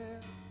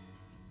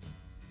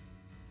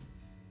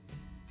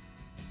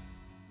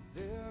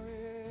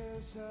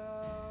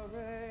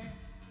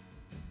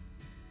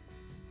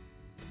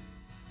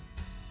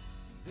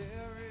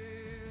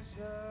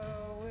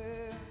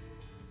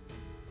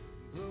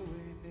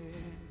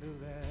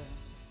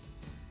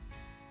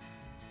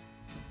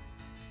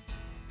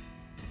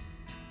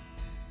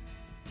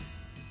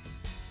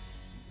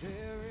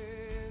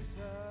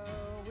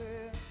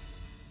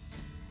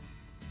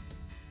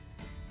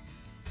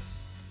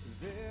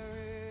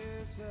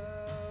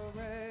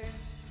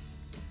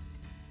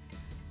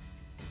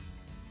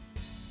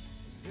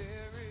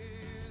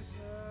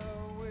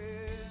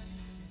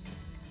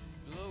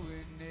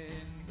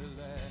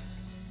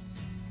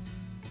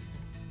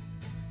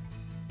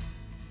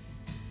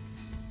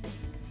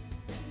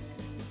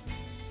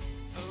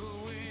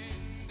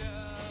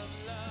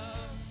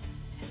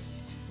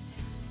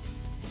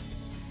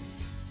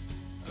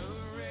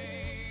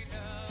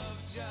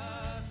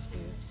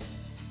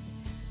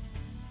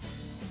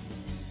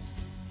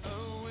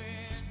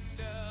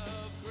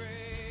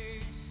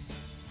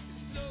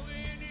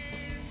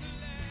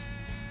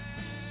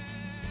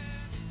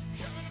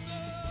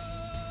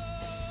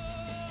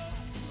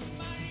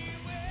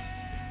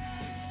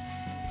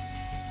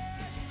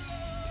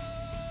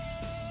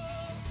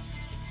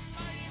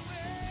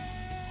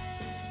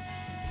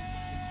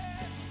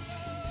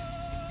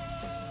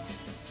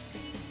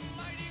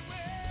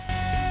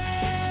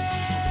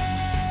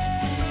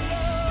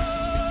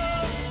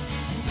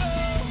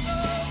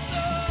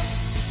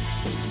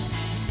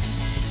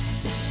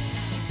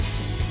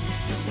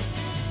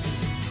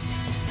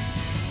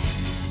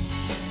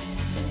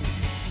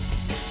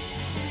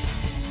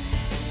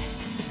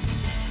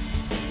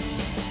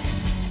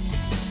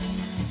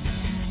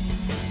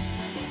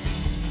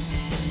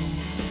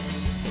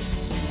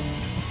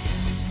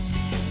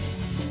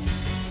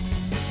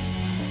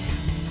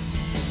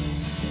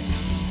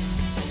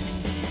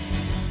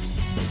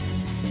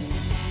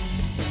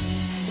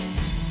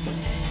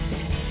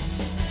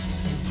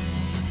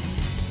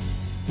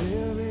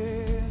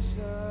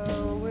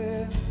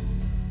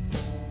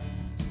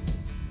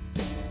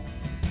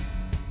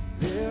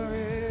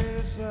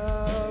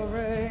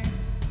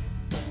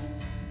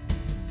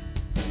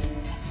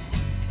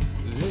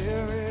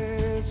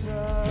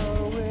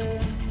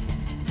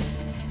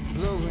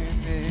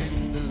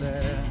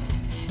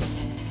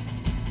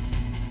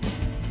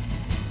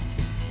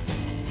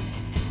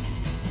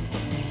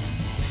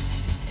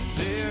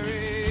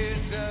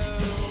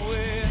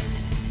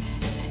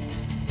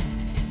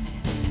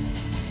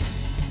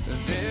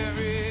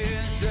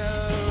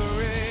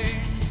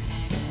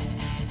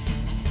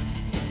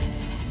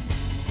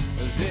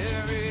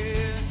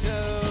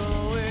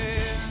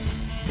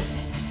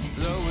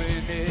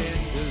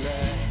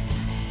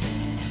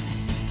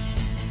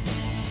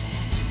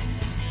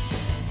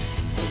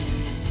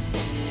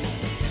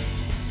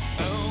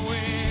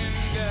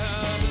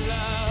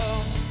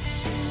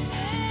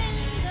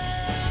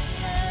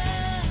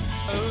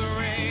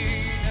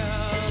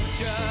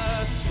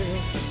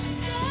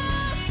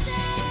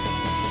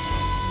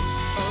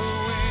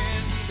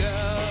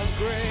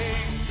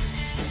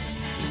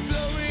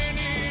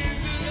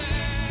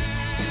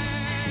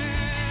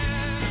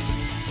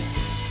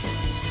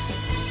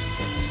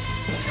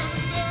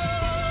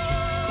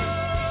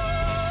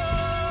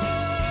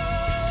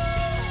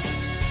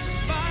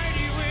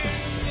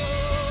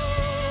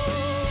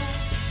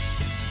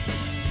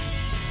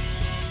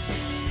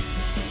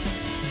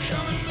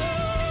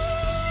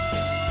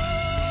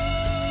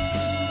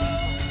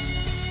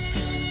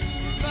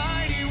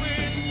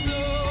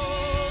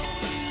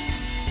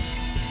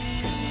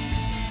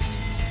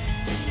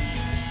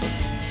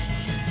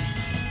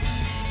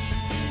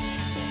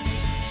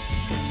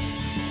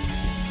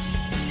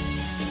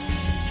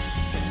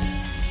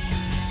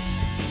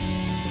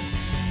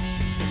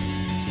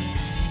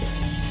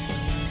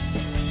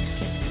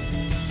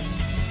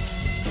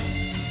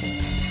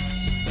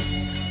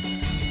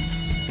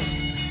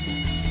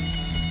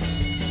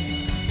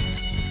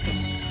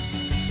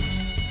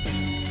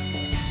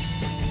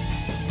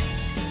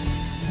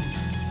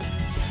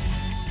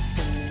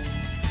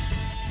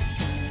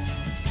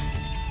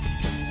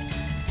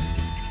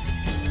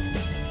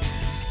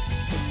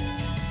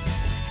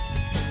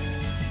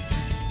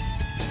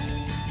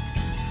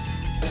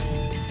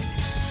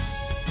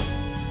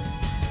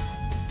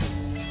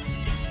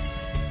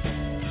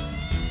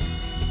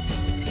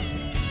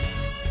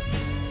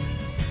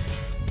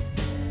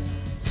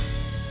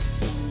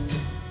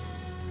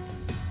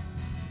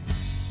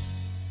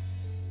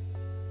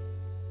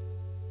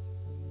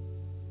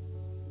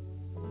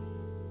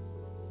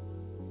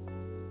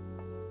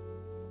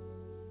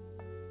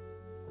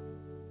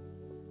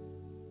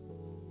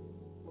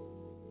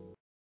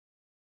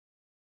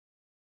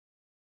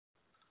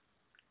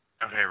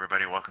Okay,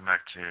 everybody, welcome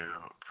back to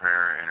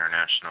Prayer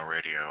International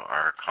Radio.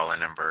 Our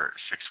call-in number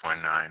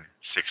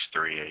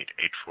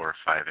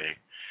 619-638-8458.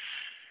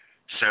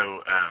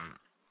 So,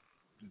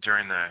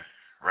 during the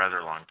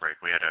rather long break,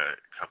 we had a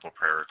couple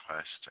prayer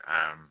requests.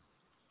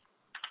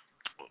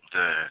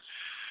 The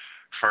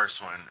first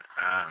one,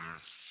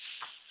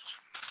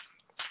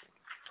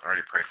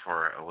 already prayed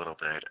for a little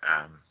bit.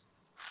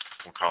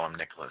 We'll call him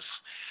Nicholas.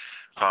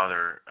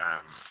 Father,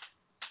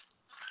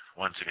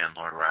 once again,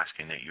 Lord, we're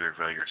asking that you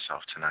reveal yourself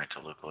tonight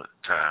to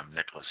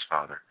Nicholas,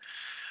 Father.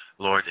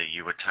 Lord, that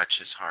you would touch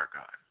his heart,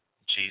 God.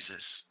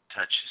 Jesus,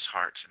 touch his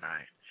heart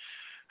tonight.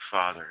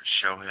 Father,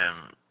 show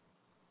him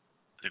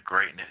the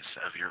greatness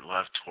of your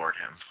love toward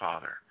him,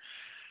 Father.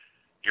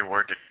 Your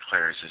word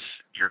declares is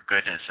your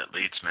goodness that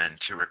leads men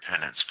to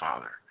repentance,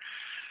 Father.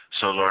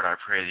 So, Lord, I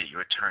pray that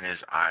you would turn his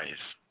eyes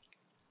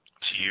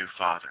to you,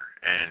 Father,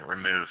 and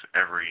remove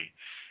every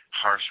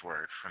harsh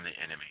word from the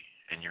enemy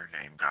in your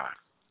name, God.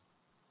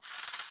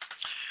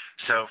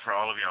 So for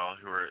all of y'all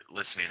who are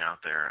listening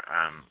out there,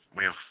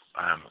 we have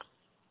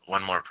one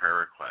more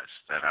prayer request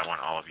that I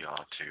want all of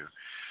y'all to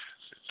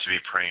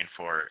be praying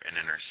for and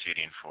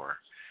interceding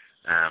for.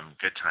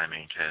 Good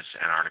timing because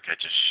Antarctica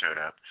just showed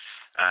up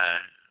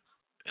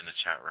in the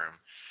chat room.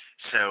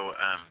 So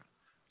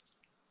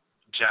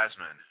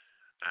Jasmine,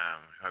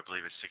 who I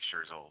believe is 6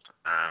 years old,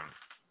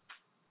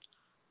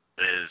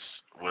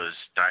 was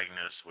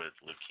diagnosed with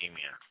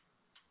leukemia,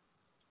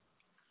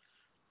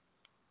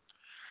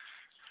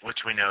 which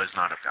we know is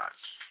not of God.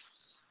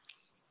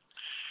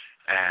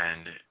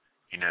 And,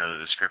 you know,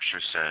 the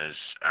scripture says,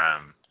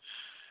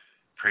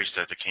 preach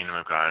that the kingdom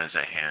of God is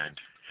at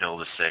hand, heal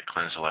the sick,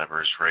 cleanse the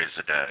lepers, raise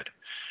the dead,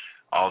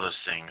 all those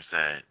things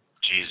that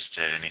Jesus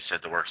did. And he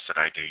said, the works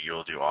that I do, you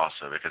will do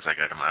also, because I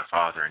go to my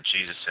Father. And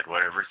Jesus said,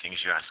 whatever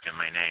things you ask in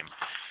my name,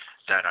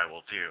 that I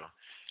will do.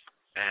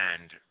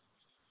 And,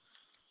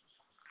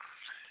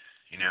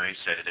 you know, he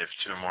said, if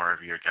two or more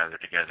of you are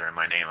gathered together in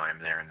my name, I am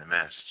there in the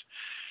midst.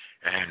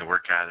 And we're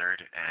gathered,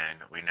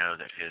 and we know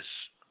that his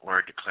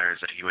word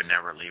declares that he would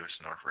never leave us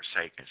nor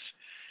forsake us.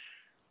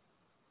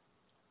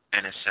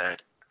 And it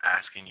said,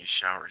 ask and you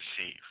shall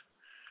receive.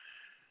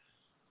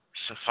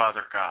 So,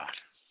 Father God,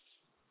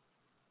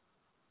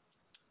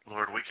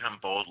 Lord, we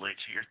come boldly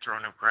to your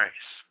throne of grace,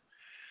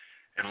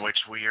 in which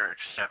we are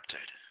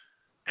accepted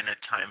in a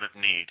time of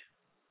need.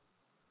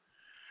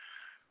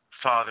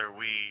 Father,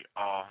 we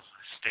all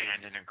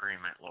stand in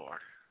agreement, Lord,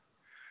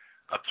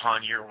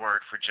 upon your word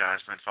for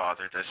Jasmine,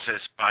 Father, that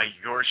says, by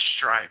your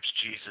stripes,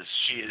 Jesus,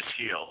 she is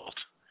healed.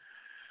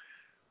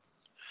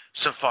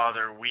 So,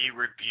 Father, we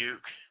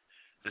rebuke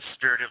the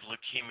spirit of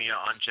leukemia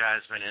on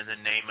Jasmine in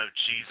the name of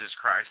Jesus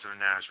Christ of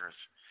Nazareth.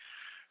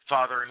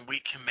 Father, and we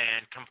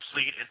command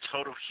complete and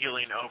total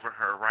healing over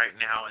her right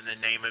now in the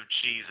name of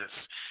Jesus,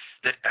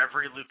 that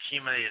every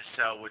leukemia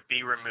cell would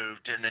be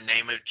removed in the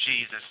name of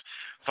Jesus.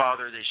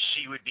 Father, that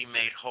she would be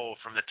made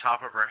whole from the top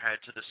of her head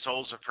to the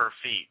soles of her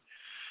feet.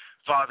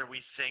 Father, we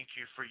thank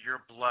you for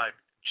your blood,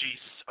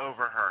 Jesus,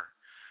 over her.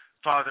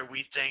 Father,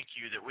 we thank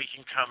you that we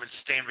can come and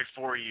stand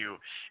before you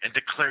and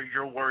declare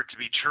your word to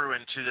be true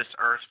into this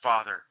earth,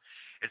 Father.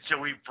 And so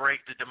we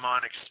break the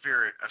demonic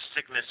spirit of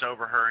sickness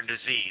over her and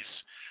disease.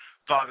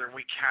 Father,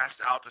 we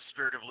cast out the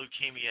spirit of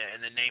leukemia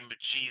in the name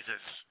of Jesus.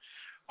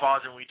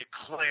 Father, we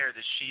declare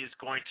that she is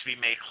going to be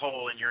made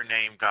whole in your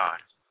name, God.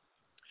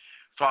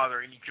 Father,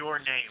 in your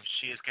name,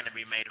 she is going to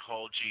be made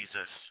whole,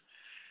 Jesus.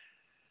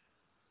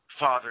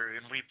 Father,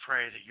 and we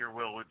pray that your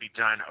will would be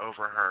done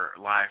over her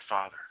life,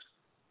 Father.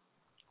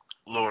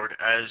 Lord,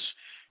 as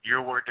your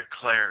word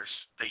declares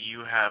that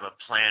you have a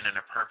plan and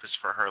a purpose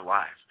for her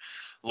life,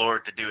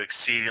 Lord, to do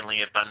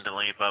exceedingly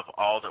abundantly above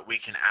all that we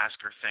can ask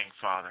or think,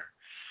 Father.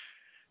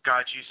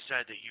 God, you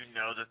said that you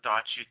know the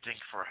thoughts you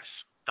think for us,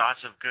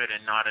 thoughts of good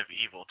and not of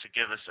evil, to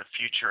give us a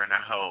future and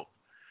a hope.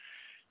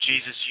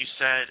 Jesus, you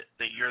said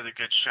that you're the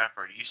good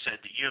shepherd. You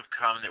said that you have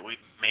come that we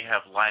may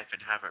have life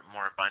and have it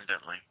more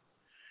abundantly.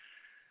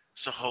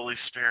 So, Holy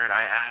Spirit,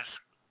 I ask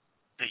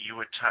that you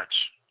would touch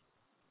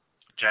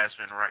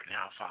Jasmine right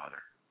now,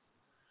 Father.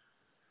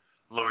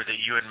 Lord,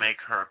 that you would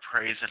make her a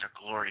praise and a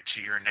glory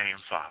to your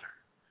name, Father.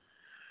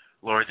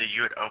 Lord, that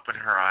you would open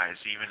her eyes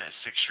even at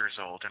 6 years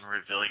old and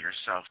reveal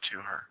yourself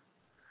to her.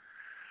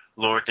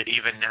 Lord, that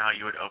even now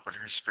you would open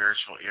her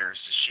spiritual ears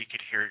so she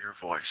could hear your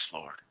voice,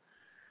 Lord.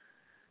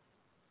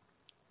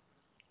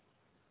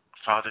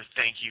 Father,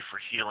 thank you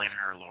for healing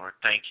her, Lord.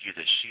 Thank you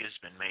that she has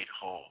been made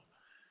whole.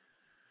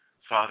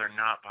 Father,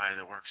 not by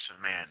the works of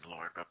man,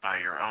 Lord, but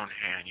by your own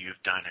hand you've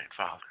done it,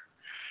 Father.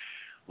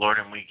 Lord,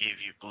 and we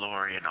give you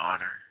glory and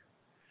honor.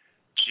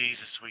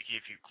 Jesus, we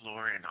give you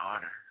glory and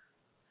honor.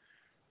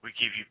 We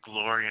give you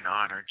glory and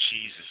honor,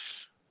 Jesus.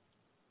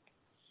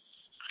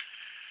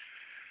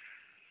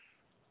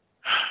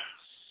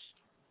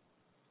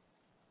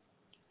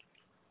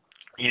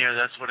 You know,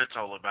 that's what it's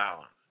all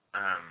about.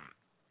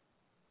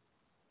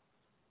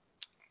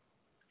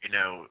 You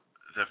know,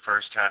 the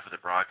first half of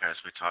the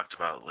broadcast, we talked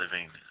about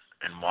living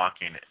and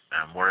walking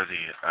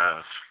worthy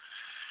of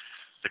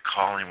the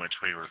calling which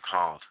we were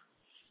called.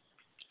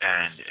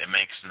 And it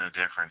makes no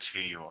difference who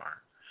you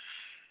are.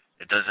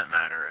 It doesn't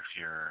matter if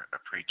you're a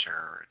preacher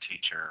or a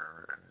teacher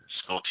or a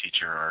school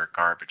teacher or a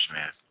garbage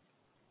man.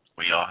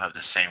 We all have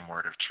the same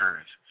word of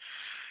truth.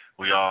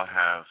 We all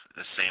have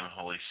the same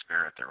Holy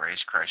Spirit that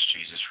raised Christ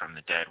Jesus from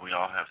the dead. We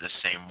all have the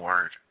same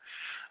word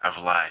of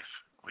life.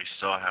 We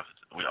all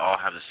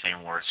have the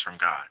same words from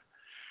God.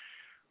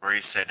 Where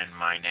he said, in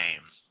my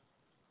name,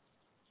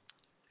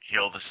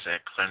 heal the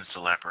sick, cleanse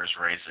the lepers,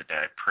 raise the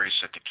dead, preach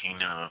that the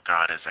kingdom of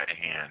God is at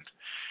hand,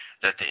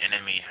 that the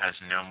enemy has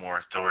no more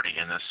authority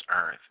in this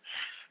earth,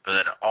 but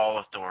that all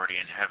authority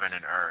in heaven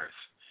and earth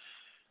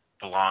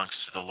belongs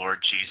to the Lord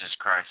Jesus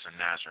Christ of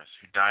Nazareth,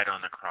 who died on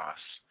the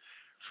cross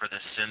for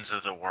the sins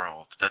of the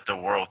world, that the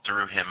world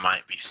through him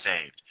might be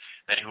saved,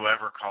 that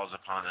whoever calls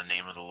upon the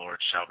name of the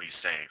Lord shall be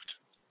saved.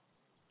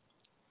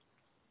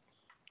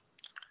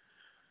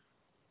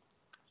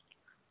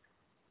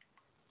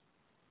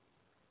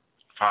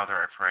 Father,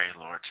 I pray,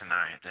 Lord,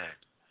 tonight that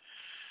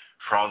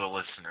for all the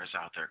listeners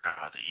out there,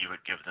 God, that you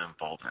would give them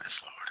boldness,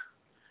 Lord.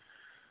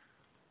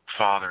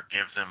 Father,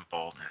 give them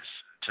boldness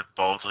to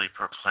boldly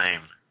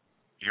proclaim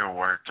your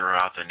word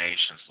throughout the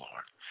nations,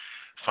 Lord.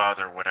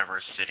 Father,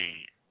 whatever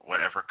city,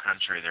 whatever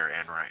country they're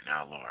in right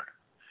now, Lord.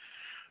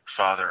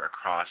 Father,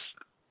 across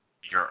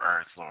your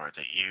earth, Lord,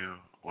 that you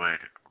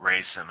would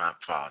raise them up,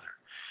 Father.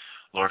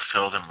 Lord,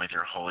 fill them with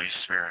your Holy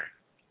Spirit.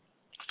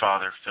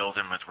 Father, fill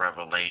them with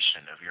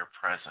revelation of your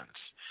presence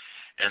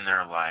in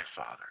their life,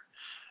 Father.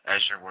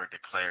 As your word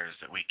declares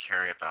that we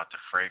carry about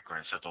the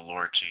fragrance of the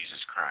Lord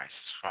Jesus Christ,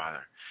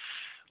 Father.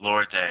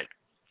 Lord, that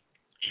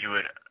you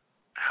would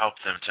help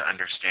them to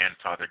understand,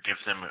 Father. Give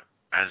them,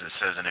 as it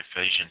says in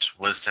Ephesians,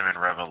 wisdom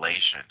and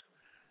revelation,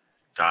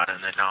 God,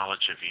 and the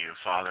knowledge of you,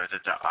 Father,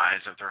 that the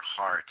eyes of their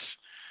hearts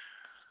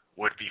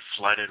would be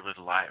flooded with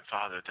light,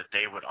 Father, that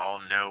they would all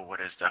know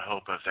what is the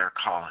hope of their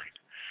calling.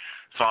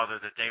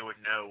 Father, that they would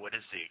know what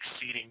is the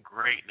exceeding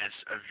greatness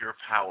of your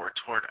power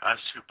toward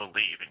us who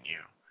believe in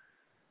you,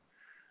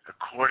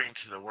 according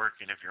to the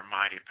working of your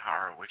mighty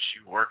power, which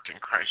you worked in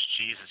Christ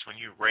Jesus when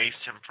you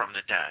raised him from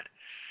the dead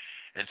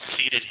and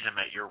seated him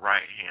at your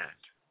right hand.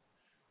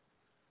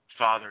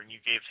 Father, and you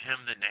gave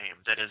him the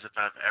name that is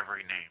above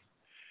every name,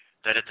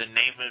 that at the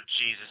name of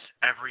Jesus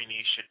every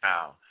knee should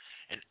bow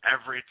and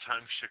every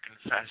tongue should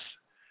confess,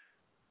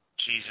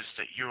 Jesus,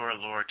 that you are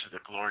Lord to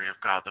the glory of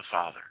God the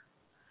Father.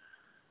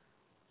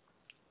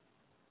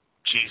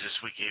 Jesus,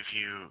 we give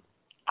you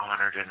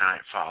honor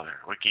tonight, Father.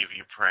 We give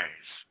you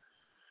praise.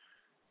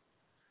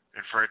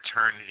 And for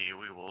eternity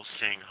we will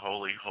sing,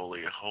 holy,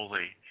 holy,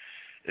 holy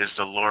is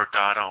the Lord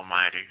God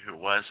Almighty, who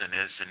was and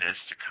is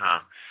to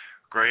come.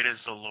 Great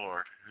is the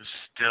Lord, who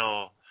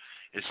still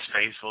is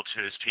faithful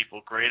to his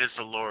people. Great is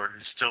the Lord,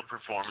 who still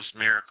performs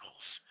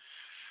miracles.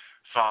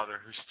 Father,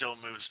 who still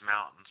moves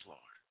mountains,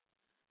 Lord.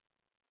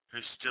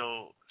 Who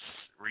still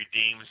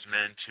redeems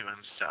men to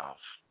himself.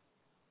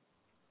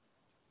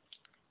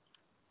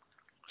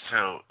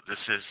 So this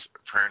is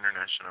Prayer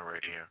International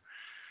Radio.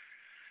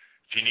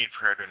 If you need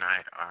prayer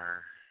tonight,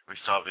 we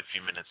still have a few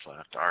minutes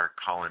left. Our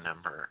call-in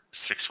number,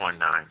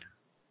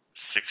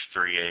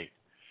 619-638-8458.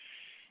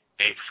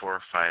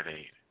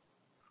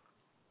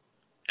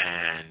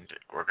 And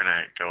we're going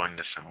to go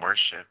into some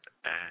worship,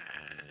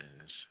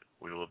 and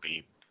we will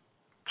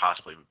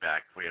possibly be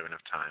back if we have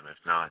enough time.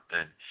 If not,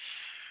 then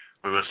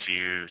we will see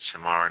you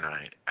tomorrow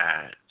night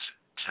at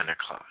 10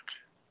 o'clock.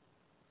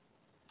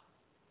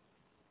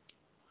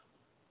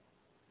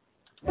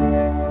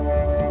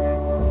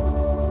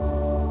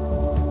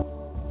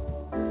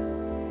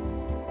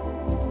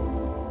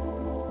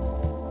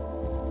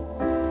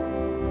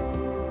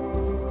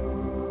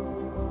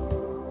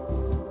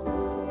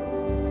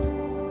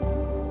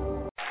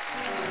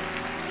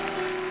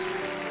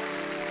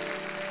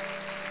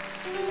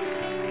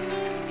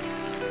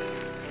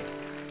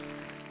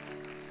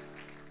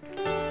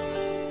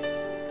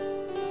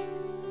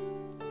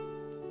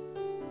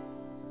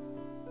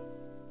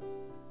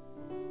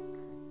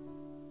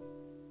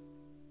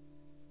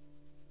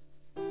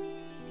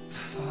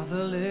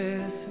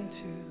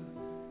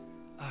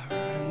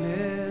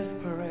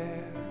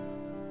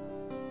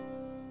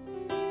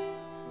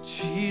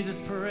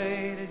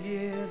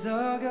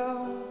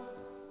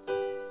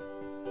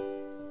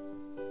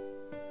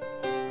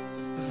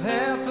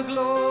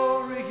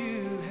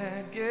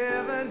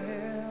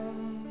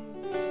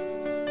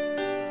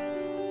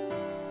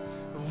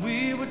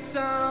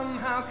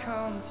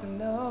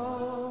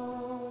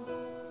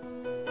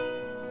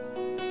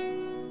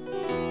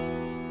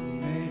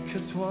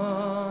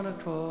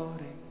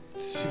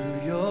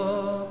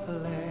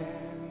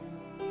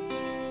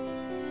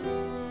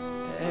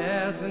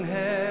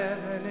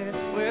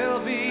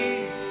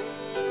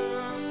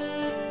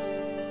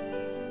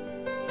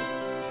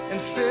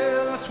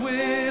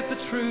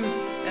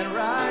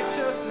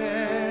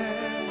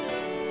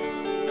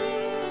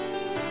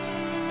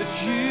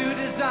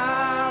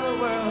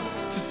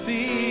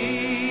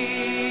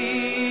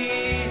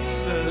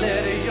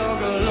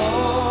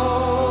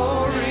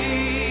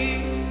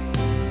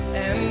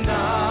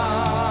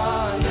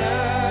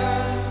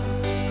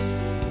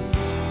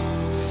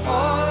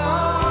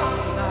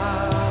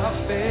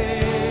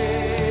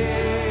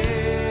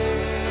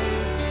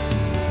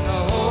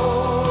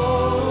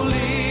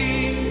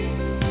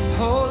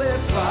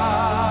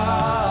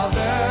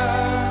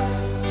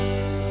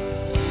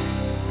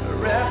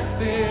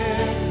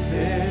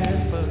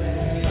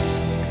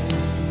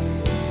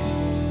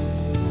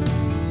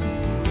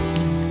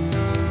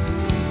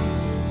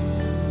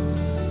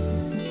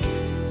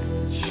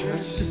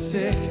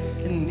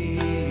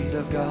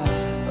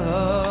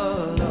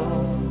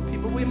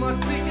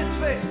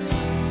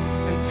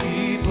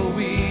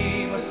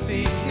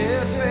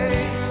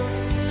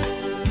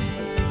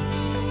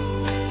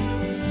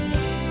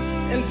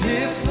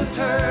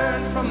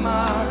 turn from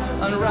our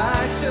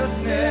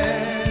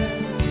unrighteousness.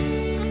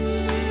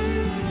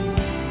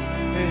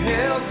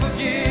 He'll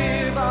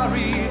forgive our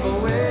evil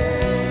ways.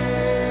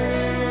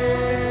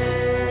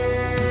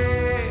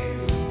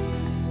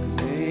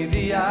 May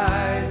the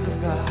eyes of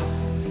God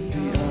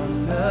be on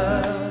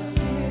us,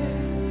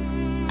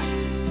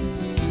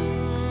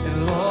 and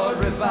Lord,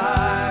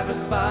 revive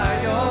us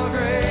by your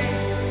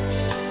grace.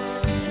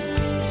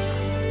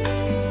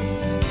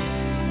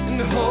 And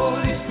the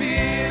Holy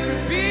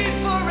Spirit be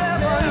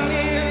forever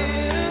near.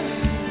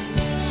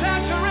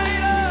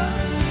 Saturate us,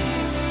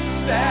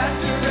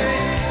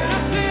 saturate.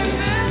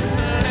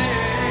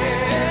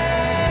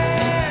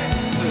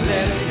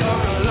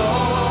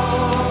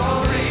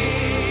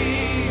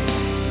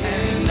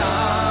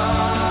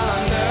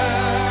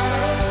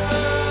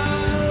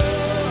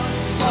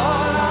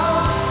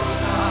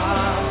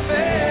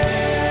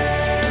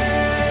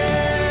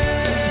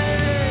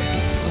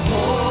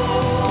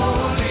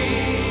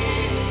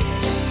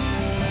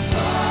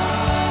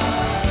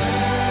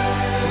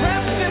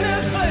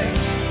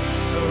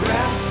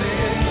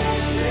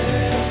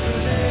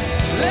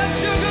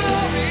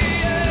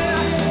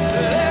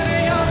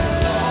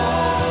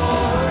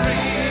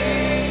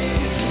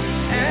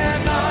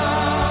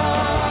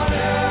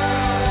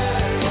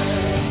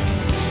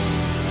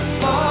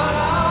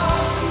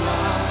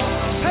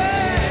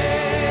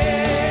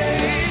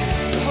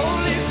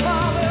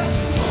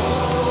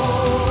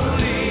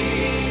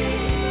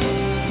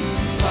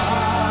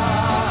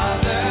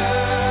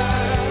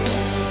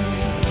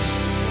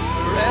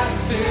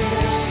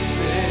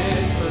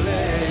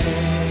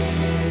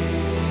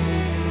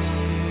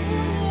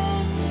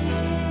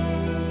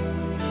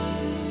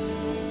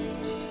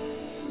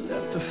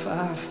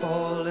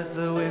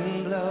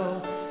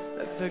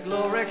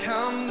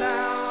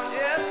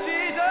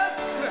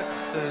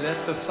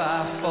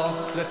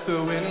 Let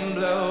the wind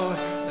blow,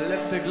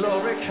 let the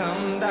glory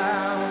come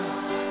down.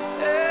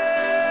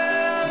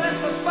 Yeah, let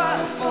the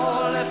fire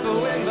fall, let the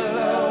wind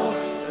blow,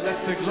 let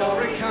the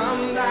glory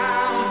come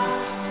down.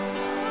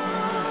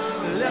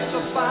 Let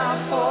the fire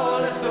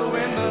fall, let the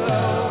wind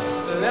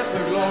blow, let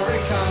the glory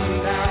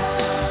come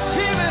down.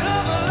 Spirit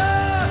of the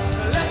Lord,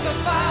 let the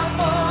fire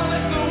fall,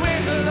 let the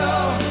wind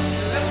blow,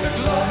 let the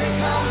glory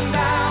come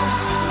down.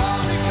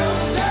 Glory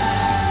come down.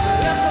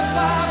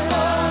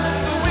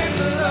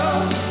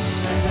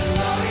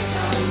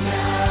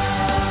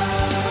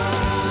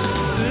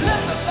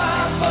 Let the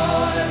fire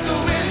fall, let the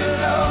wind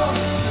blow.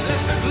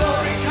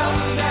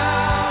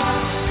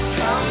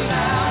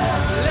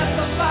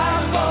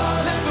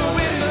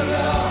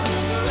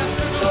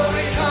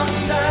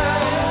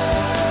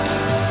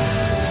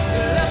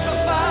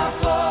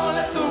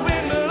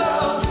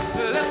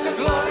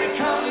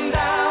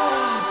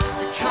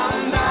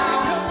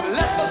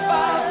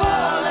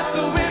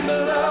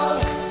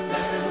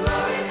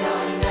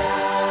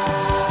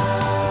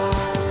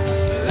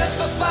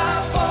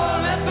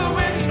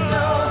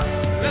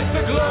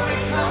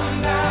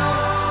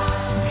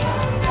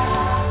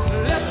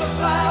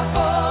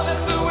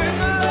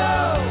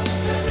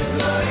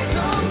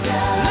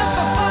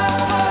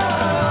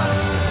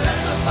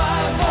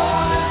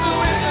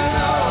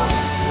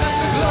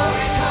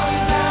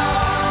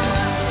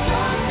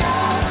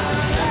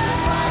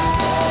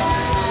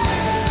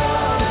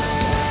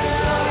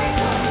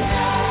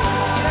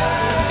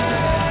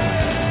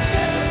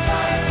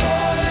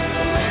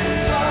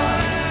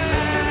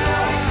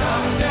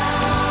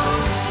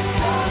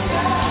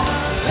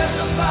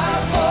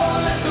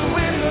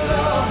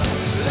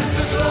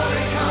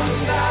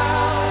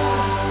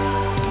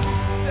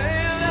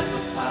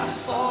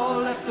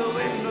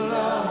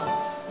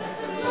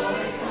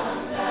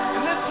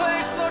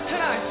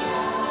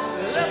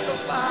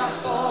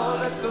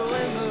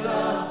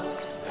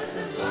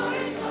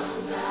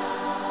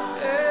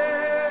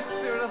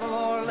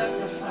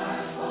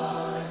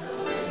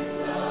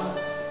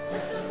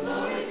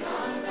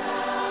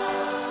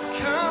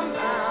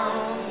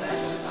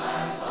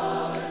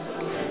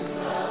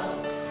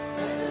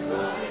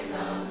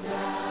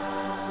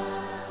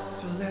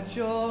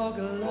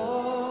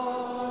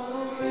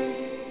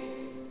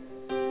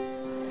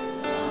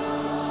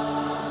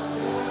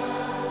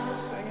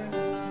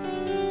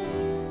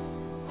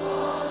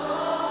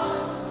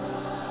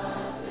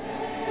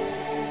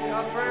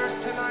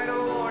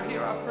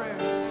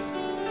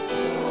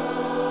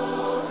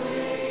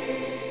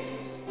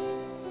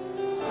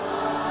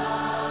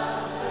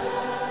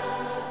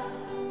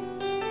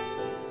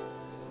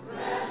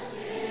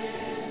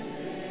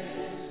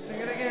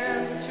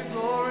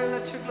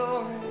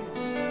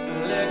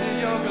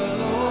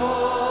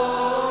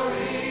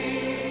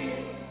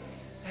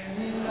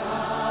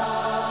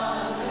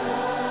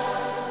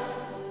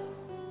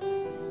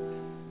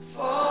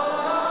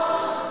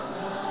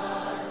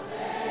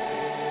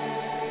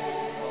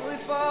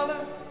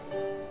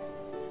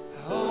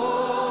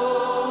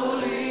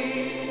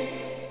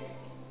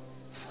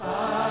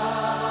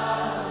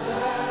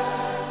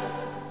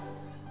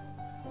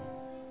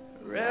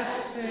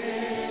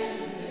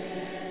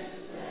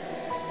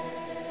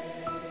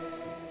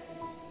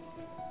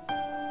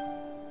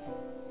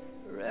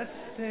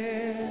 rest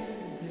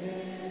in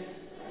this.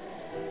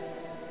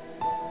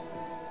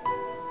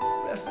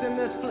 Rest in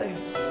this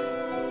place.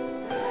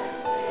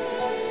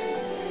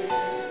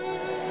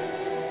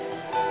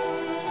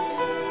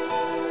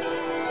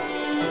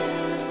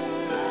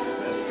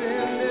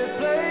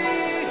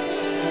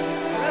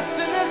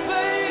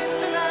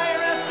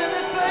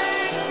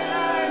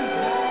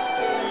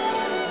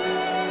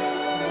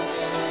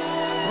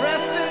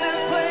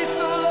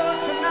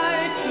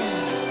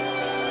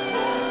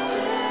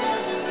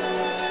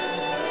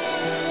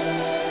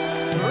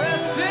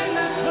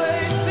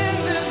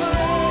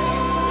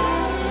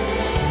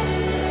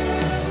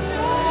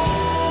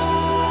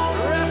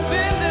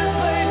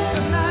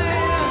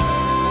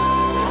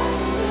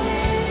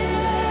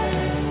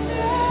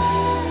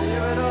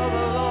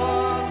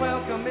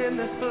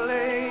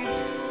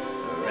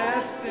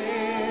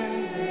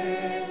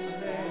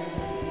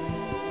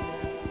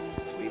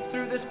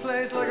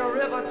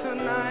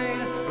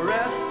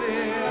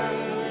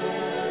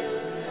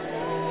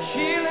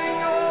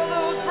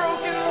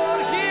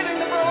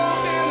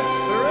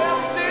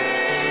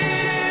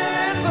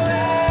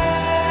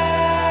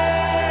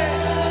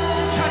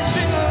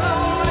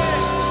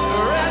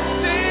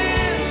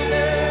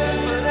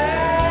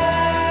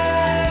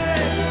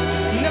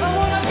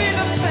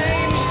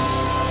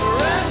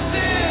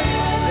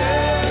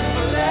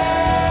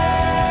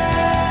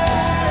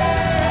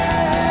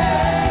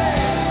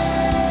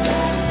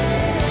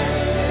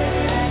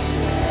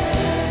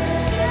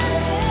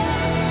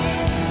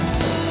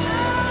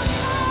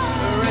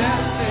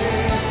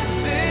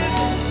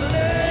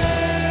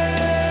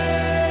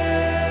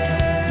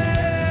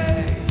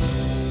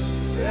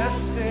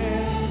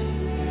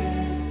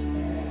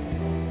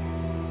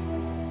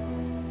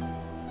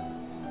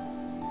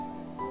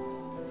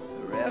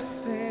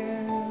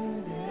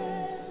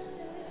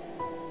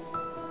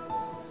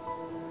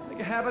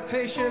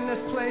 Habitation in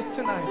this place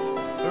tonight.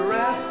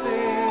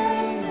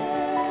 Resting.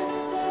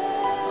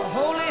 A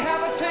holy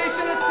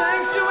habitation, a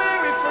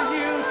sanctuary for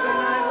you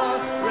tonight,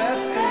 Lord.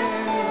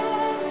 Resting.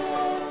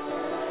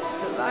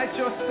 Delight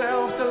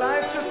yourself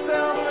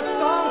in the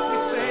songs we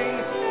sing.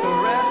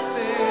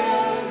 Resting.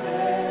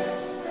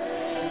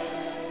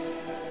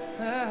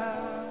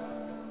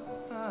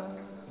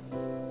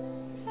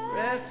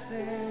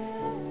 Resting.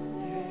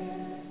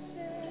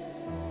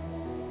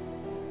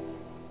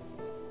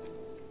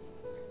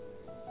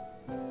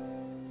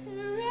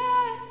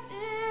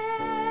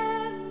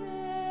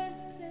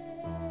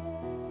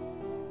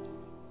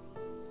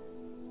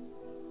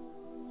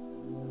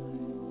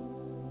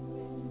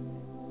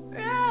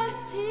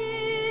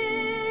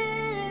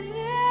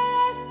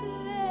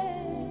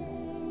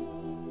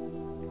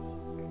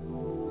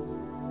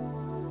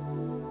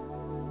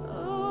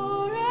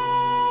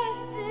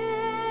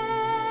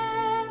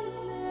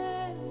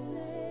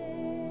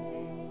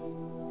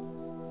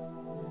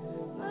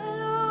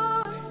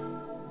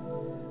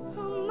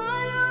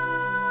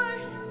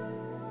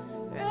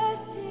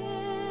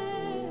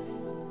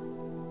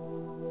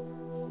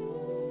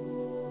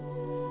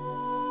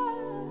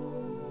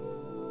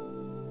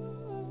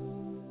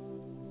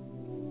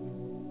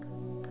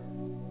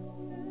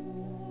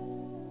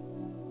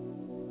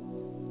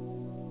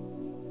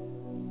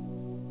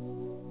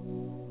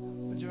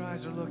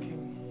 Are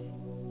looking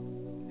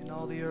in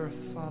all the earth,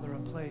 Father, a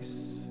place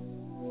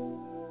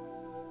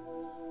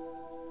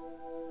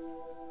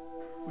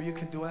where you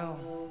can dwell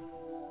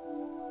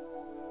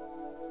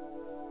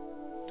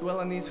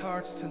in these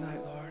hearts tonight,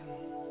 Lord.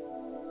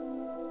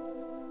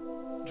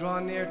 Draw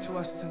near to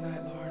us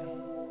tonight, Lord.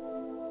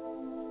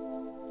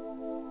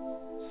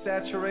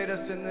 Saturate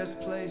us in this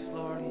place,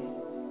 Lord.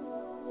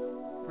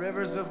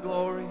 Rivers of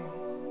glory,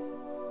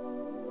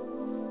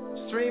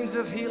 streams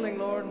of healing,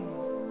 Lord.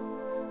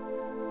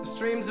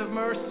 Streams of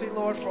mercy,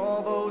 Lord, for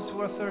all those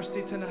who are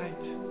thirsty tonight.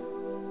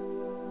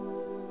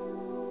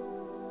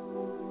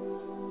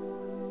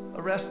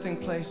 A resting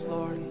place,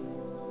 Lord.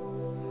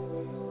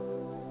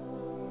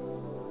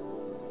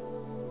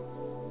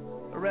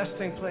 A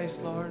resting place,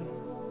 Lord.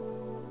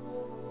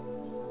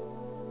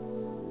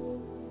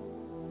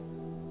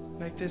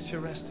 Make this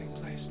your resting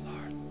place,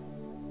 Lord.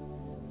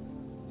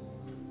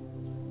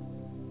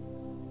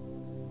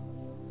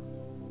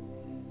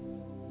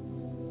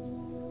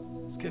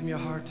 Just give me your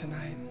heart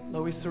tonight.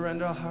 Lord, we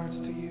surrender our hearts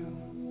to you.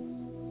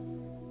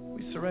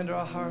 We surrender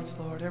our hearts,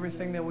 Lord.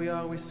 Everything that we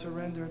are, we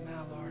surrender it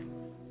now, Lord.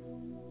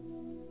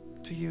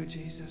 To you,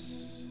 Jesus.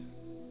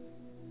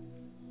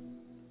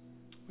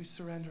 We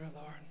surrender it,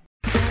 Lord.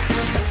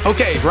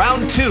 Okay,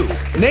 round two.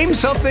 Name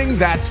something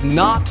that's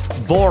not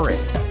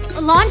boring. A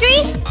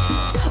laundry?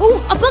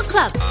 Ooh, a book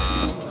club.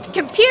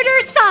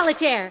 Computer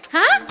solitaire,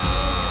 huh?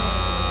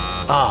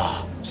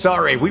 Ah,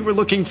 sorry, we were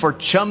looking for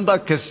Chumba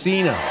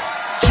Casino.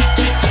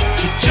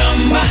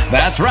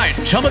 That's right.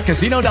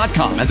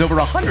 ChumbaCasino.com has over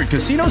 100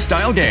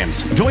 casino-style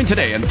games. Join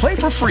today and play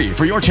for free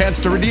for your chance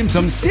to redeem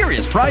some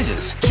serious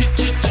prizes.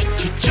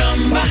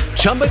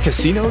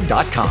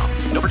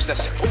 ChumbaCasino.com. No purchase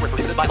necessary. Void where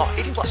prohibited by law.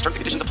 18+ terms and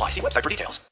conditions apply. See website for details.